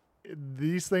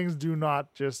these things do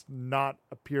not just not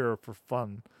appear for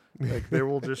fun. Like, they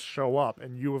will just show up,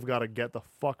 and you have got to get the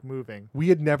fuck moving. We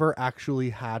had never actually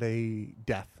had a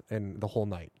death in the whole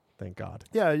night, thank God.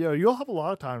 Yeah, you'll have a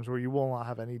lot of times where you will not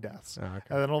have any deaths. Oh, okay.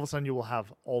 And then all of a sudden you will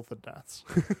have all the deaths.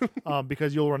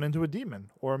 Because you'll run into a demon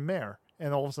or a mare.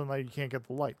 And all of a sudden, like, you can't get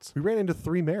the lights. We ran into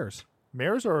 3 mares.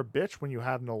 Mares are a bitch when you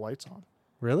have no lights on.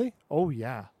 Really? Oh,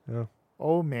 yeah. Yeah.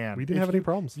 Oh, man. We didn't have any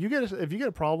problems. If you get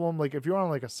a problem, like if you're on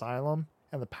like Asylum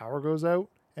and the power goes out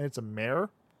and it's a mare,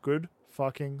 good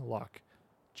fucking luck.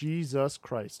 Jesus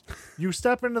Christ. You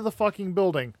step into the fucking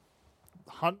building,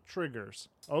 hunt triggers.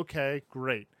 Okay,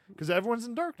 great. Because everyone's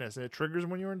in darkness and it triggers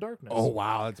when you're in darkness. Oh,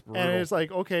 wow. That's brutal. And it's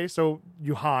like, okay, so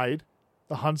you hide.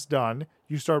 The hunt's done.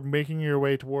 You start making your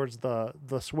way towards the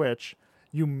switch.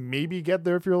 You maybe get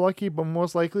there if you're lucky, but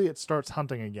most likely it starts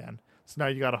hunting again. So now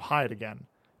you got to hide again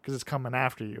because it's coming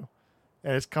after you.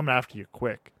 And it's coming after you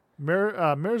quick.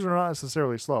 Mares are not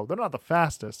necessarily slow. They're not the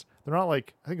fastest. They're not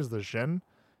like, I think it's the Jin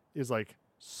is like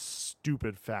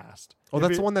stupid fast. Oh,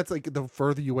 that's the one that's like the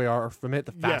further you are from it,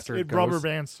 the faster it goes. It rubber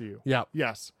bands to you. Yeah.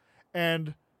 Yes.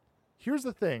 And here's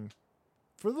the thing.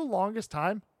 For the longest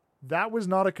time, that was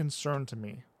not a concern to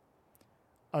me.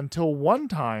 Until one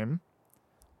time,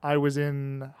 I was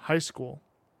in high school,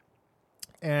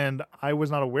 and I was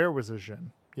not aware it was a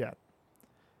Jin yet.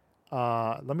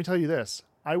 Let me tell you this.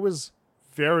 I was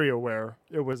very aware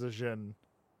it was a Jin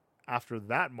after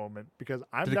that moment, because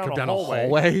I'm down a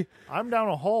hallway. I'm down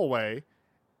a hallway,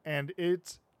 and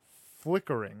it's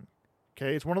flickering.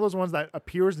 Okay, it's one of those ones that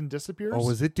appears and disappears. Oh,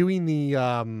 is it doing the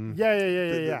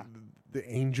Yeah. the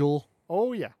angel?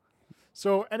 Oh, yeah.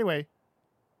 So anyway,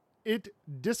 it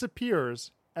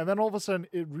disappears, and then all of a sudden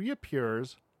it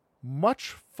reappears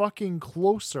much fucking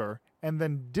closer, and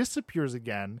then disappears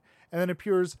again, and then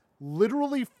appears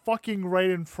literally fucking right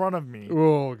in front of me.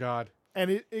 Oh, God. And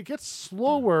it gets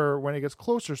slower when it gets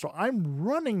closer, so I'm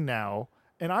running now,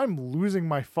 and I'm losing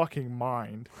my fucking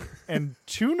mind. And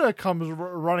Tuna comes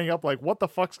running up like, what the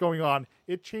fuck's going on?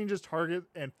 It changes target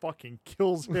and fucking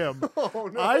kills him. Oh,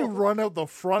 no. I run out the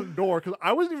front door because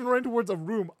I wasn't even running towards a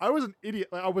room. I was an idiot.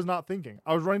 Like, I was not thinking.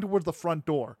 I was running towards the front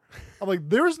door. I'm like,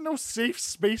 there's no safe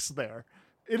space there.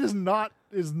 It is not.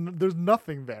 There's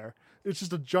nothing there. It's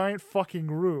just a giant fucking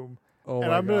room. Oh, and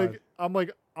my I'm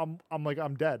God.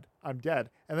 I'm dead. I'm dead.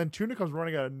 And then Tuna comes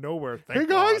running out of nowhere. Hey,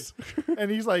 guys.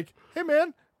 And he's like, hey,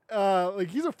 man. Like,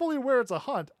 he's fully aware it's a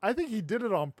hunt. I think he did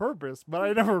it on purpose, but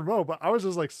I never know. But I was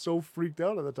just like so freaked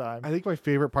out at the time. I think my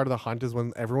favorite part of the hunt is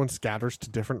when everyone scatters to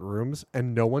different rooms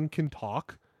and no one can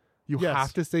talk. You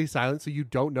have to stay silent so you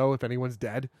don't know if anyone's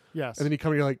dead. Yes. And then you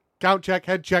come and you're like, count check,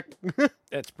 head check.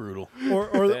 That's brutal.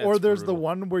 Or there's the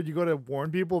one where you go to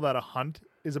warn people that a hunt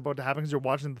is about to happen because you're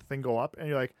watching the thing go up and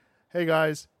you're like, hey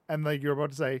guys, and like you're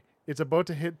about to say it's about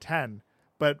to hit 10,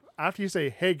 but after you say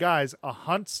hey guys, a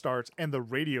hunt starts and the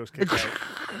radios kick out.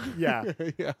 Yeah.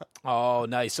 Yeah. Oh,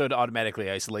 nice. So it automatically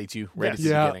isolates you right Yes. at the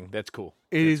Yeah. beginning. That's cool.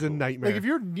 It That's is a cool. nightmare. Like if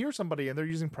you're near somebody and they're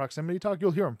using proximity talk,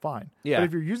 you'll hear them fine. Yeah. But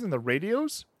if you're using the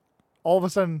radios, all of a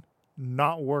sudden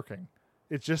not working.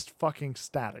 It's just fucking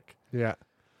static. Yeah.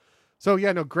 So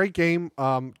yeah, no, great game.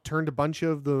 Turned a bunch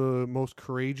of the most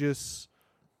courageous,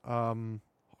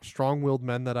 strong-willed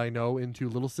men that I know into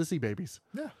little sissy babies.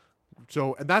 Yeah.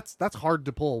 So, and that's hard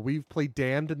to pull. We've played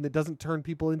Damned, and it doesn't turn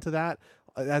people into that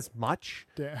as much.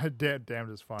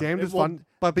 Damned is fun. Damned is Well, fun,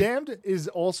 but Damned is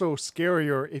also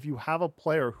scarier if you have a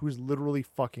player who's literally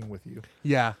fucking with you.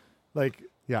 yeah, Like,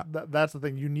 yeah. that's the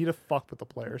thing. You need to fuck with the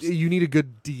players. You need a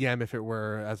good DM if it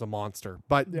were as a monster,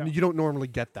 but Yeah. you don't normally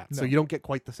get that, so No. you don't get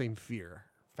quite the same fear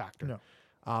factor. No.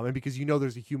 And because you know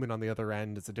there's a human on the other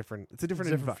end, it's a different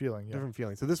feeling. Yeah. different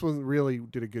feeling. So this one really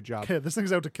did a good job. Okay, this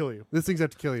thing's out to kill you. This thing's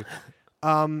out to kill you.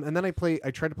 And then I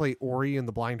tried to play Ori and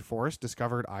the Blind Forest.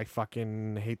 Discovered I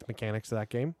fucking hate the mechanics of that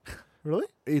game. Really?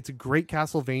 It's a great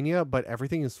Castlevania, but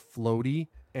everything is floaty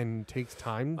and takes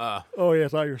time. Oh yeah,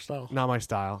 it's not your style. Not my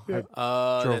style. Yeah.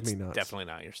 Drove that's me nuts. definitely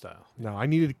not your style. No, I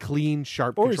needed clean,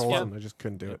 sharp Ori's controls, fun. and I just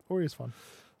couldn't do it. Ori is fun.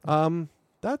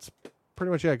 That's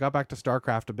pretty much it. I got back to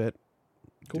StarCraft a bit,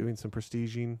 Cool. doing some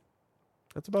prestiging.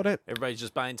 That's about it. Everybody's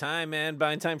just buying time, man.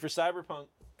 Buying time for Cyberpunk.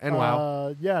 And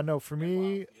wow, Yeah, no, for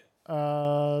me,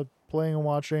 playing and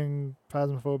watching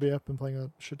Phasmaphobia. I've been playing a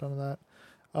shit ton of that.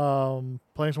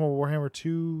 Playing some more Warhammer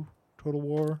 2 Total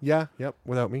War. yeah, yep.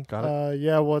 Without me, got it.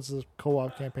 Yeah, well, it's a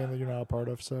co-op campaign that you're not a part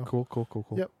of, so. Cool.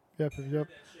 Yep.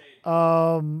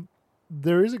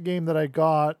 There is a game that I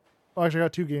got. Well, actually, I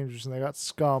got two games recently. I got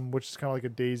Scum, which is kind of like a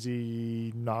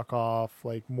Daisy knockoff,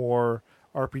 like more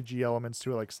RPG elements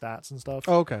to it, like stats and stuff.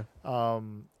 Oh, okay.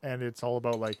 And it's all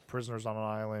about like prisoners on an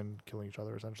island killing each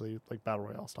other, essentially, like battle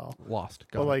royale style. Lost.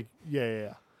 But like,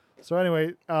 yeah. So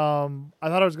anyway, I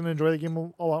thought I was gonna enjoy the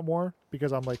game a lot more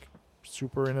because I'm like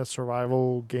super into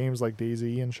survival games like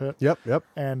DayZ and shit. Yep.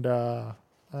 And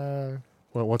Well,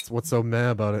 what's so meh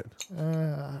about it?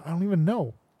 I don't even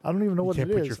know. I don't even know You what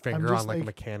can't it put is. your I'm finger just on like a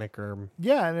mechanic or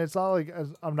yeah, and it's not like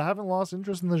I haven't lost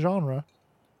interest in the genre.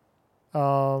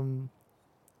 And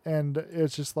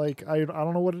it's just like I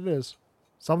don't know what it is.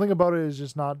 Something about it is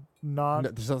just not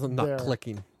there's something not there.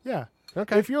 clicking. Yeah.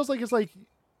 Okay. It feels like it's like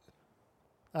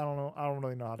I don't know. I don't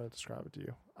really know how to describe it to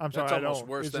you. I'm sorry. That's I almost don't.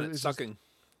 worse It's than just- it it's just- sucking.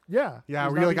 Yeah. Yeah,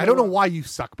 There's where you're like, nothing I don't know about- why you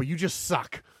suck, but you just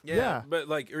suck. Yeah. But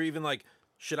like, or even like,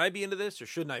 should I be into this or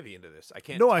shouldn't I be into this? I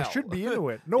can't. No, tell. I should be into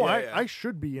it. No, Yeah. I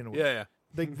should be into it. Yeah.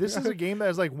 Like this is a game that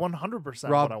is like 100%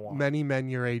 Rob, what I want. many men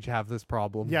your age have this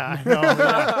problem. Yeah, I know.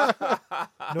 Yeah.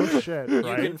 No shit, You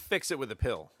right? can fix it with a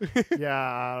pill.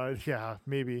 Yeah,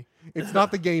 maybe. It's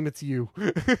not the game, it's you.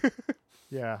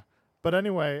 Yeah. But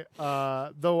anyway,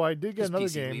 though I did get His another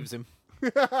PC game. leaves him.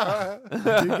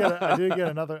 I did get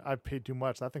another. I paid too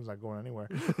much. That thing's not going anywhere.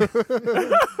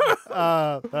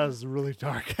 That is really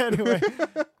dark. Anyway,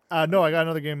 no, I got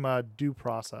another game, Due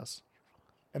Process,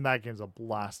 and that game's a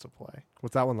blast to play.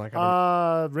 What's that one like?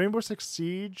 Rainbow Six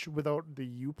Siege without the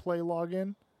Uplay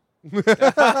login.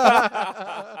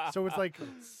 So it's like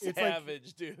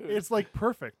Savage, dude. it's like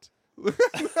perfect.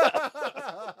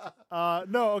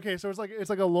 No, okay, so it's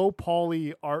like a low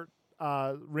poly art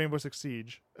Rainbow Six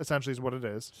Siege essentially is what it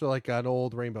is. So like an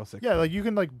old Rainbow Six. Yeah, like you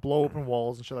can like blow open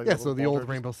walls and shit like Yeah, that. so with the ball old charges.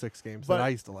 Rainbow Six games But- that I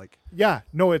used to like. Yeah,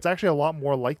 no, it's actually a lot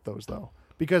more like those though,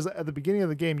 because at the beginning of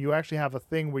the game you actually have a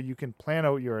thing where you can plan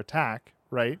out your attack,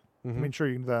 right? I mean, sure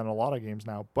you can do that in a lot of games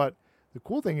now, but the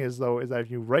cool thing is though is that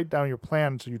if you write down your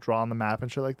plan, so you draw on the map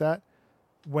and shit like that,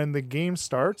 when the game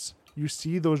starts, you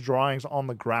see those drawings on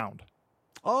the ground,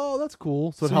 Oh, that's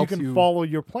cool. So it so you helps can follow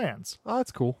your plans. Oh,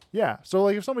 that's cool. Yeah, so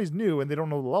like if somebody's new and they don't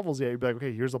know the levels yet, you'd be like,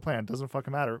 okay, here's the plan. It doesn't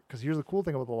fucking matter because here's the cool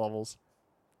thing about the levels: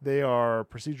 they are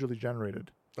procedurally generated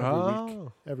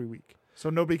every week. So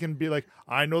nobody can be like,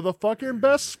 I know the fucking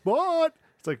best spot.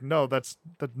 It's like, no, that's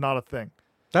not a thing.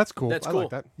 That's cool. That's I cool. like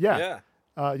that. Yeah.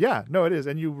 No, it is.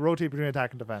 And you rotate between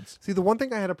attack and defense. See, the one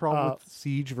thing I had a problem with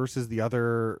Siege versus the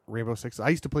other Rainbow Six, I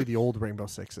used to play the old Rainbow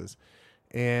Sixes,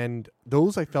 and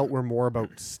those I felt were more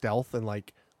about stealth and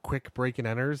like quick break and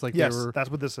enters. Like Yes, they were that's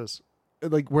what this is.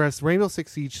 like, whereas Rainbow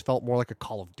Six Siege felt more like a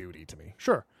Call of Duty to me.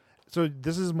 Sure. So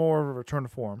this is more of a return to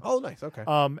form. Oh, nice. Okay.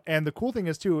 And the cool thing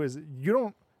is too is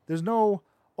there's no,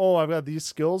 oh, I've got these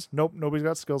skills. Nope, nobody's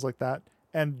got skills like that.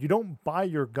 And you don't buy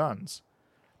your guns.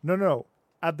 No.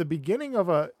 At the beginning of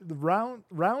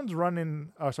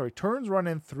turns run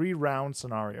in 3 round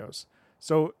scenarios.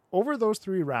 So over those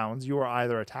 3 rounds, you are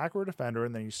either attacker or defender,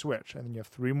 and then you switch, and then you have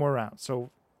 3 more rounds.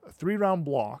 So a 3-round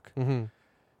block. Mm-hmm.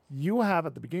 You have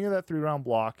at the beginning of that 3-round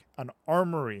block an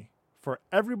armory for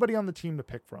everybody on the team to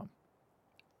pick from.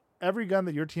 every gun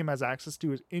that your team has access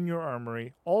to is in your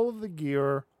armory. All of the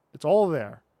gear, it's all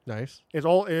there. Nice. It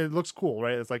looks cool,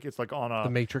 right? It's like on a The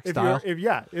Matrix if style.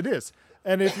 Yeah, it is.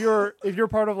 And if you're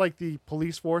part of like the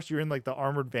police force, you're in like the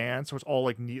armored van, so it's all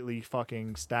like neatly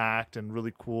fucking stacked and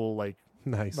really cool. Like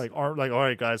Nice. like all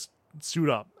right, guys, suit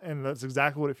up, and that's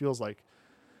exactly what it feels like.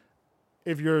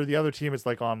 If you're the other team, it's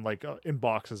like on like in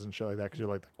boxes and shit like that because you're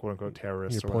like the quote unquote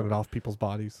terrorists. You're pulling it off people's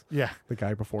bodies. Yeah, The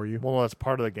guy before you. well, that's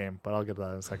part of the game, but I'll get to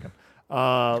that in a second.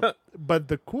 But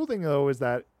the cool thing though is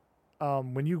that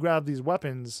when you grab these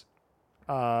weapons,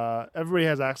 everybody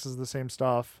has access to the same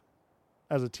stuff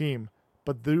as a team,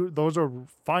 but those are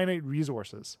finite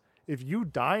resources. If you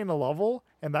die in a level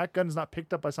and that gun's not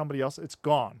picked up by somebody else, it's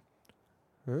gone.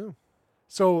 Oh.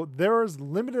 So there is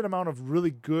limited amount of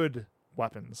really good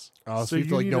weapons. Oh, so you have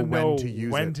to, like, know when to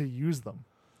use when it. to use them.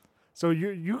 So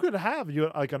you could have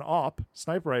like an AWP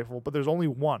sniper rifle, but there's only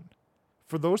one.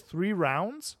 For those 3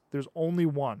 rounds, there's only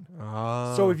one.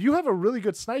 So if you have a really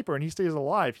good sniper and he stays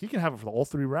alive, he can have it for all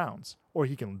 3 rounds. Or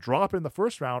he can drop in the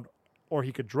first round, or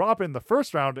he could drop in the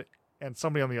first round and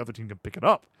somebody on the other team can pick it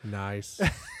up. Nice.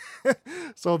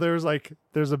 So there's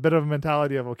a bit of a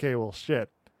mentality of, okay, well, shit.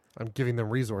 I'm giving them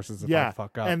resources if Yeah. I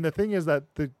fuck up. And the thing is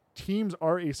that the teams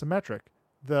are asymmetric.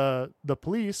 The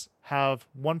police have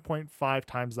 1.5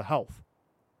 times the health.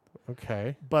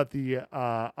 Okay. But the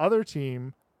other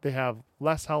team, they have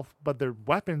less health, but their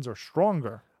weapons are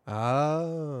stronger.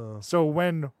 Oh. So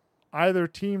when either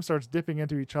team starts dipping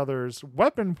into each other's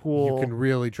weapon pool, You can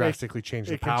really drastically change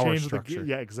the power structure.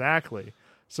 yeah, exactly.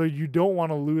 So you don't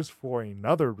want to lose for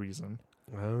another reason.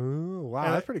 Oh, wow.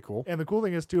 And- That's pretty cool. And the cool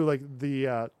thing is too, like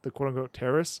the quote unquote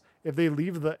terrorists, if they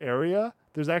leave the area,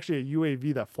 there's actually a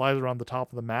UAV that flies around the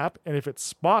top of the map, and if it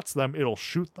spots them, it'll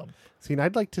shoot them. See, and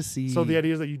I'd like to see. So the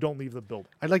idea is that you don't leave the building.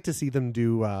 I'd like to see them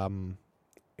do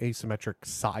asymmetric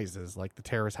sizes. Like the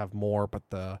terrorists have more, but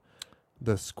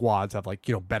the squads have like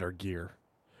better gear.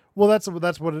 Well, that's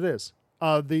what it is.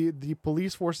 The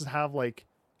police forces have like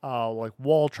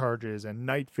wall charges and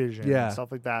night vision Yeah. and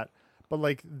stuff like that. But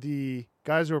like the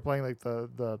guys who are playing like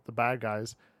the bad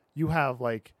guys, you have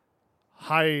like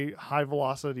high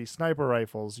velocity sniper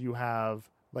rifles. You have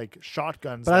like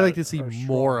shotguns. But I'd that like to see are strong.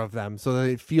 more of them so that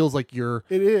it feels like you're.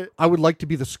 It is. I would like to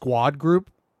be the squad group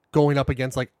going up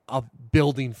against like a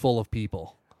building full of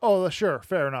people. Oh, sure,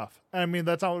 fair enough. I mean,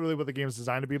 that's not really what the game's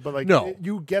designed to be, but like, No.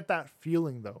 you get that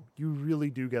feeling though. You really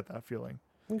do get that feeling.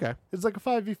 Okay. It's like a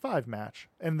 5v5 match,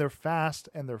 and they're fast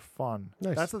and they're fun.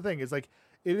 Nice. That's the thing. It's like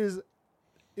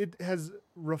it has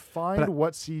refined But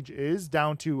what Siege is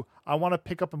down to. I want to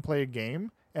pick up and play a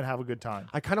game and have a good time.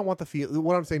 I kind of want the feel.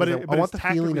 What I'm saying But, is, I want it's the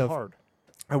feeling tactically of. hard.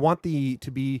 I want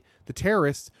to be the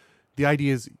terrorists. The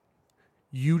idea is,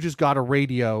 you just got a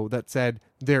radio that said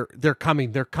they're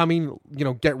coming. They're coming.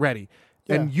 Get ready.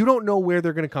 And Yeah. you don't know where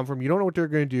they're going to come from. You don't know what they're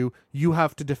going to do. You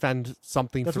have to defend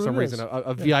something That's for what some it reason, is.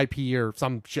 a VIP or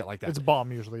some shit like that. It's a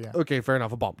bomb usually, yeah. Okay, fair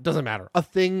enough. A bomb doesn't matter. A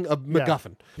thing, a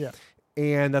MacGuffin. Yeah.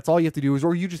 And that's all you have to do is,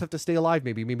 or you just have to stay alive.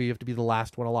 Maybe you have to be the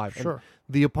last one alive. And Sure.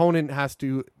 the opponent has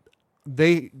to.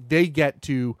 They get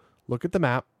to look at the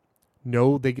map.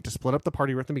 No, they get to split up the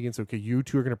party right at the beginning. So, okay, you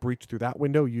two are going to breach through that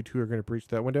window. You two are going to breach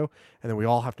through that window, and then we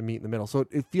all have to meet in the middle. So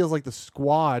it feels like the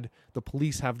squad, the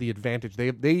police have the advantage.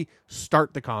 They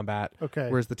start the combat, Okay.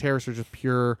 whereas the terrorists are just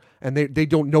pure, and they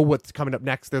don't know what's coming up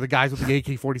next. They're the guys with the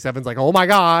AK-47s, like, oh my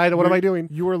god, what am I doing?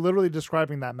 You were literally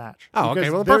describing that match. Oh, okay,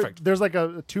 Because well, there- perfect. There's like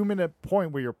a 2-minute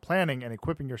point where you're planning and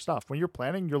equipping your stuff. When you're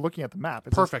planning, you're looking at the map.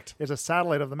 It's Perfect. It's a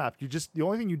satellite of the map. The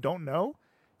only thing you don't know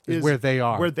is Where they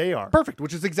are. Where they are. Perfect,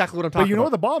 which is exactly what I'm talking But you know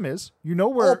about. where the bomb is. You know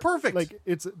where. Oh, perfect. Like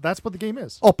that's what the game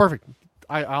is. Oh, perfect.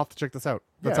 I'll have to check this out.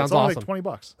 That Yeah, sounds it's only awesome. like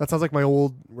 $20. That sounds like my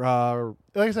old. Like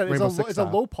I said, Rainbow Six it's a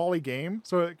style. low poly game.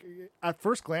 So at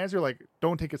first glance, you're like,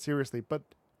 don't take it seriously. But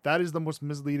that is the most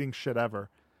misleading shit ever.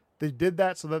 They did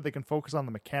that so that they can focus on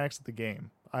the mechanics of the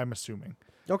game. I'm assuming,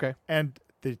 Okay, and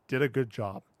they did a good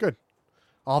job. good.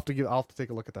 I'll have to take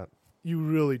a look at that. You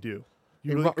really do.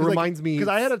 It reminds me- because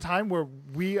I had a time where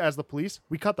we, as the police,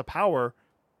 we cut the power,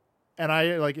 and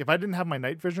if I didn't have my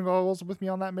night vision goggles with me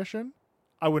on that mission,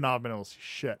 I would not have been able to see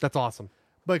shit. That's awesome.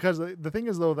 Because the thing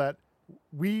is though that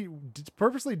we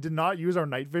purposely did not use our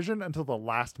night vision until the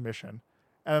last mission,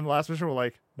 and the last mission we're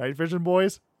like, night vision,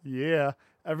 boys, yeah,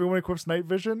 everyone equips night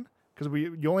vision because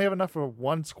you only have enough for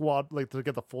one squad, like to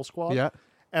get the full squad. Yeah.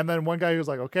 And then one guy was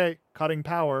like, okay, cutting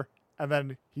power, and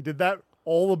then he did that.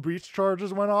 All the breach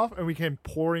charges went off, and we came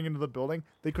pouring into the building.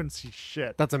 They couldn't see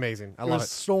shit. That's amazing. I It love was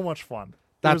it. so much fun.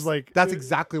 That's It was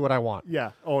exactly what I want.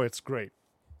 yeah. Oh, it's great.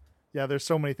 Yeah, there's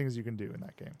so many things you can do in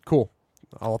that game. Cool.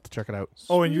 I'll have to check it out.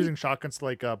 Oh, and using shotguns to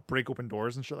like break open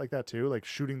doors and shit like that too, like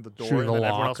shooting the door Shooting and the then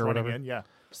lock everyone else or running whatever. in. Yeah,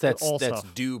 So all that's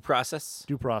stuff. due process.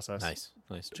 Due process.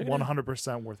 Nice. Check it out.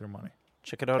 100% worth your money.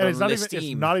 Check it out And on it's not the even. Steam.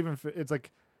 It's not even. It's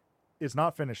like, it's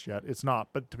not finished yet. It's not.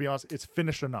 But to be honest, it's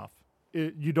finished enough.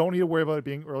 You don't need to worry about it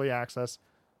being early access.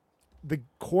 The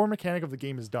core mechanic of the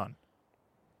game is done.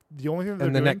 The only thing that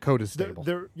And they're the doing, net code is stable.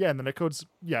 and the net code's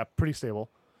pretty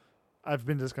stable. I've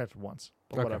been disconnected once,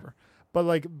 but Okay. whatever.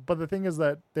 But the thing is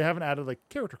that they haven't added like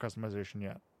character customization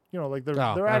yet. You know, like they're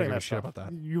I don't adding give a that shit stuff.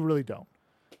 about that. You really don't.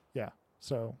 Yeah.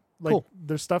 So like, Cool.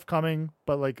 there's stuff coming,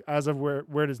 but like as of where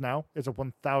it is now, it's a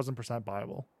 1,000%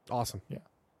 buyable. Awesome.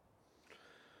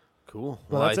 Cool.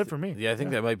 Well, that's it for me. Yeah, I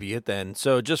think that might be it then.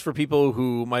 So just for people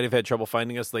who might have had trouble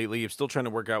finding us lately, you're still trying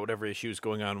to work out whatever issues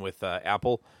going on with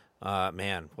Apple.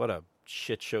 Man, what a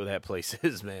shit show that place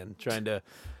is, man. Trying to...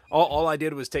 All I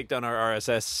did was take down our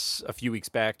RSS a few weeks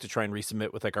back to try and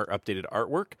resubmit with like our updated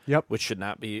artwork, Yep. which should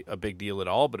not be a big deal at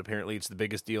all, but apparently it's the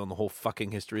biggest deal in the whole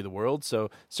fucking history of the world. So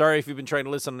sorry if you've been trying to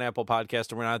listen on an Apple podcast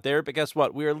and we're not there, but guess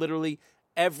what? We are literally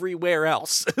everywhere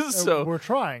else. So we're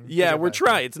trying. to yeah, get we're back.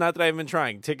 trying. It's not that I haven't been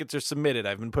trying. Tickets are submitted.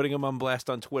 I've been putting them on blast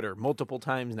on Twitter multiple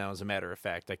times now, as a matter of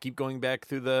fact. I keep going back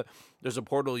through there's a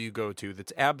portal you go to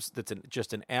that's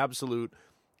just an absolute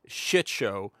shit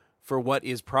show for what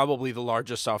is probably the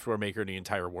largest software maker in the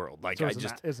entire world. Like, So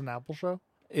it's an Apple show.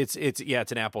 it's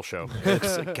an Apple show.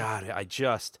 It's God,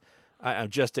 I'm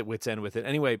just at wit's end with it.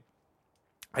 Anyway,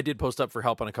 I did post up for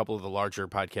help on a couple of the larger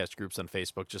podcast groups on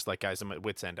Facebook, just like, guys, I'm at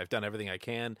wit's end. I've done everything I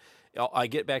can. I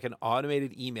get back an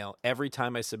automated email every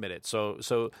time I submit it.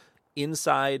 So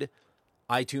inside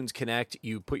iTunes Connect,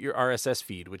 you put your RSS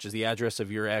feed, which is the address of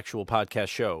your actual podcast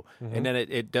show, and then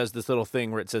it does this little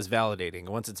thing where it says validating. And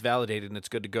once it's validated and it's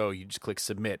good to go, you just click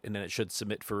submit, and then it should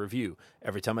submit for review.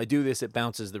 Every time I do this, it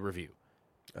bounces the review.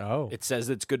 Oh. It says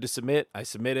it's good to submit. I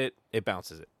submit it. It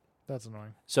bounces it. That's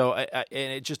annoying. So, and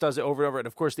it just does it over and over. And,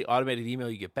 of course, the automated email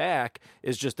you get back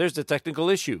is just, there's a technical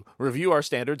issue. Review our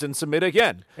standards and submit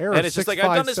again. Error and it's just like,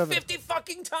 I've done this 657 50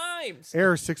 fucking times.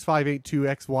 Error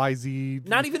 6582XYZ.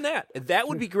 Not even that. That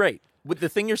would be great. With the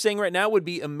thing you're saying right now would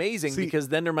be amazing, See, because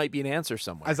then there might be an answer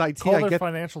somewhere. As IT, Call I their get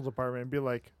financial department and be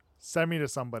like, send me to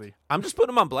somebody. I'm just putting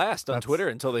them on blast on That's- Twitter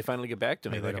until they finally get back to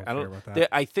me. Yeah, they Like, don't I care about that.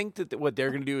 I think that what they're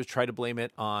going to do is try to blame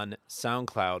it on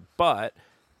SoundCloud, but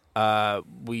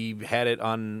we had it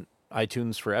on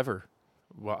iTunes forever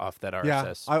off that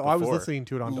RSS. Yeah, I was before. listening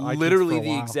to it on iTunes literally for a the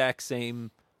while. exact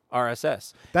same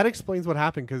RSS. That explains what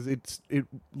happened because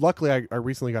luckily I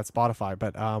recently got Spotify,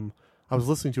 but I was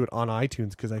listening to it on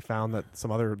iTunes because I found that the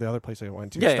other place I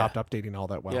went to stopped updating all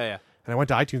that well. Yeah. And I went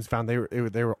to iTunes, found they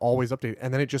were always updated,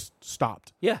 and then it just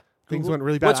stopped. Yeah. Things Google- went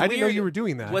really bad. What's I didn't know weird- you were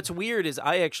doing that. What's weird is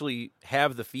I actually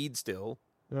have the feed still,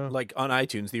 Yeah. like on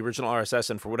iTunes, the original RSS,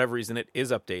 and for whatever reason it is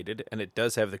updated and it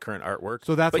does have the current artwork.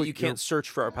 So that's but what you you're- can't search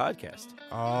for our podcast.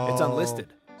 Oh, It's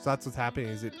unlisted. So that's what's happening.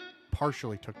 Is it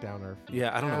partially took down our feed?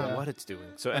 Yeah, I don't know Yeah. what it's doing.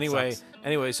 So That anyway,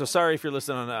 sucks. so sorry if you're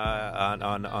listening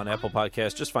on Apple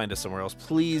Podcasts. Just find us somewhere else.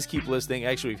 Please keep listening.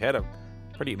 Actually, we've had a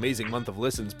pretty amazing month of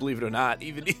listens, believe it or not,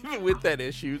 even with that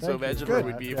issue. So Thank you. imagine Good.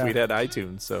 where we'd be if Yeah. we'd had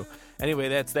iTunes. So anyway,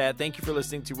 that's that. Thank you for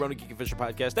listening to Ronan Geek Official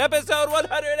Podcast, episode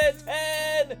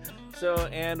 110. So,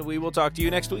 and we will talk to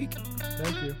you next week.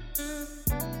 Thank you.